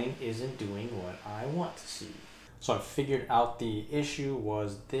styling isn't doing what I want to see. So I figured out the issue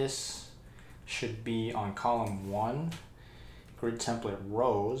was this should be on column 1, grid template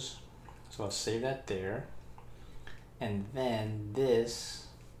rows. So I'll save that there. And then this,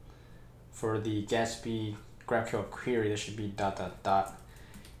 for the Gatsby GraphQL query, this should be ...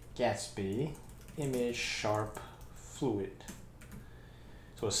 Gatsby image sharp fluid.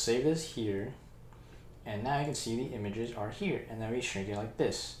 So we'll save this here. And now you can see the images are here, and then we shrink it like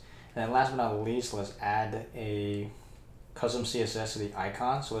this. And then last but not least, let's add a custom CSS to the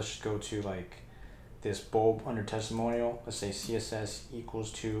icon. So let's just go to like this bulb under testimonial. Let's say CSS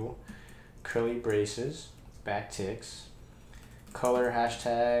equals to curly braces, backticks, color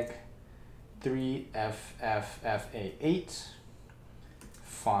hashtag 3FFFA8,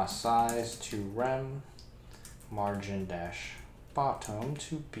 font size to rem, margin dash bottom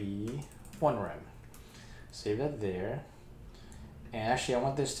to be 1 rem. Save that there. And actually I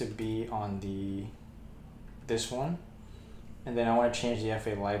want this to be on this one. And then I want to change the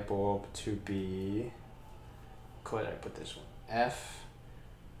FA light bulb to be, could I put this one?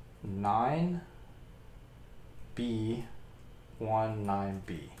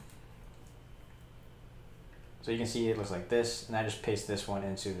 F9B19B. So you can see it looks like this, and I just paste this one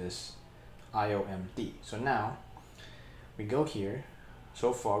into this IOMD. So now we go here.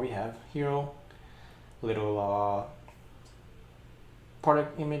 So far we have hero, little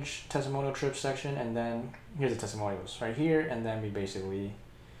product image testimonial trip section, and then here's the testimonials right here, and then we basically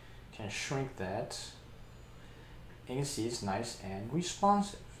can shrink that, and you can see it's nice and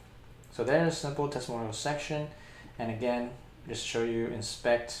responsive. So there's a simple testimonial section. And again, just to show you,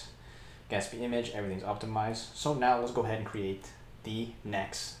 inspect Gatsby image, everything's optimized. So now let's go ahead and create the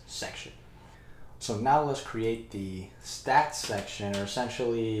next section. So now let's create the stats section, or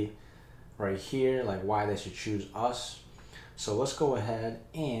essentially right here, like why they should choose us. So let's go ahead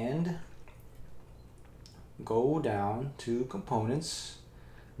and go down to components,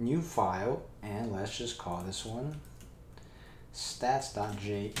 new file, and let's just call this one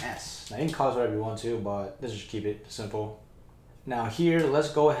stats.js. Now you can call this whatever you want to, but let's just keep it simple. Now here, let's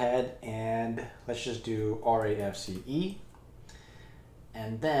go ahead and let's just do RAFCE.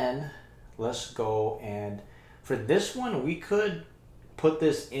 And then let's go, and for this one, we could put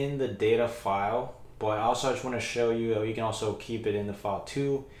this in the data file, but also I just want to show you that we can also keep it in the file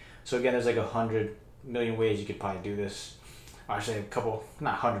too. So again, there's like 100 million ways you could probably do this. Actually, a couple,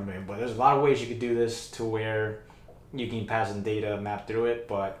 not 100 million, but there's a lot of ways you could do this to where you can pass in data, map through it.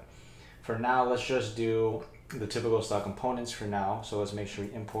 But for now, let's just do the typical style components for now. So let's make sure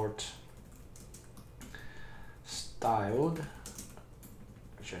we import styled,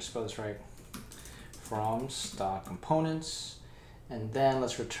 make sure I spell this right, from stock components. And then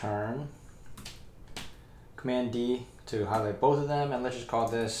let's return Command D to highlight both of them, and let's just call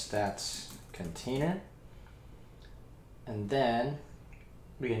this stats container. And then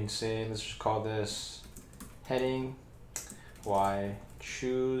we can say, let's just call this heading, why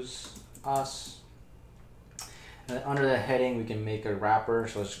choose us. And then under the heading, we can make a wrapper,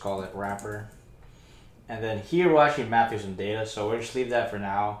 so let's just call it wrapper. And then here we'll actually map through some data, so we'll just leave that for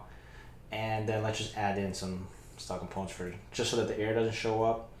now. And then let's just add in some stock components for just so that the error doesn't show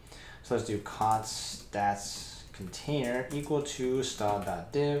up. So let's do const stats container equal to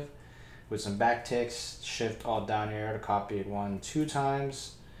style.div with some backticks, shift alt down arrow to copy it 2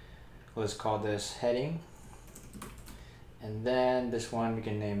 times. Let's call this heading. And then this one we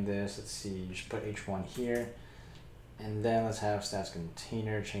can name this, let's see, just put h1 here. And then let's have stats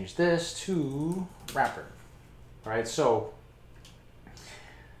container, change this to wrapper. All right, so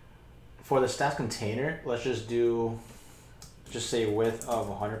for the stats container, let's just do, just say width of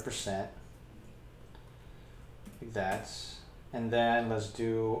 100%, like that. And then let's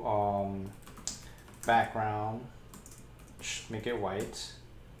do background, make it white,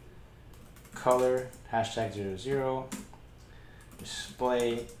 color, hashtag 00,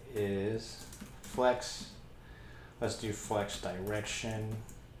 display is flex, let's do flex direction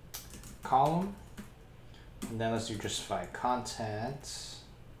column, and then let's do justify content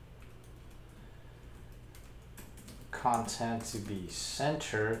to be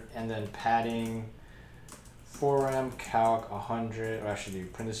centered, and then padding 4rem calc 100, or actually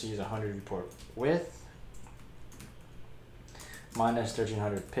parentheses 100 report width minus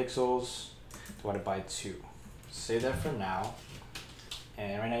 1300 pixels divided by 2. Save that for now.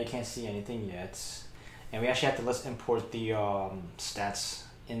 And right now you can't see anything yet. And we actually have to, let's import the stats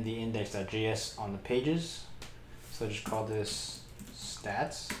in the index.js on the pages. So just call this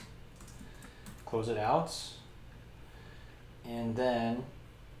stats, close it out. And then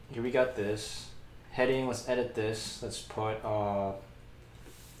here we got this heading. Let's edit this. Let's put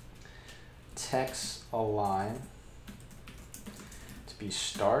text align to be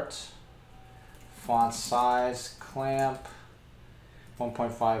start, font size clamp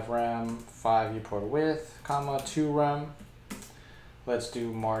 1.5 rem, 5 viewport width, comma 2 rem. Let's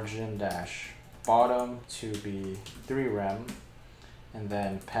do margin dash bottom to be 3 rem, and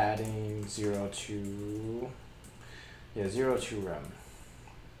then padding 0 to 2 rem.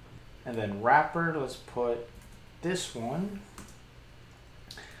 And then wrapper, let's put this one,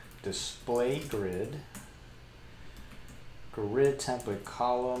 display grid template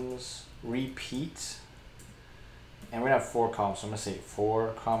columns, repeat, and we're gonna have 4 columns, so I'm gonna say 4,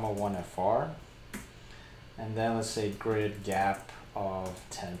 1 FR, and then let's say grid gap of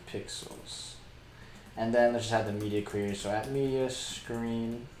 10 pixels. And then let's just have the media query, so at media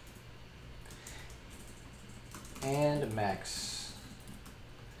screen and max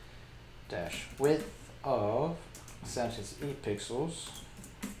dash width of 8 pixels.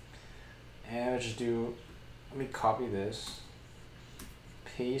 And let's just do, let me copy this,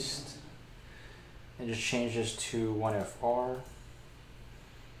 paste, and just change this to 1FR.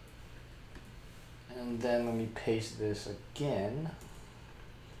 And then let me paste this again.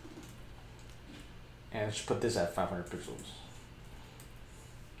 And let's put this at 500 pixels.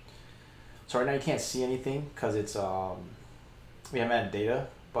 So right now you can't see anything because it's we haven't added data,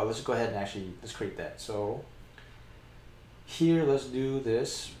 but let's go ahead and actually let's create that. So here, let's do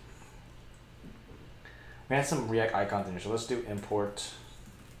this. We have some React icons in here, so let's do import,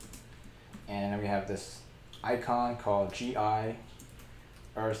 and we have this icon called GI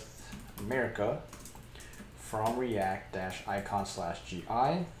Earth America from React dash icon slash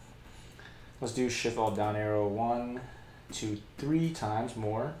GI. Let's do shift alt down arrow 1, 2, 3 times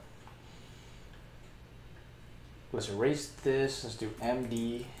more. Let's erase this. Let's do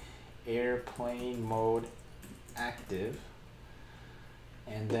MD airplane mode active.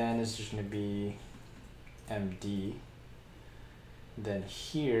 And then it's just going to be MD. Then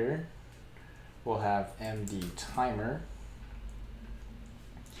here we'll have MD timer.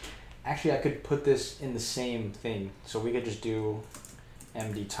 Actually, I could put this in the same thing. So we could just do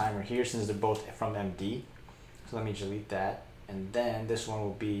MD timer here since they're both from MD. So let me delete that. And then this one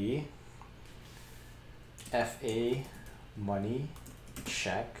will be FA money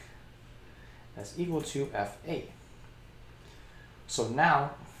check. That's equal to FA. So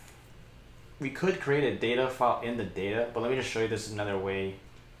now we could create a data file in the data, but let me just show you this another way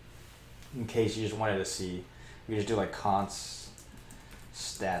in case you just wanted to see. We just do like const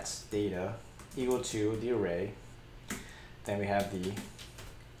stats data equal to the array. Then we have the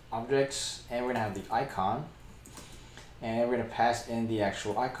objects and we're gonna have the icon and we're gonna pass in the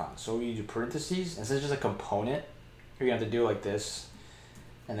actual icon. So we do parentheses, and since it's just a component, you're gonna have to do it like this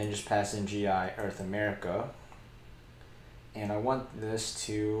and then just pass in GI Earth America. And I want this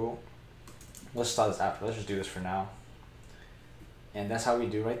to, let's start this after, let's just do this for now. And that's how we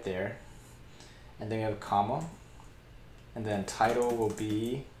do right there. And then we have a comma. And then title will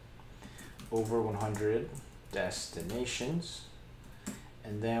be over 100 destinations.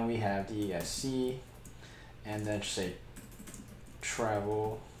 And then we have the ESC. And then just say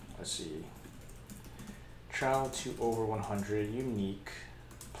travel, let's see, travel to over 100 unique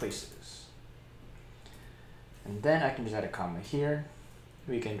places. And then I can just add a comma here.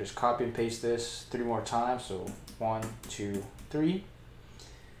 We can just copy and paste this 3 more times. So 1, 2, 3.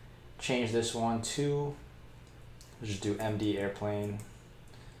 Change this one to, let's just do MD airplane.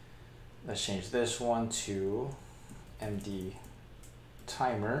 Let's change this one to MD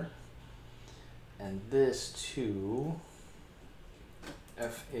timer. And this to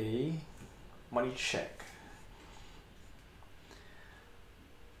FA money check.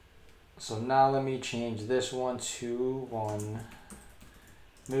 So now let me change this one to 1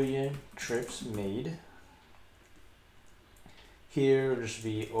 million trips made. Here will just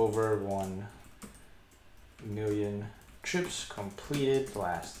be over 1 million trips completed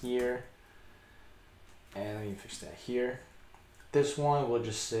last year. And let me fix that here. This one will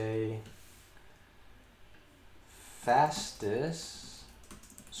just say fastest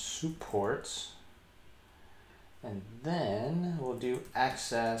support. And then we'll do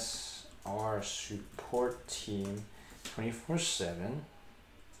access our support team 24/7.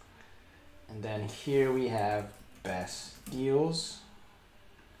 And then here we have best deals.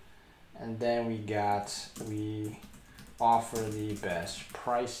 And then we offer the best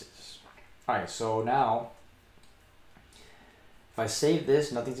prices. All right, so now if I save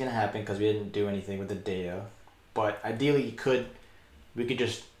this, nothing's gonna happen because we didn't do anything with the data. But ideally we could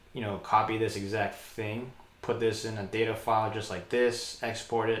just, you know, copy this exact thing, put this in a data file just like this,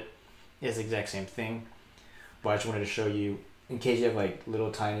 export it. It's the exact same thing. But I just wanted to show you in case you have like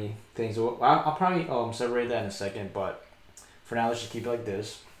little tiny things. I'll probably separate that in a second, but for now let's just keep it like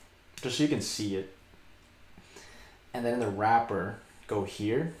this, just so you can see it. And then in the wrapper, go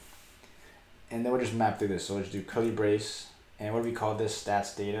here, and then we'll just map through this. So we'll just do curly brace, and what do we call this?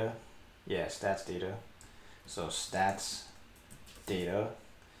 Stats data. Yeah, stats data. So stats data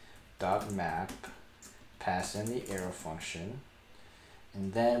dot map, pass in the arrow function,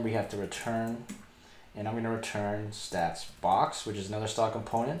 and then we have to return, and I'm going to return stats box, which is another style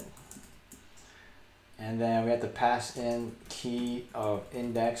component. And then we have to pass in key of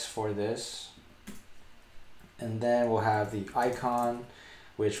index for this. And then we'll have the icon,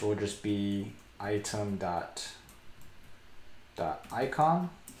 which will just be item dot icon.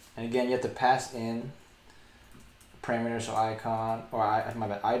 And again, you have to pass in parameters, so icon, or my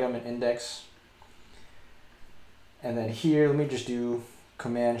bad, item and index. And then here, let me just do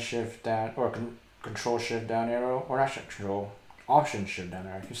command shift down, or control shift down arrow, or not control, option shift down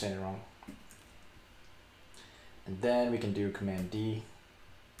arrow. I keep saying it wrong. And then we can do command D.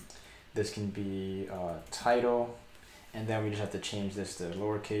 This can be title, and then we just have to change this to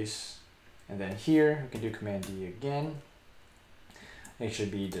lowercase. And then here we can do command D again. It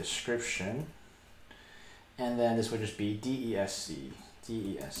should be description, and then this would just be DESC.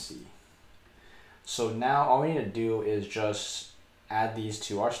 So now all we need to do is just add these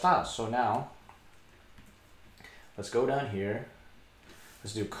to our styles. So now let's go down here.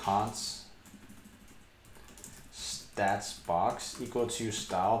 Let's do const stats box equal to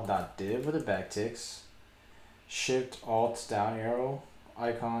style.div with the backticks, shift alt down arrow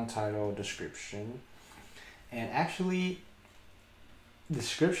icon, title, description. And actually,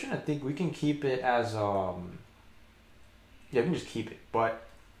 description, I think we can keep it as, yeah, we can just keep it. But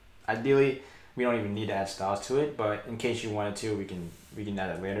ideally, we don't even need to add styles to it. But in case you wanted to, we can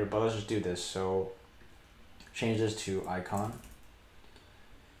add it later. But let's just do this. So change this to icon.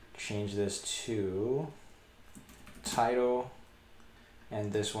 Change this to title.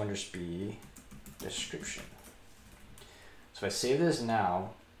 And this one just be description. So if I save this now,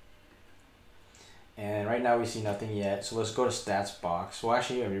 and right now we see nothing yet. So let's go to stats box. Well,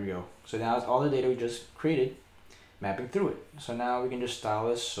 actually, here we go. So now it's all the data we just created, mapping through it. So now we can just style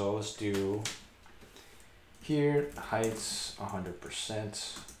this. So let's do here, heights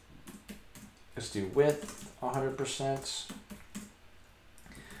 100%. Let's do width 100%.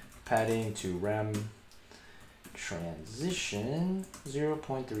 Padding to rem. Transition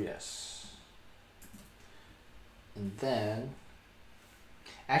 0.3s. And then,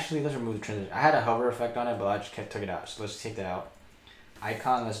 actually, let's remove the transition. I had a hover effect on it, but I just took it out. So let's take that out.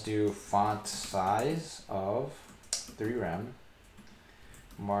 Icon, let's do font size of 3 rem.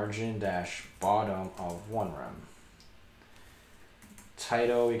 Margin dash bottom of 1 rem.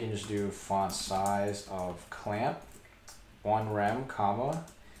 Title, we can just do font size of clamp 1 rem, comma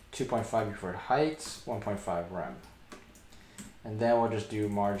 2.5 preferred height, 1.5 rem. And then we'll just do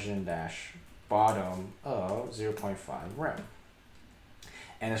margin dash bottom of 0.5 rem.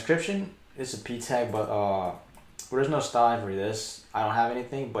 And description is a p tag, but there's no styling for this. I don't have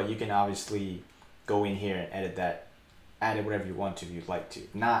anything, but you can obviously go in here and edit that, add it whatever you want to if you'd like to.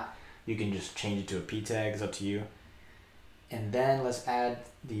 If not, you can just change it to a p tag, it's up to you. And then let's add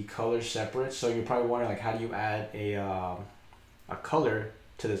the color separate. So you're probably wondering, like, how do you add a color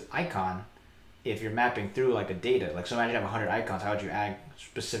to this icon if you're mapping through like a data? Like, so imagine you have 100 icons, how would you add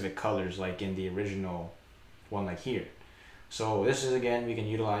specific colors like in the original one, like here? So this is, again, we can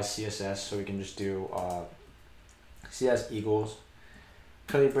utilize CSS. So we can just do CS equals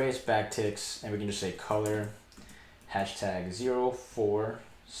curly brace backticks, and we can just say color hashtag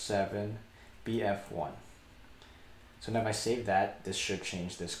 047 BF1. So now if I save that, this should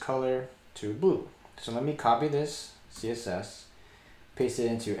change this color to blue. So let me copy this CSS, paste it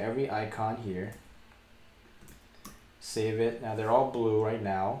into every icon here, save it. Now they're all blue right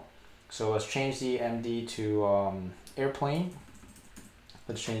now. So let's change the MD to airplane.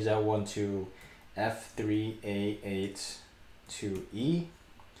 Let's change that one to F3A8 to E.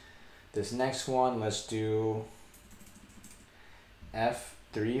 This next one, let's do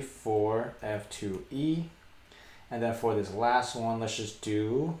F34 F2E. And then for this last one, let's just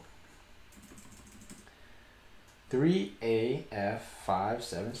do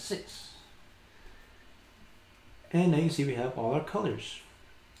 3AF576. And now you can see we have all our colors.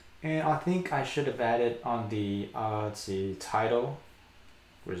 And I think I should have added on the, let's see, title.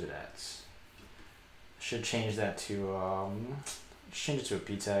 Where's it at? Should change that to, change it to a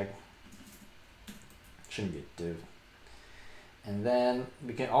p tag. Shouldn't be a div. And then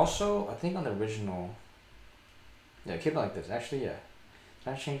we can also, I think on the original, yeah, keep it like this. Actually, yeah.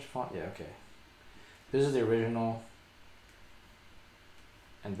 Can I change font? Yeah, okay. This is the original.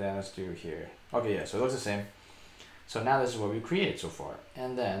 And then let's do here. Okay, yeah, so it looks the same. So now this is what we created so far.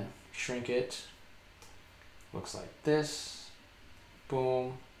 And then shrink it. Looks like this.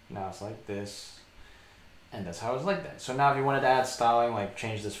 Boom. Now it's like this. And that's how it's like that. So now if you wanted to add styling, like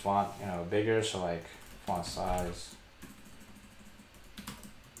change this font, you know, bigger. So like font size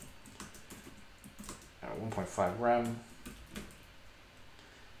 1.5 rem.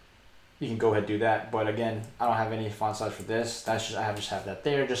 You can go ahead and do that, but again, I don't have any font size for this. That's just, I just have that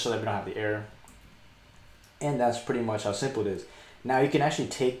there just so that we don't have the error. And that's pretty much how simple it is. Now you can actually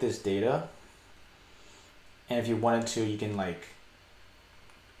take this data, and if you wanted to, you can like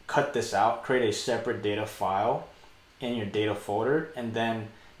cut this out, create a separate data file in your data folder, and then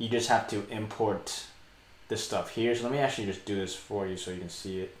you just have to import this stuff here. So let me actually just do this for you so you can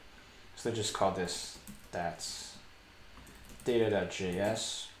see it. So let's just call this, that's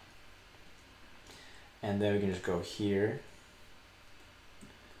data.js. And then we can just go here,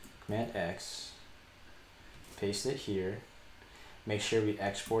 Command X, paste it here, make sure we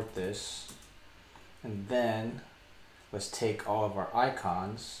export this, and then let's take all of our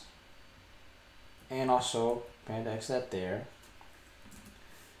icons and also Command X that there,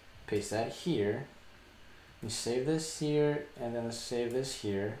 paste that here, we save this here, and then let's save this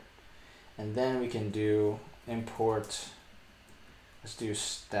here, and then we can do import, let's do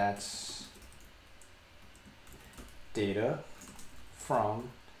stats data from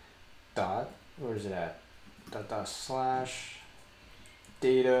dot, where is it at, dot slash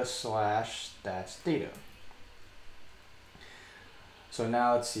data slash stats data. So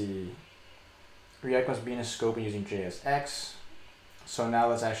now let's see. React must be in a scope and using JSX. So now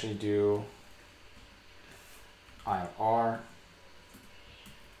let's actually do IR.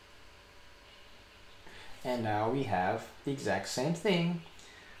 And now we have the exact same thing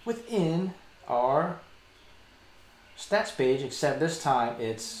within our stats page, except this time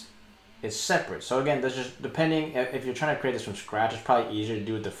it's separate. So again, this just depending if you're trying to create this from scratch, it's probably easier to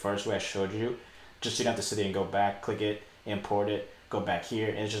do it the first way I showed you, just so you don't have to sit there and go back, click it, import it, go back here,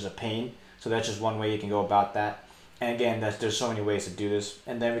 and it's just a pain. So that's just one way you can go about that. And again, there's so many ways to do this.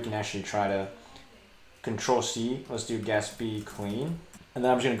 And then we can actually try to Control C. Let's do Gatsby clean. And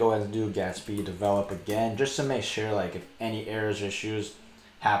then I'm just gonna go ahead and do Gatsby develop again, just to make sure like if any errors or issues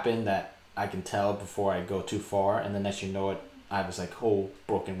happen that I can tell before I go too far. And then next you know it, I have this like whole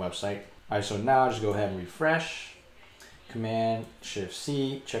broken website. All right, so now just go ahead and refresh. Command Shift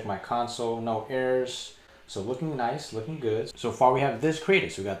C, check my console, no errors. So looking nice, looking good. So far we have this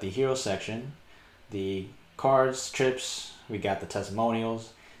created. So we got the hero section, the cards, trips, we got the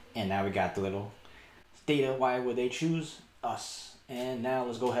testimonials, and now we got the little data, why would they choose us? And now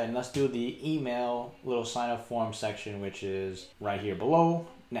let's go ahead and let's do the email little sign up form section, which is right here below.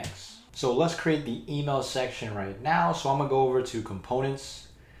 Next. So let's create the email section right now. So I'm gonna go over to components,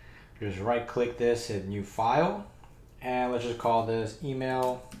 just right click this, hit new file, and let's just call this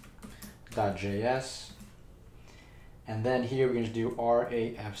email.js. And then here we're going to do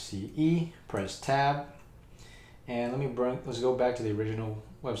RAFCE, press tab. And let's go back to the original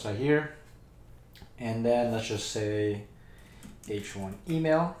website here. And then let's just say H1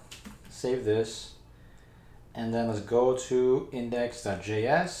 email, save this. And then let's go to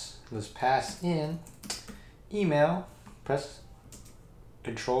index.js. Let's pass in email, press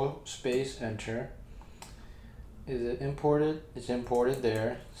Control space, enter. Is it imported? It's imported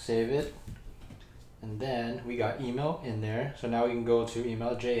there, save it. And then we got email in there. So now we can go to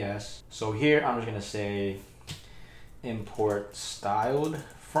email.js. So here I'm just gonna say import styled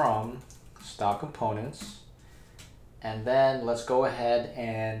from style components. And then let's go ahead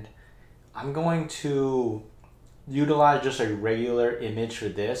and I'm going to utilize just a regular image for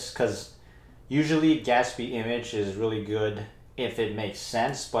this, because usually Gatsby image is really good if it makes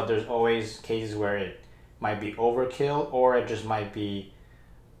sense, but there's always cases where it might be overkill or it just might be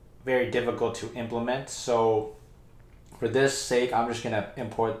very difficult to implement. So for this sake, I'm just gonna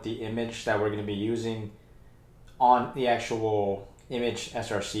import the image that we're gonna be using on the actual image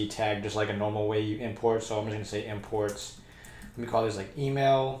src tag, just like a normal way you import. So I'm just gonna say imports. Let me call this like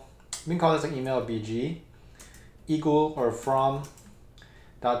email. We can call this like email bg equal or from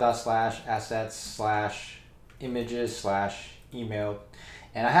 / assets / images / email.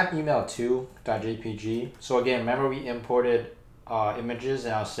 And I have email too.jpg. So again, remember we imported images,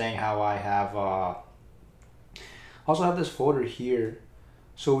 and I was saying how I have also have this folder here.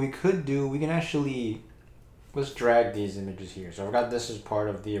 So we can actually, let's drag these images here. So I've got this as part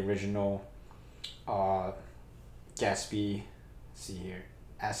of the original Gatsby, see here,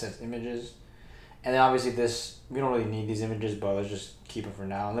 assets images. And then obviously this, we don't really need these images, but let's just keep it for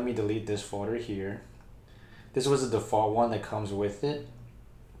now. Let me delete this folder here. This was the default one that comes with it,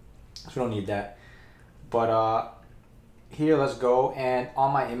 so we don't need that. But here, let's go, and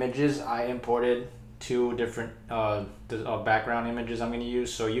on my images, I imported two different background images I'm going to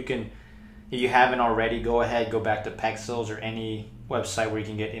use. So you can, if you haven't already, go ahead, go back to Pexels or any website where you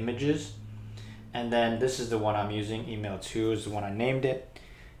can get images. And then this is the one I'm using, email 2 is the one I named it.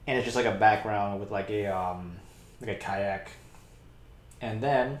 And it's just like a background with like a kayak. And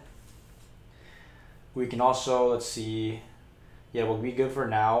then we can also, let's see, yeah, we'll be good for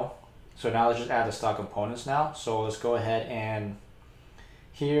now. So now let's just add the stock components now. So let's go ahead, and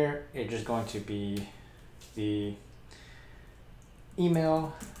here it's just going to be the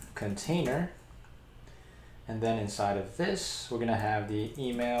email container. And then inside of this, we're gonna have the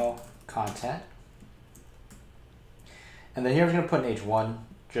email content. And then here we're gonna put an H1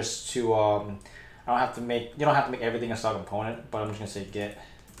 just to, you don't have to make everything a stock component, but I'm just gonna say get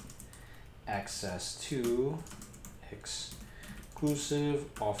access to exclusive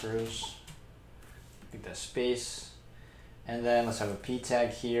offers, make that space, and then let's have a p tag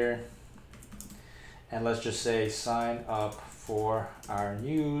here, and let's just say sign up for our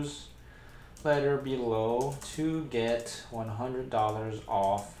newsletter below to get $100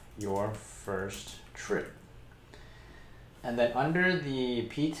 off your first trip. And then under the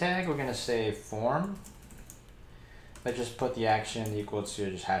p tag, we're gonna say form. Let's just put the action equal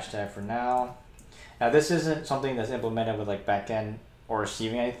to just hashtag for now. Now this isn't something that's implemented with like backend or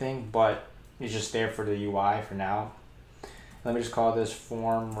receiving anything, but it's just there for the UI for now. Let me just call this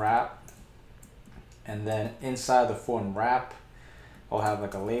form wrap. And then inside the form wrap, I'll have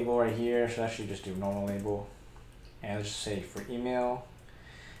like a label right here. So actually just do normal label. And let's just say for email.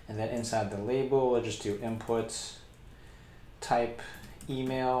 And then inside the label, we'll just do inputs, type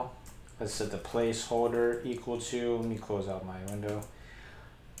email. Let's set the placeholder equal to, let me close out my window.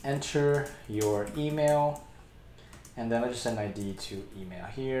 Enter your email. And then let's just set an ID to email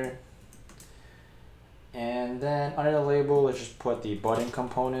here. And then under the label, let's just put the button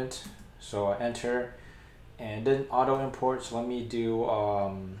component. So I enter, and then auto import. So let me do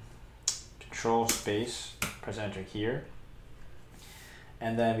control space, press enter here.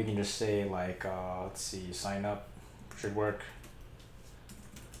 And then we can just say like, let's see, sign up should work.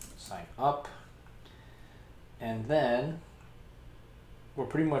 Sign up. And then we're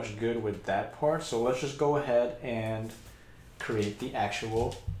pretty much good with that part. So let's just go ahead and create the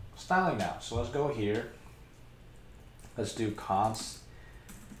actual styling now. So let's go here. Let's do const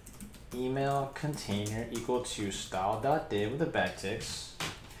email container equal to style.div with the backticks.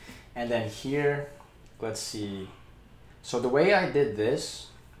 And then here, let's see. So the way I did this,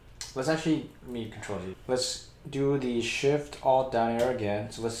 let's actually, let me control Z. Let's do the shift alt down arrow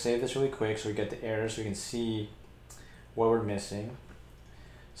again. So let's save this really quick so we get the error so we can see what we're missing.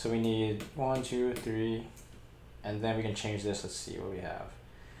 So we need 1, 2, 3, and then we can change this. Let's see what we have.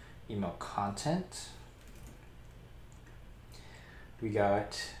 Email content. We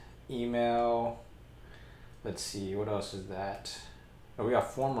got email. Let's see, what else is that? Oh, we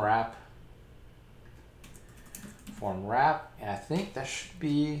got form wrap. Form wrap, and I think that should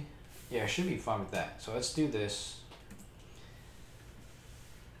be, yeah, I should be fine with that. So let's do this.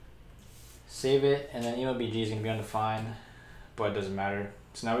 Save it, and then email BG is gonna be undefined, but it doesn't matter.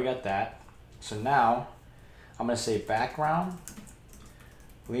 So now we got that. So now I'm gonna say background,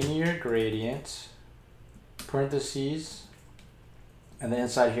 linear gradient, parentheses, and then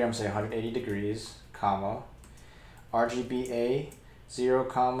inside here I'm gonna say 180 degrees, comma, RGBA 0,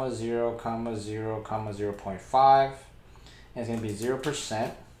 0, 0, 0.5, and it's gonna be 0%.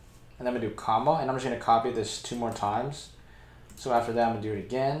 And then I'm gonna do comma, and I'm just gonna copy this 2 more times. So after that, I'm gonna do it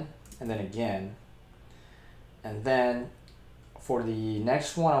again, and then again. And then for the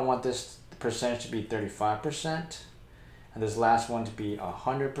next one, I want this percentage to be 35%, and this last one to be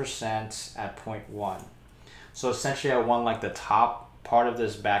 100% at 0.1. So essentially, I want like the top part of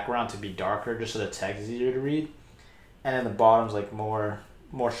this background to be darker, just so the text is easier to read, and then the bottom's like more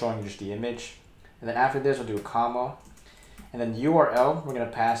showing just the image. And then after this, we'll do a comma, and then URL we're gonna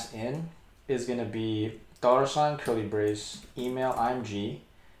pass in is gonna be $ curly brace email img,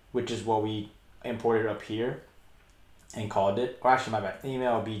 which is what we imported up here and called it, or actually my bad,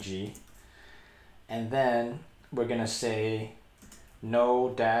 email bg. And then we're gonna say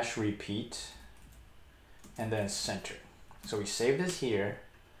no dash repeat, and then center. So we save this here.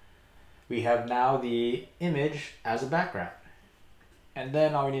 We have now the image as a background. And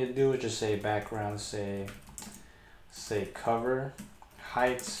then all we need to do is just say background, say cover,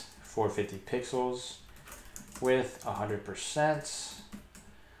 height 450 pixels, width 100%,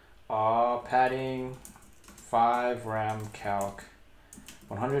 padding 5 RAM calc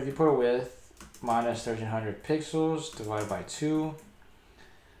 100 viewport width minus 1300 pixels divided by 2.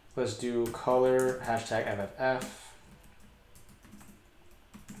 Let's do color hashtag FFF.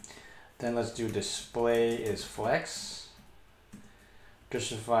 Then let's do display is flex.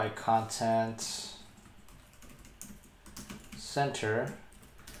 Justify content center.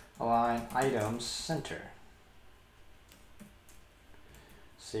 Align items center.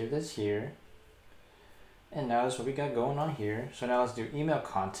 Save this here. And now that's what we got going on here. So now let's do email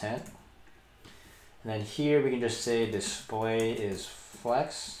content. And then here we can just say display is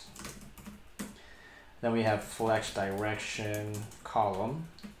flex. Then we have flex direction column.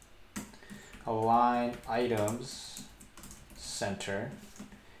 Align items center.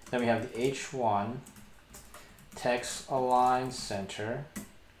 Then we have the H1 text align center.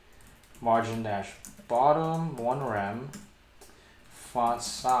 Margin dash bottom 1 rem. Font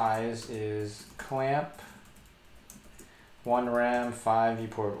size is clamp 1 rem 5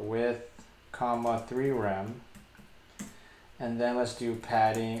 viewport width, comma 3 rem. And then let's do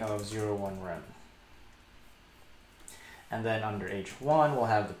padding of 0.1 rem. And then under H1 we'll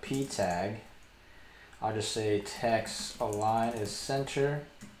have the P tag. I'll just say text align is center.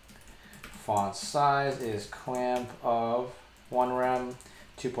 Font size is clamp of 1 rem,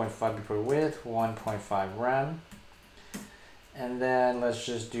 2.5 viewport width, 1.5 rem. And then let's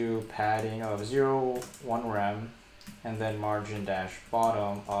just do padding of 0.1 rem, and then margin dash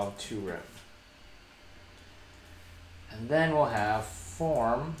bottom of 2 rem. And then we'll have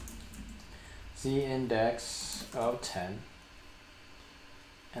form z index of 10.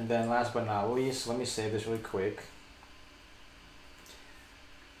 And then last but not least, let me save this really quick.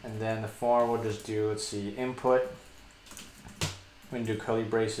 And then the form we'll just do, let's see, input. We're gonna do curly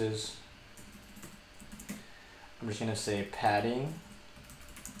braces. I'm just gonna say padding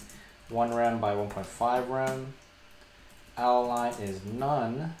 1 rem by 1.5 rem. Outline is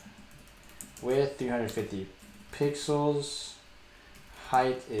none. Width 350 pixels.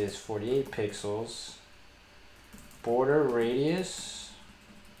 Height is 48 pixels. Border radius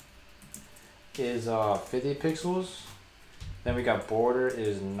is 50 pixels. Then we got border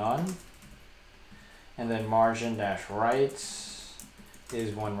is none. And then margin dash right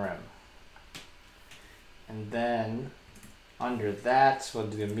is 1 rem. And then under that, we'll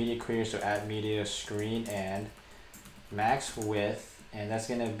do the media query, so add media screen and max width, and that's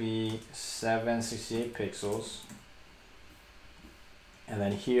gonna be 768 pixels. And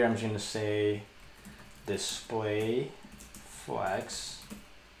then here I'm just gonna say display flex.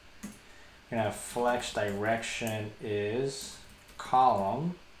 We're gonna have flex direction is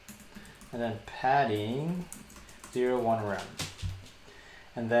column, and then padding 0.1 rem.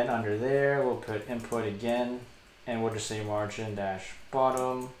 And then under there we'll put input again, and we'll just say margin dash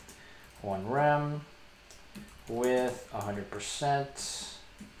bottom 1 rem, width 100%,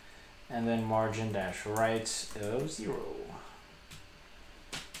 and then margin dash right of 0.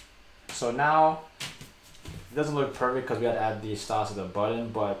 So now it doesn't look perfect because we had to add these styles to the button,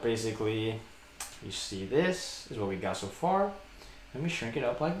 but basically you see this is what we got so far. Let me shrink it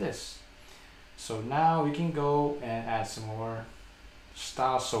up like this. So now we can go and add some more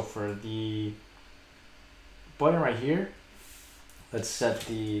styles. So for the button right here, let's set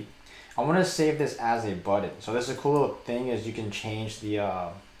the, I want to save this as a button. So this is a cool little thing, is you can change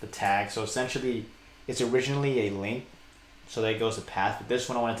the tag. So essentially it's originally a link, so that goes to path, but this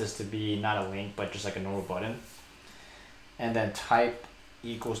one I wanted this to be not a link but just like a normal button. And then type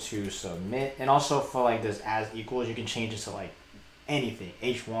equals to submit, and also for like this as equals, you can change it to like anything,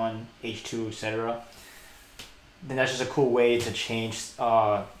 h1, h2, etc. Then that's just a cool way to change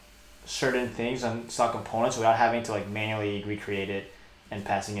certain things on stock components without having to like manually recreate it and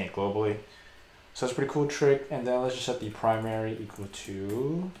passing it globally. So that's a pretty cool trick. And then let's just set the primary equal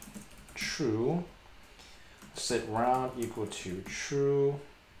to true, set round equal to true,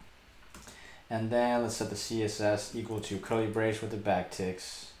 and then let's set the CSS equal to curly brace with the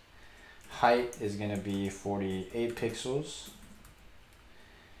backticks. Height is going to be 48 pixels.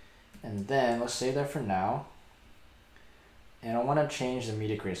 And then let's save that for now. And I want to change the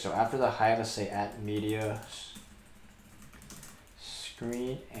media query. So after the height, let's say at media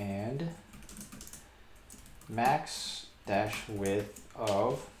screen and max dash width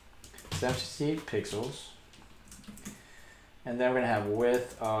of 78 pixels. And then we're going to have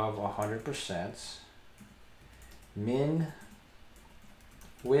width of 100%. Min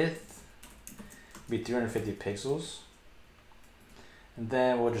width be 350 pixels. And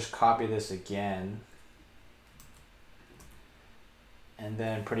then we'll just copy this again. And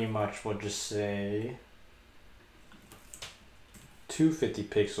then pretty much we'll just say 250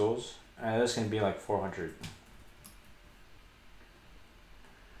 pixels. And this is going to be like 400.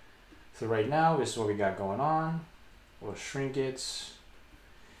 So right now, this is what we got going on. We'll shrink it,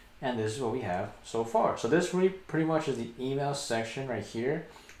 and this is what we have so far. So this really pretty much is the email section right here.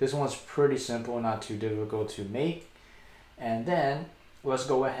 This one's pretty simple, not too difficult to make. And then let's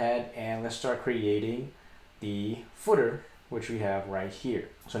go ahead and let's start creating the footer, which we have right here.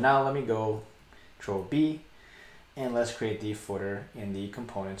 So now let me go Control B, and let's create the footer in the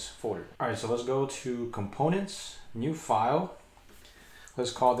components folder. All right, so let's go to components, new file.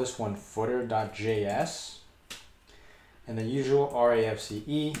 Let's call this one footer.js. And the usual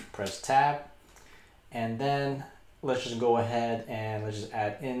RAFCE, press tab, and then let's just go ahead and let's just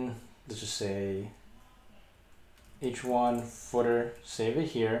add in, let's just say h1 footer, save it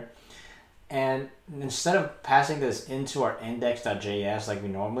here. And instead of passing this into our index.js like we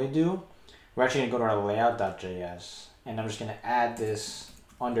normally do, we're actually gonna go to our layout.js, and I'm just gonna add this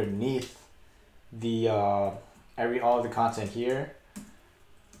underneath the all of the content here.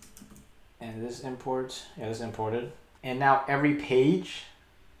 And this imports, yeah, this imported. And now every page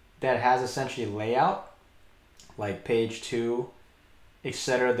that has essentially layout, like page 2,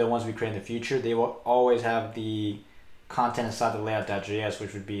 etc., the ones we create in the future, they will always have the content inside the layout.js,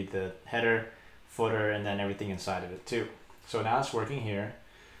 which would be the header, footer, and then everything inside of it too. So now it's working here.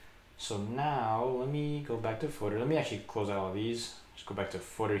 So now let me go back to footer. Let me actually close out all of these. Just go back to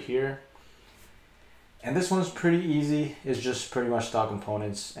footer here. And this one's pretty easy. It's just pretty much style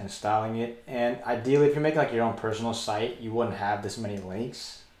components and styling it. And ideally, if you make like your own personal site, you wouldn't have this many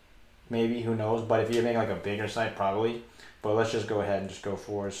links. Maybe, who knows? But if you're making like a bigger site, probably. But let's just go ahead and just go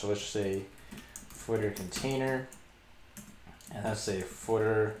for it. So let's just say footer container. And let's say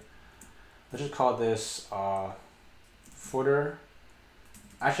footer, let's just call this footer.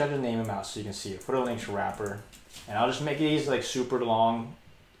 Actually, I'll just name them out so you can see it. Footer links wrapper. And I'll just make these like super long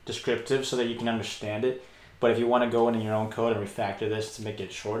descriptive so that you can understand it. But if you want to go in your own code and refactor this to make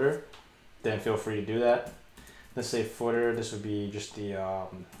it shorter, then feel free to do that. Let's say footer, this would be just the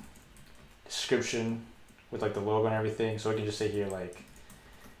description with like the logo and everything. So I can just say here like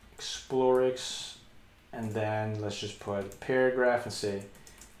Explorix, and then let's just put paragraph and say,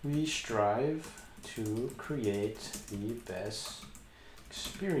 we strive to create the best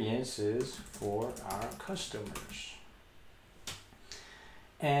experiences for our customers.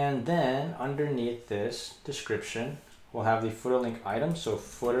 And then underneath this description, we'll have the footer link items. So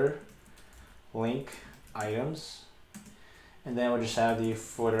footer link items. And then we'll just have the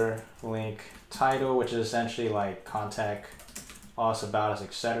footer link title, which is essentially like contact us, about us,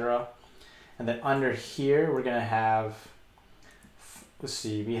 etc. And then under here, we're gonna have, let's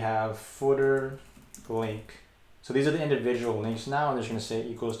see, we have footer link. So these are the individual links now, and they're just gonna say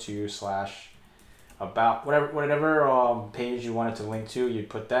equals to / about, whatever page you want it to link to, you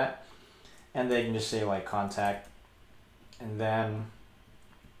put that. And then you can just say like contact, and then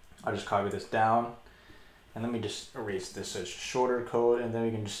I'll just copy this down. And let me just erase this so it's shorter code, and then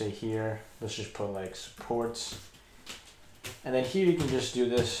we can just say here, let's just put like supports. And then here you can just do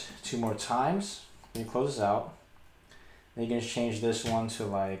this 2 more times. Then you close this out. Then you can just change this one to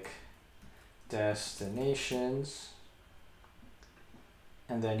like destinations.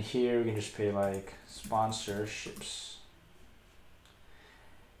 And then here we can just pay like sponsorships.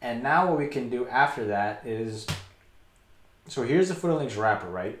 And now what we can do after that is, so here's the footer links wrapper,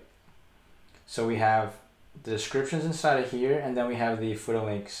 right? So we have the descriptions inside of here, and then we have the footer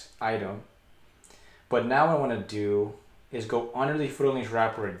links item. But now what I want to do is go under the footer links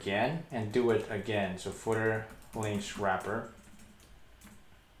wrapper again and do it again. So footer links wrapper.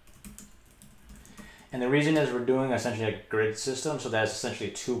 And the reason is we're doing essentially a grid system, so that's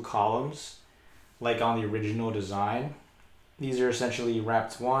essentially 2 columns, like on the original design. These are essentially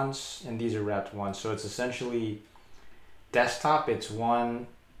wrapped once, and these are wrapped once. So it's essentially desktop, it's 1,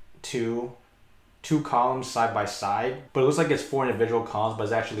 2 columns side by side, but it looks like it's 4 individual columns, but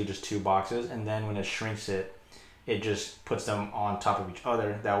it's actually just 2 boxes. And then when it shrinks it, it just puts them on top of each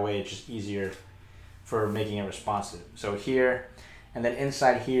other. That way it's just easier for making it responsive. So here, and then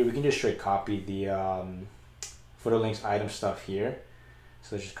inside here, we can just straight copy the footer links item stuff here.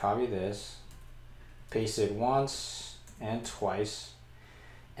 So let's just copy this, paste it once and twice.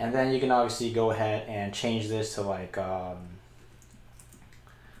 And then you can obviously go ahead and change this to like,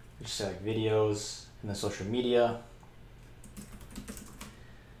 just say like videos and then social media.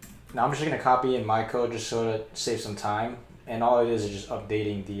 Now I'm just gonna copy in my code just so to save some time. And all it is just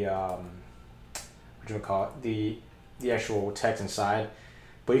updating the, what do you call it? The actual text inside.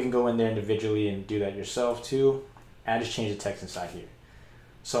 But you can go in there individually and do that yourself too. And just change the text inside here.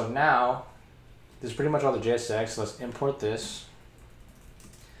 So now, this is pretty much all the JSX. Let's import this.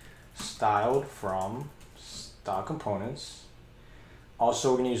 Styled from style components.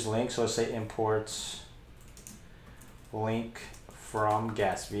 Also, we're gonna use link. So let's say imports link from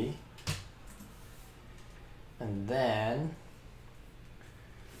Gatsby. And then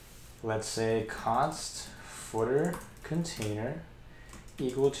let's say const footer container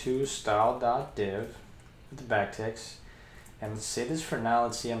equal to style.div with the backticks. And let's save this for now.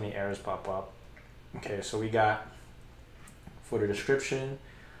 Let's see how many errors pop up. Okay, so we got footer description,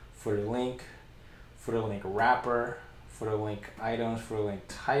 footer link wrapper, footer link items, footer link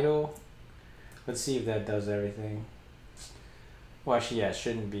title. Let's see if that does everything. Well, actually, yeah, it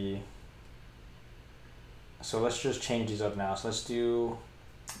shouldn't be. So let's just change these up now. So let's do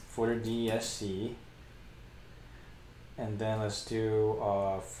footer DSC. And then let's do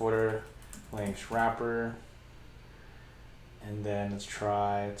footer links wrapper. And then let's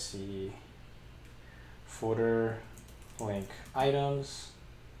try, let's see, footer link items.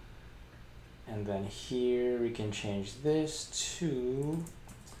 And then here we can change this to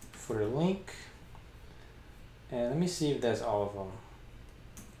footer link. And let me see if that's all of them.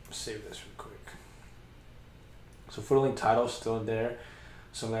 Save this real quick. So footer link title is still there.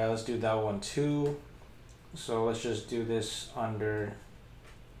 So now let's do that one too. So let's just do this under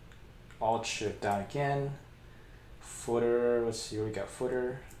Alt Shift down again. Footer, let's see, we got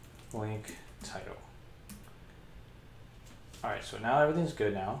footer link title. All right, so now everything's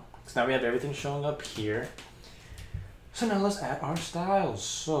good now. So now we have everything showing up here. So now let's add our styles.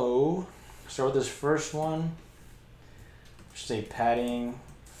 So start with this first one. Say padding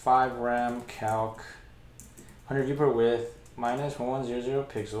 5 rem calc 100 view per width -1100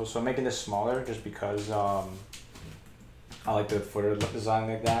 pixels. So I'm making this smaller just because I like the footer design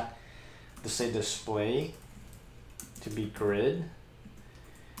like that. Let's say display to be grid.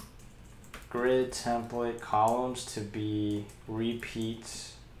 Grid template columns to be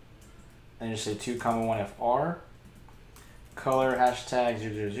repeats. And just say 2,1 FR. Color hashtag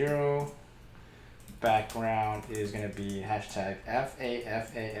 000. Background is going to be hashtag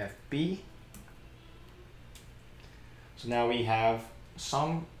FAFAFB. So now we have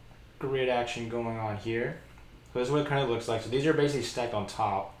some grid action going on here. So this is what it kind of looks like. So these are basically stacked on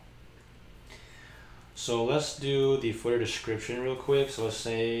top. So let's do the footer description real quick. So let's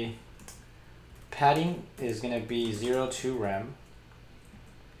say padding is going to be 0.2 rem.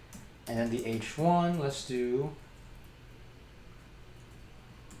 And then the H1, let's do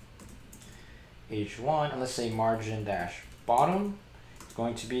H1, and let's say margin dash bottom is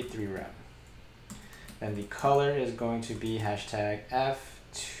going to be 3 rem. Then the color is going to be hashtag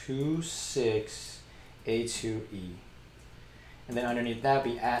F26A2E. And then underneath that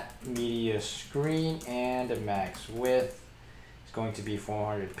be at media screen, and the max width is going to be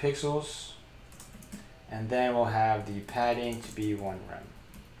 400 pixels. And then we'll have the padding to be 1 rem.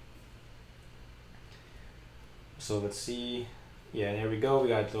 So let's see. Yeah, there we go. We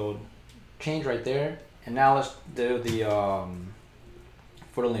got the little change right there. And now let's do the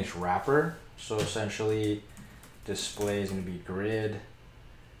footer links wrapper. So essentially display is going to be grid,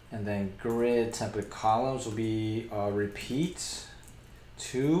 and then grid template columns will be repeat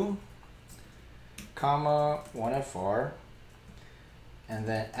 2, 1 FR, and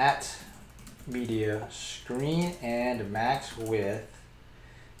then at media screen and max width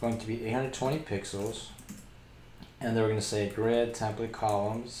going to be 820 pixels, and then we're going to say grid template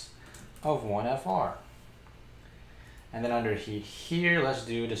columns of 1 FR. And then under here, let's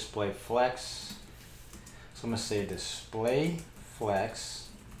do display flex. So I'm going to say display flex.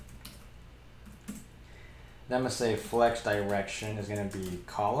 Then I'm going to say flex direction is going to be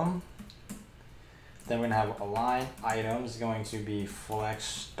column. Then we're going to have align items going to be flex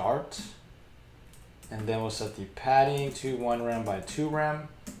start. And then we'll set the padding to 1 rem by 2 rem.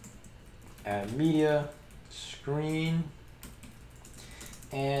 Add media, screen,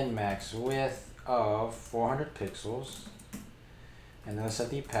 and max width of 400 pixels, and then let's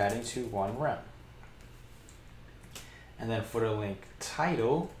set the padding to 1 rem. And then footer link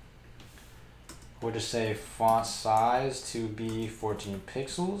title, we'll just say font size to be 14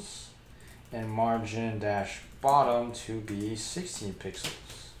 pixels and margin dash bottom to be 16 pixels.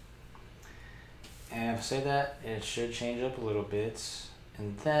 And if I say that, it should change up a little bit.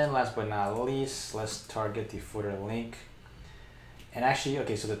 And then last but not least, let's target the footer link. And actually,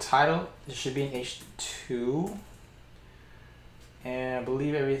 okay, so the title, it should be in H2. And I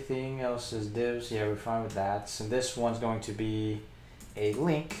believe everything else is divs. Yeah, we're fine with that. So this one's going to be a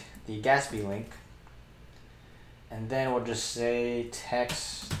link, the Gatsby link. And then we'll just say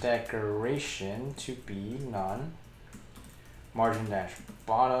text decoration to be none. Margin dash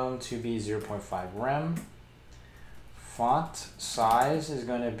bottom to be 0.5 rem. Font size is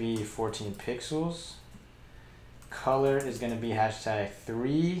going to be 14 pixels. Color is going to be hashtag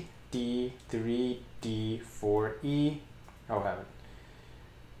 3D4E. Oh, have it.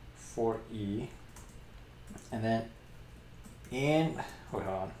 4E. And then and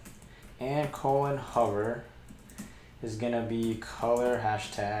colon hover is going to be color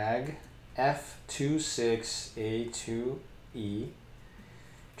hashtag F26A2E.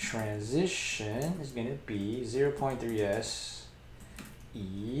 Transition is going to be 0.3s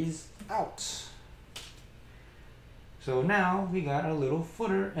ease out. So now we got a little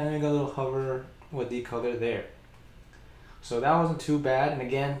footer, and we got a little hover with the color there. So that wasn't too bad. And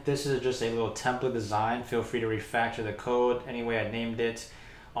again, this is just a little template design. Feel free to refactor the code any way I named it.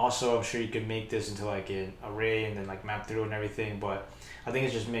 Also, I'm sure you could make this into like an array and then like map through and everything, but I think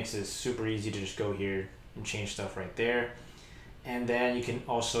it just makes it super easy to just go here and change stuff right there. And then you can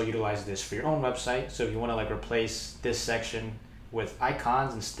also utilize this for your own website. So if you want to like replace this section with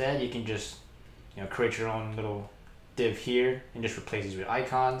icons instead, you can just, you know, create your own little div here and just replace these with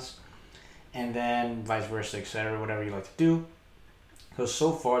icons, and then vice versa, etc., whatever you like to do.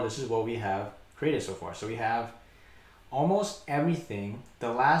 So far this is what we have created so far. So we have almost everything.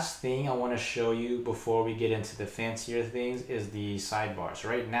 The last thing I want to show you before we get into the fancier things is the sidebar. So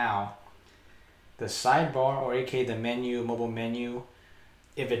right now the sidebar, or aka the menu, mobile menu,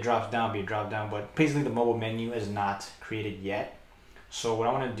 if it drops down, be drop down, but basically the mobile menu is not created yet. So what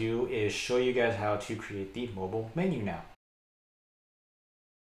I want to do is show you guys how to create the mobile menu now.